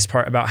kind of the nice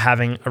part about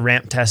having a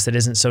ramp test that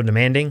isn't so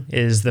demanding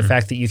is the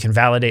fact that you can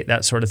validate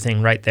that sort of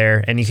thing right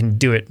there, and you can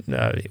do it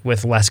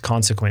with less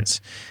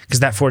consequence, because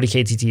that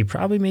 40K TT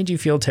probably made you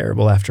feel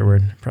terrible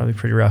afterward. Probably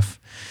pretty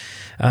rough.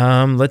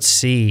 Let's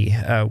see.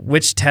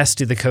 Which test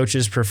do the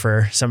coaches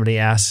prefer? Somebody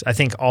asks. I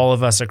think all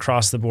of us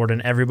across the board and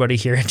everybody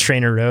here at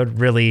TrainerRoad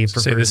really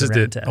prefer this is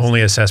the test.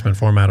 only assessment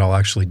format I'll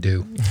actually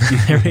do.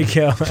 There we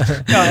go.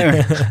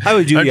 I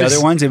would do the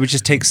other ones. It would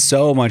just take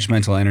so much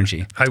mental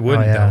energy. I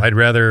wouldn't, though. I'd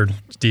rather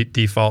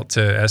default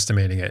to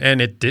estimating it.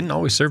 And it didn't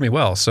always serve me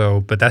well.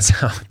 But that's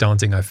how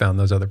daunting I found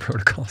those other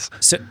protocols.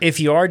 So if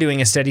you are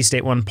doing a steady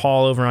state one,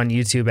 Paul over on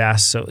YouTube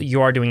asks, so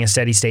you are doing a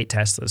steady state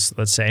test,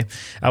 let's say,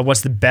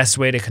 what's the best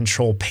way to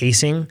control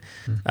pacing?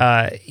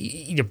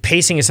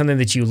 Pacing is something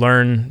that you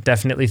learn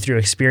definitely through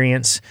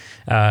experience.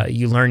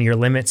 You learn your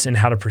limits and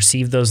how to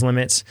perceive those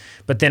limits.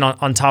 But then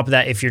on top of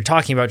that, if you're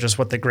talking about just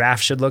what the graph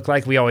should look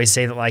like, we always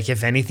say that, like,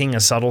 if anything, a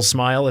subtle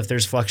smile if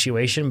there's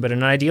fluctuation. But in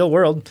an ideal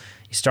world,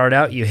 you start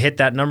out, you hit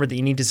that number that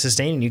you need to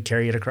sustain, and you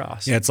carry it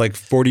across. Yeah, it's like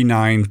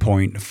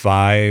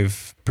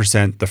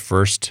 49.5% the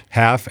first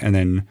half, and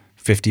then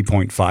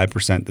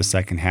 50.5% the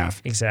second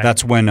half. Exactly.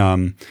 That's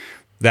when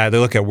they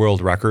look at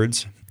world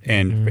records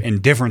and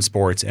in different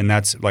sports, and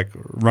that's like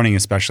running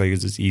especially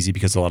because it's easy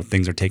because a lot of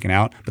things are taken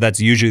out. But that's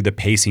usually the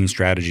pacing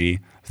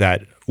strategy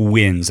that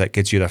wins, that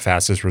gets you the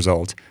fastest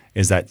result,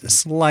 is that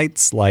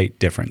slight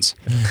difference,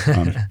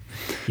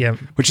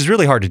 which is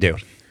really hard to do.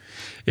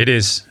 It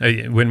is.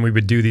 When we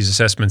would do these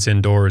assessments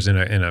indoors in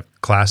a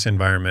class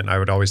environment, I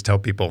would always tell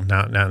people,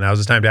 now's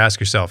the time to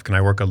ask yourself, can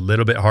I work a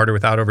little bit harder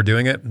without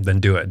overdoing it? Then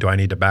do it. Do I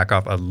need to back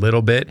off a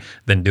little bit?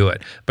 Then do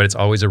it. But it's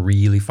always a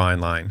really fine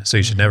line. So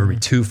you should never be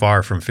too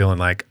far from feeling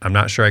like, I'm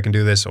not sure I can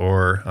do this,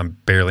 or I'm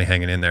barely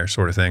hanging in there,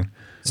 sort of thing.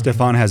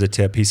 Stefan has a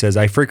tip. He says,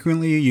 I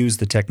frequently use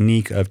the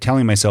technique of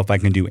telling myself I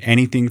can do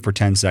anything for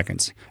 10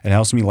 seconds. It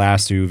helps me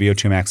last through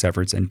VO2 max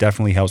efforts and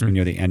definitely helps me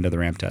near the end of the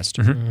ramp test.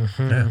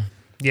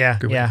 Yeah,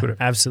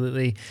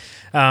 absolutely.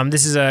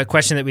 This is a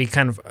question that we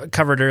kind of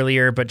covered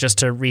earlier, but just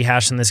to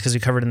rehash on this because we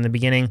covered it in the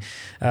beginning.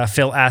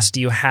 Phil asked,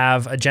 do you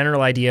have a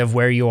general idea of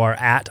where you are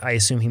at? I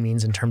assume he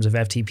means in terms of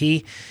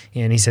FTP.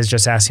 And he says,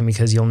 just asking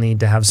because you'll need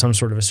to have some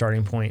sort of a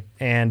starting point.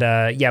 And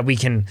we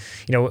can,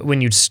 when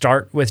you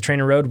start with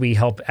TrainerRoad, we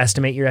help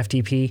estimate your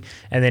FTP.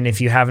 And then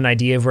if you have an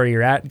idea of where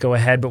you're at, go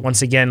ahead. But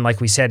once again, like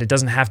we said, it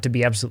doesn't have to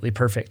be absolutely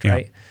perfect,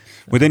 right?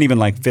 Within even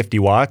like 50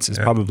 watts is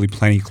probably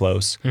plenty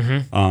close.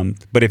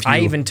 But if I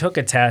even took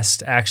a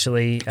test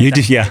actually,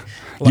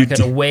 at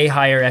a way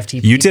higher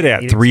FTP. You did it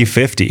at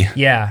 350.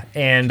 Yeah,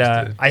 and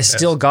I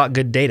still got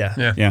good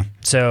data. Yeah.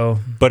 So,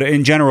 but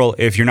in general,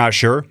 if you're not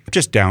sure,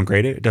 just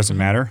downgrade it. It doesn't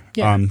matter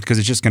because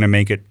it's just going to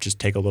make it just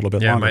take a little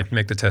bit longer. Yeah, it might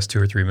make the test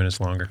 2 or 3 minutes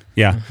longer.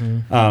 Yeah.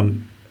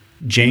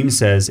 James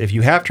says, if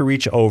you have to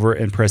reach over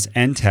and press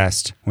end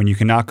test when you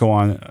cannot go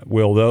on,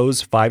 will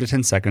those 5 to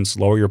 10 seconds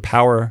lower your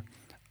power?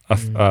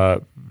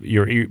 Lower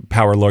your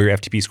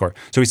FTP score.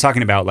 So he's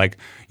talking about, like,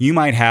 you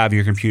might have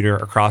your computer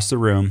across the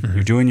room,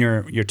 you're doing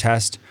your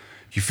test,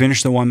 you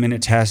finish the 1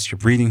 minute test, you're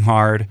breathing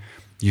hard,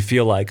 you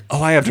feel like,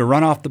 I have to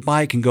run off the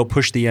bike and go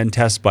push the end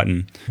test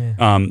button.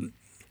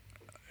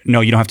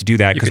 No, you don't have to do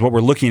that because what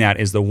we're looking at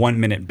is the 1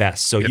 minute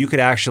best. So you could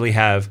actually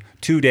have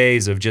 2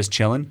 days of just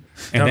chilling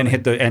and then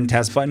hit the end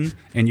test button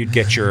and you'd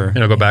get your...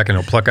 go back and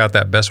it'll pluck out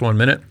that best 1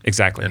 minute.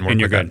 Exactly.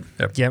 And you're good.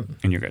 Yep.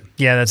 And you're good.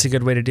 Yeah, that's a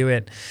good way to do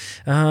it.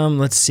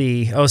 Let's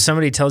see.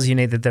 Somebody tells you,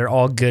 Nate, that they're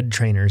all good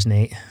trainers,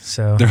 Nate.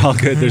 So they're all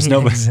good. There's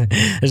no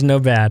there's no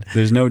bad.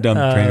 There's no dumb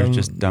trainers,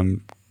 just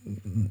dumb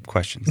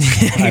questions.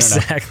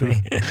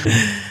 Exactly.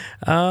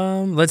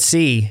 Let's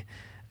see.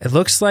 It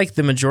looks like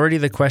the majority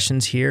of the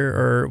questions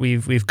here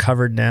we've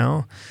covered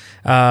now.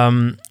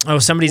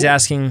 Somebody's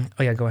asking.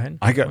 Oh yeah, go ahead.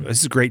 This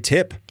is a great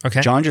tip.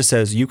 Okay. John just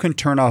says you can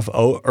turn off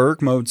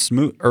erg mode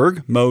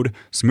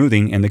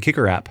smoothing in the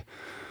Kicker app.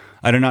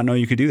 I did not know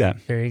you could do that.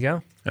 There you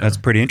go. That's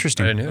pretty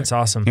interesting. That's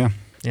awesome. Yeah.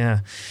 Yeah.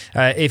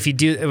 If you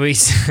do,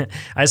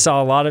 I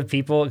saw a lot of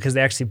people because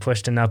they actually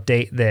pushed an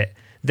update that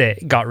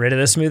got rid of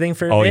the smoothing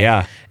for a bit. Oh,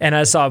 yeah. And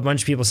I saw a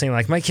bunch of people saying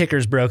like, my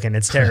kicker's broken.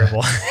 It's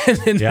terrible. And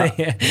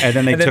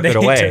then they took it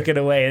away. Took it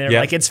away. And they're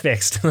like, it's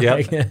fixed. Yeah.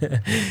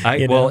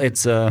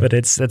 It's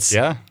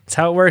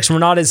how it works. We're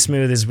not as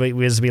smooth as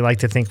we like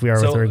to think we are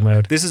with erg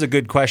mode. This is a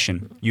good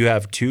question. You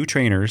have two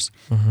trainers.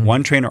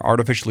 One trainer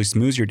artificially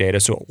smooths your data,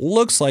 so it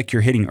looks like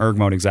you're hitting erg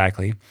mode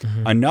exactly.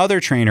 Another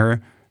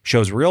trainer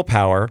shows real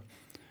power.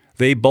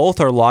 They both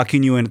are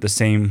locking you in at the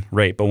same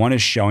rate, but one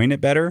is showing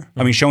it better.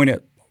 I mean, showing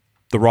it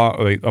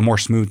a more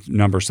smooth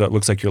number, so it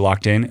looks like you're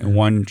locked in, and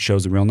one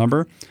shows the real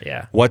number.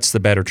 Yeah. What's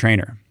the better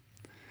trainer?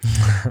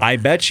 I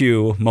bet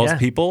you most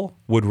people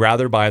would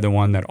rather buy the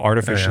one that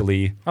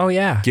artificially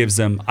gives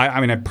them. I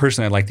mean, I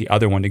personally like the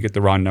other one to get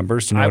the raw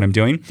numbers to know what I'm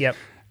doing. Yep.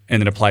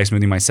 And then apply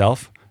smoothing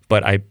myself.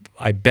 But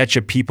I bet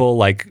you people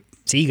like.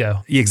 It's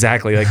ego.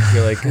 Exactly. Like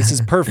you're like, this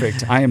is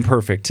perfect. I am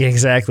perfect.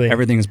 Exactly.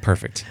 Everything is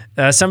perfect.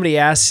 Somebody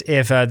asks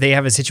if they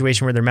have a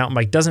situation where their mountain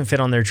bike doesn't fit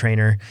on their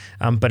trainer,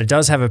 but it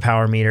does have a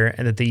power meter,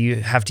 and that they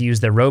have to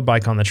use their road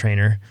bike on the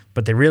trainer,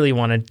 but they really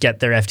want to get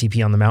their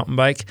FTP on the mountain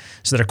bike.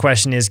 So their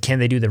question is, can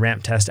they do the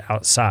ramp test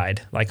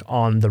outside, like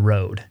on the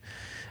road?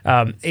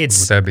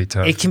 That'd be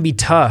tough. It can be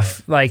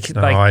tough.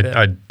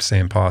 I'd say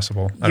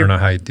impossible. I don't know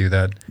how you do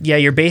that. Yeah,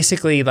 you're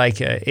basically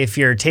like if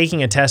you're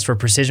taking a test where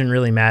precision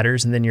really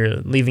matters, and then you're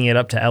leaving it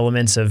up to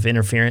elements of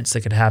interference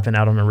that could happen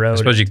out on the road. I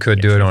suppose you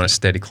could do it on a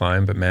steady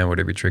climb, but man,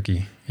 would it be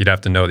tricky. You'd have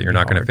to know that you're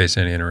not going to face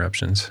any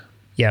interruptions.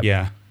 Yep.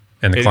 Yeah.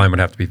 And the climb would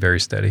have to be very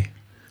steady.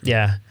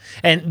 Yeah.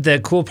 And the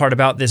cool part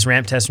about this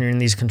ramp test when you're in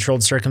these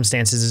controlled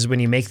circumstances is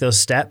when you make those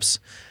steps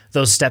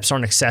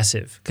aren't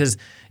excessive, because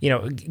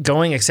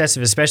going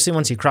excessive, especially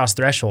once you cross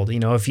threshold,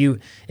 if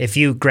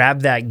you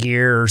grab that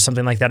gear or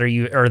something like that,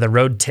 or the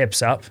road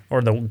tips up,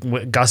 or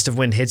the gust of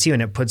wind hits you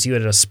and it puts you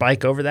at a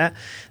spike over that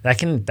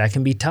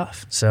can be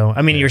tough. So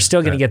I mean, you're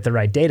still going to get the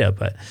right data,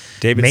 but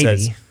David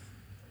says,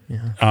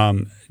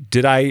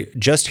 did I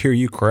just hear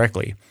you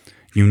correctly?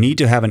 You need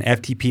to have an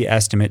FTP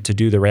estimate to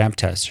do the ramp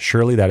test.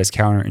 Surely that is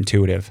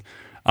counterintuitive.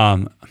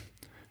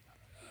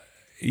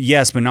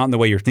 Yes, but not in the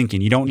way you're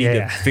thinking. You don't need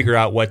to figure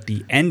out what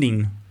the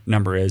ending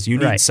number is. You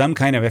need some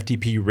kind of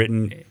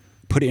FTP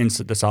put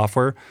into the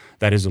software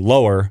that is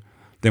lower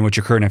than what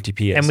your current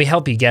FTP is. And we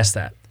help you guess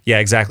that. Yeah,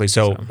 exactly.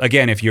 So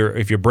again, if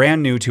you're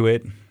brand new to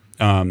it,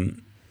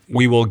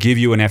 we will give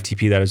you an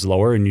FTP that is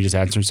lower, and you just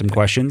answer some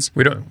questions.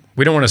 We don't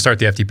want to start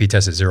the FTP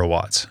test at 0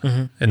 watts,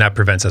 and that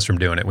prevents us from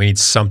doing it. We need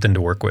something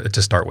to work with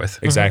to start with.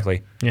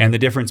 Exactly. Yeah. And the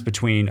difference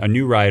between a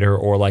new rider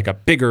or like a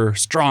bigger,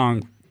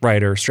 strong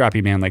rider,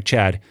 strappy man like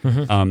Chad,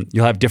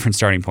 you'll have different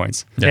starting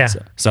points. Yeah.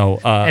 So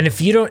and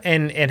if you don't,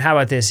 and how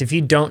about this? If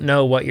you don't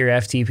know what your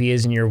FTP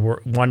is and you're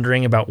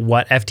wondering about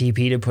what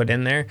FTP to put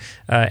in there,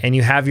 and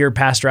you have your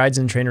past rides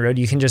in TrainerRoad,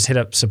 you can just hit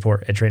up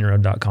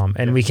support@trainerroad.com,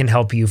 and we can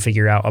help you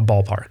figure out a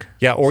ballpark.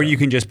 Yeah, or you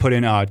can just put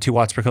in 2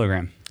 watts per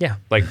kilogram. Yeah.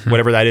 Like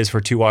whatever that is for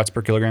 2 watts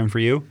per kilogram for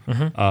you.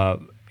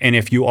 And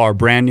if you are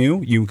brand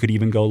new, you could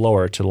even go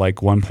lower to like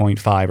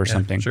 1.5 or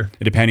something. Sure.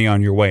 Depending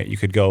on your weight, you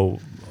could go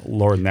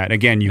lower than that.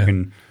 Again, you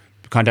can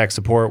contact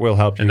support. We'll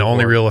help you. And the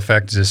only real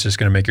effect is it's just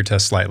going to make your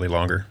test slightly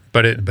longer.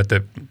 But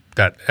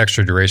that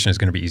extra duration is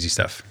going to be easy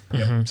stuff.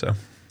 So.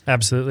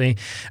 Absolutely.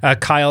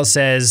 Kyle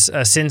says,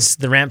 since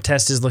the ramp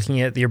test is looking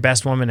at your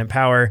best 1 minute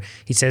power,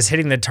 he says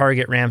hitting the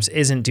target ramps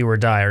isn't do or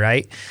die,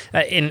 right?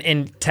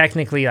 And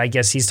technically, I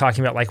guess he's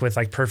talking about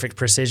with perfect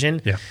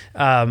precision. Yeah.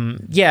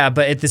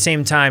 But at the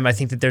same time, I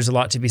think that there's a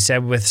lot to be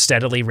said with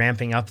steadily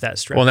ramping up that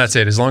stretch. Well, and that's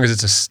it. As long as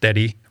it's a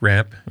steady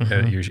ramp,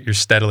 you're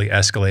steadily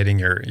escalating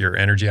your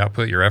energy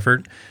output, your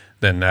effort,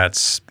 then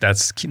that's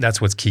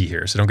what's key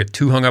here. So don't get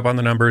too hung up on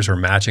the numbers or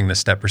matching the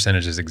step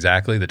percentages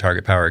exactly, the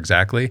target power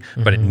exactly,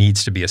 but it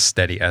needs to be a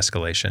steady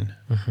escalation.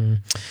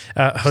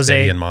 Jose,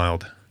 steady and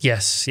mild.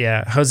 Yes,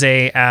 yeah.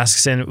 Jose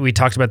asks, and we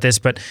talked about this,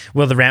 but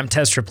will the ramp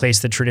test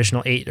replace the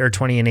traditional 8 or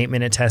 20 and 8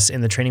 minute tests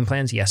in the training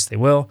plans? Yes, they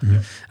will.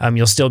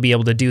 You'll still be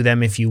able to do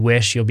them if you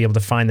wish. You'll be able to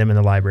find them in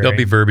the library. There'll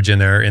be verbiage in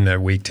there in the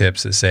week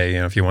tips that say,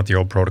 if you want the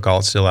old protocol,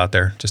 it's still out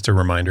there. Just a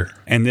reminder.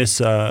 And these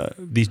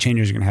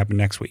changes are going to happen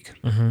next week.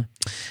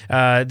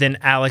 Then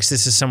Alex,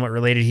 this is somewhat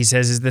related. He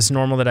says, is this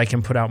normal that I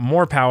can put out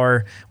more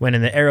power when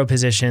in the aero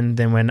position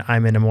than when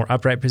I'm in a more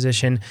upright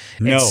position?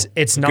 No.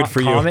 It's not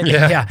common.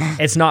 Yeah,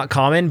 it's not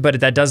common, but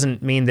that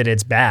doesn't mean that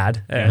it's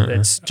bad.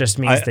 It just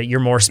means that you're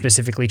more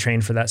specifically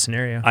trained for that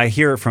scenario. I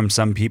hear it from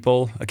some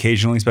people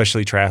occasionally,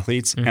 especially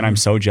triathletes, and I'm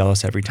so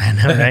jealous every time.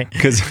 I know, right?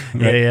 Because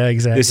yeah,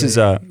 exactly. This is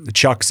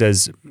Chuck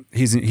says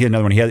he had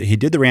another one. He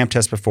did the ramp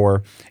test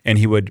before, and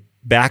he would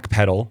back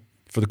pedal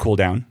for the cool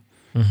down,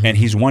 And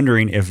he's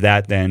wondering if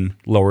that then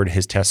lowered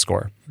his test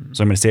score.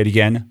 So I'm going to say it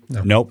again.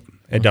 Nope,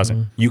 it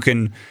doesn't. You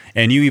can,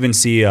 and you even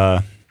see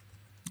in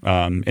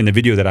the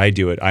video that I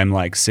do it, I'm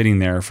like sitting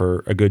there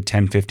for a good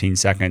 10, 15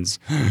 seconds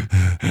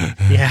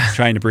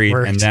trying to breathe.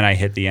 Worked. And then I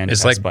hit the end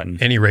It's test like button.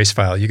 any race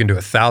file. You can do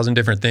 1,000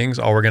 different things.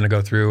 All we're going to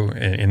go through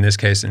in this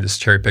case and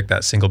just cherry pick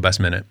that single best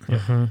minute.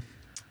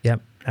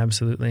 Yep,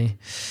 absolutely.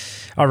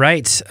 All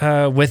right.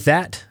 With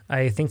that,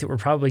 I think that we're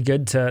probably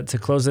good to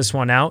close this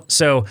one out.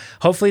 So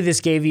hopefully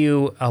this gave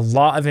you a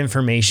lot of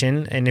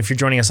information. And if you're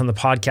joining us on the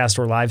podcast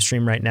or live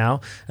stream right now,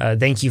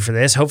 thank you for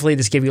this. Hopefully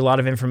this gave you a lot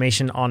of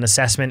information on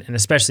assessment, and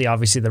especially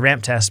obviously the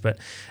ramp test, but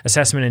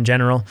assessment in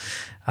general.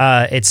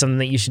 It's something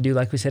that you should do,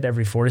 like we said,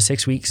 every 4 to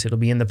 6 weeks. It'll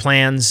be in the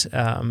plans.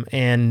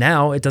 And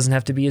now it doesn't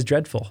have to be as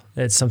dreadful.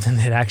 It's something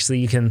that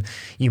actually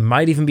you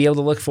might even be able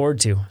to look forward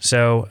to.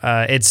 So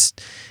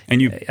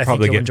And you I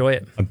probably think you'll get enjoy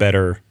it. a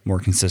better, more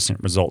consistent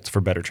results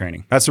for better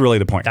training. That's really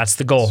the point. That's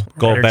the goal.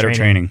 Better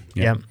training.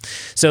 Yeah.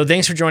 So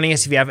thanks for joining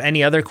us. If you have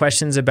any other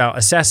questions about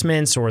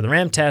assessments or the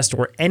ramp test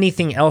or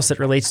anything else that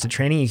relates to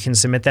training, you can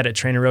submit that at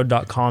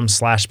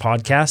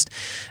TrainerRoad.com/podcast.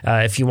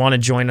 If you want to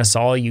join us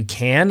all, you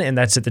can, and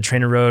that's at the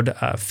TrainerRoad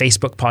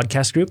Facebook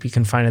podcast group. You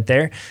can find it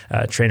there.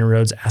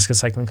 TrainerRoad's Ask a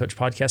Cycling Coach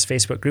podcast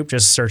Facebook group.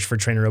 Just search for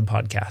TrainerRoad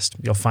podcast.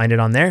 You'll find it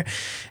on there.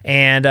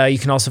 And you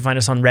can also find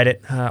us on Reddit,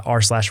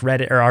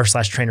 r/Reddit or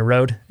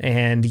r/TrainerRoad,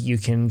 and you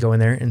can go in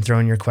there and throw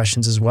in your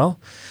questions as well.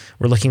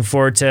 We're looking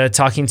forward to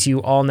talking to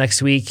you all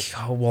next week.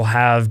 We'll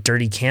have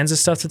Dirty Kansas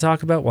stuff to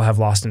talk about. We'll have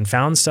Lost and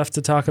Found stuff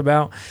to talk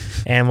about,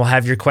 and we'll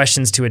have your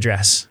questions to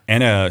address.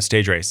 And a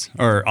stage race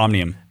or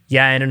Omnium.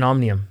 Yeah, and an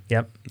Omnium.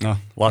 Yep. Oh,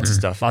 lots of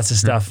stuff. Lots of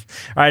stuff.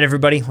 All right,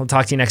 everybody. We'll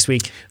talk to you next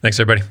week. Thanks,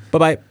 everybody.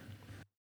 Bye-bye.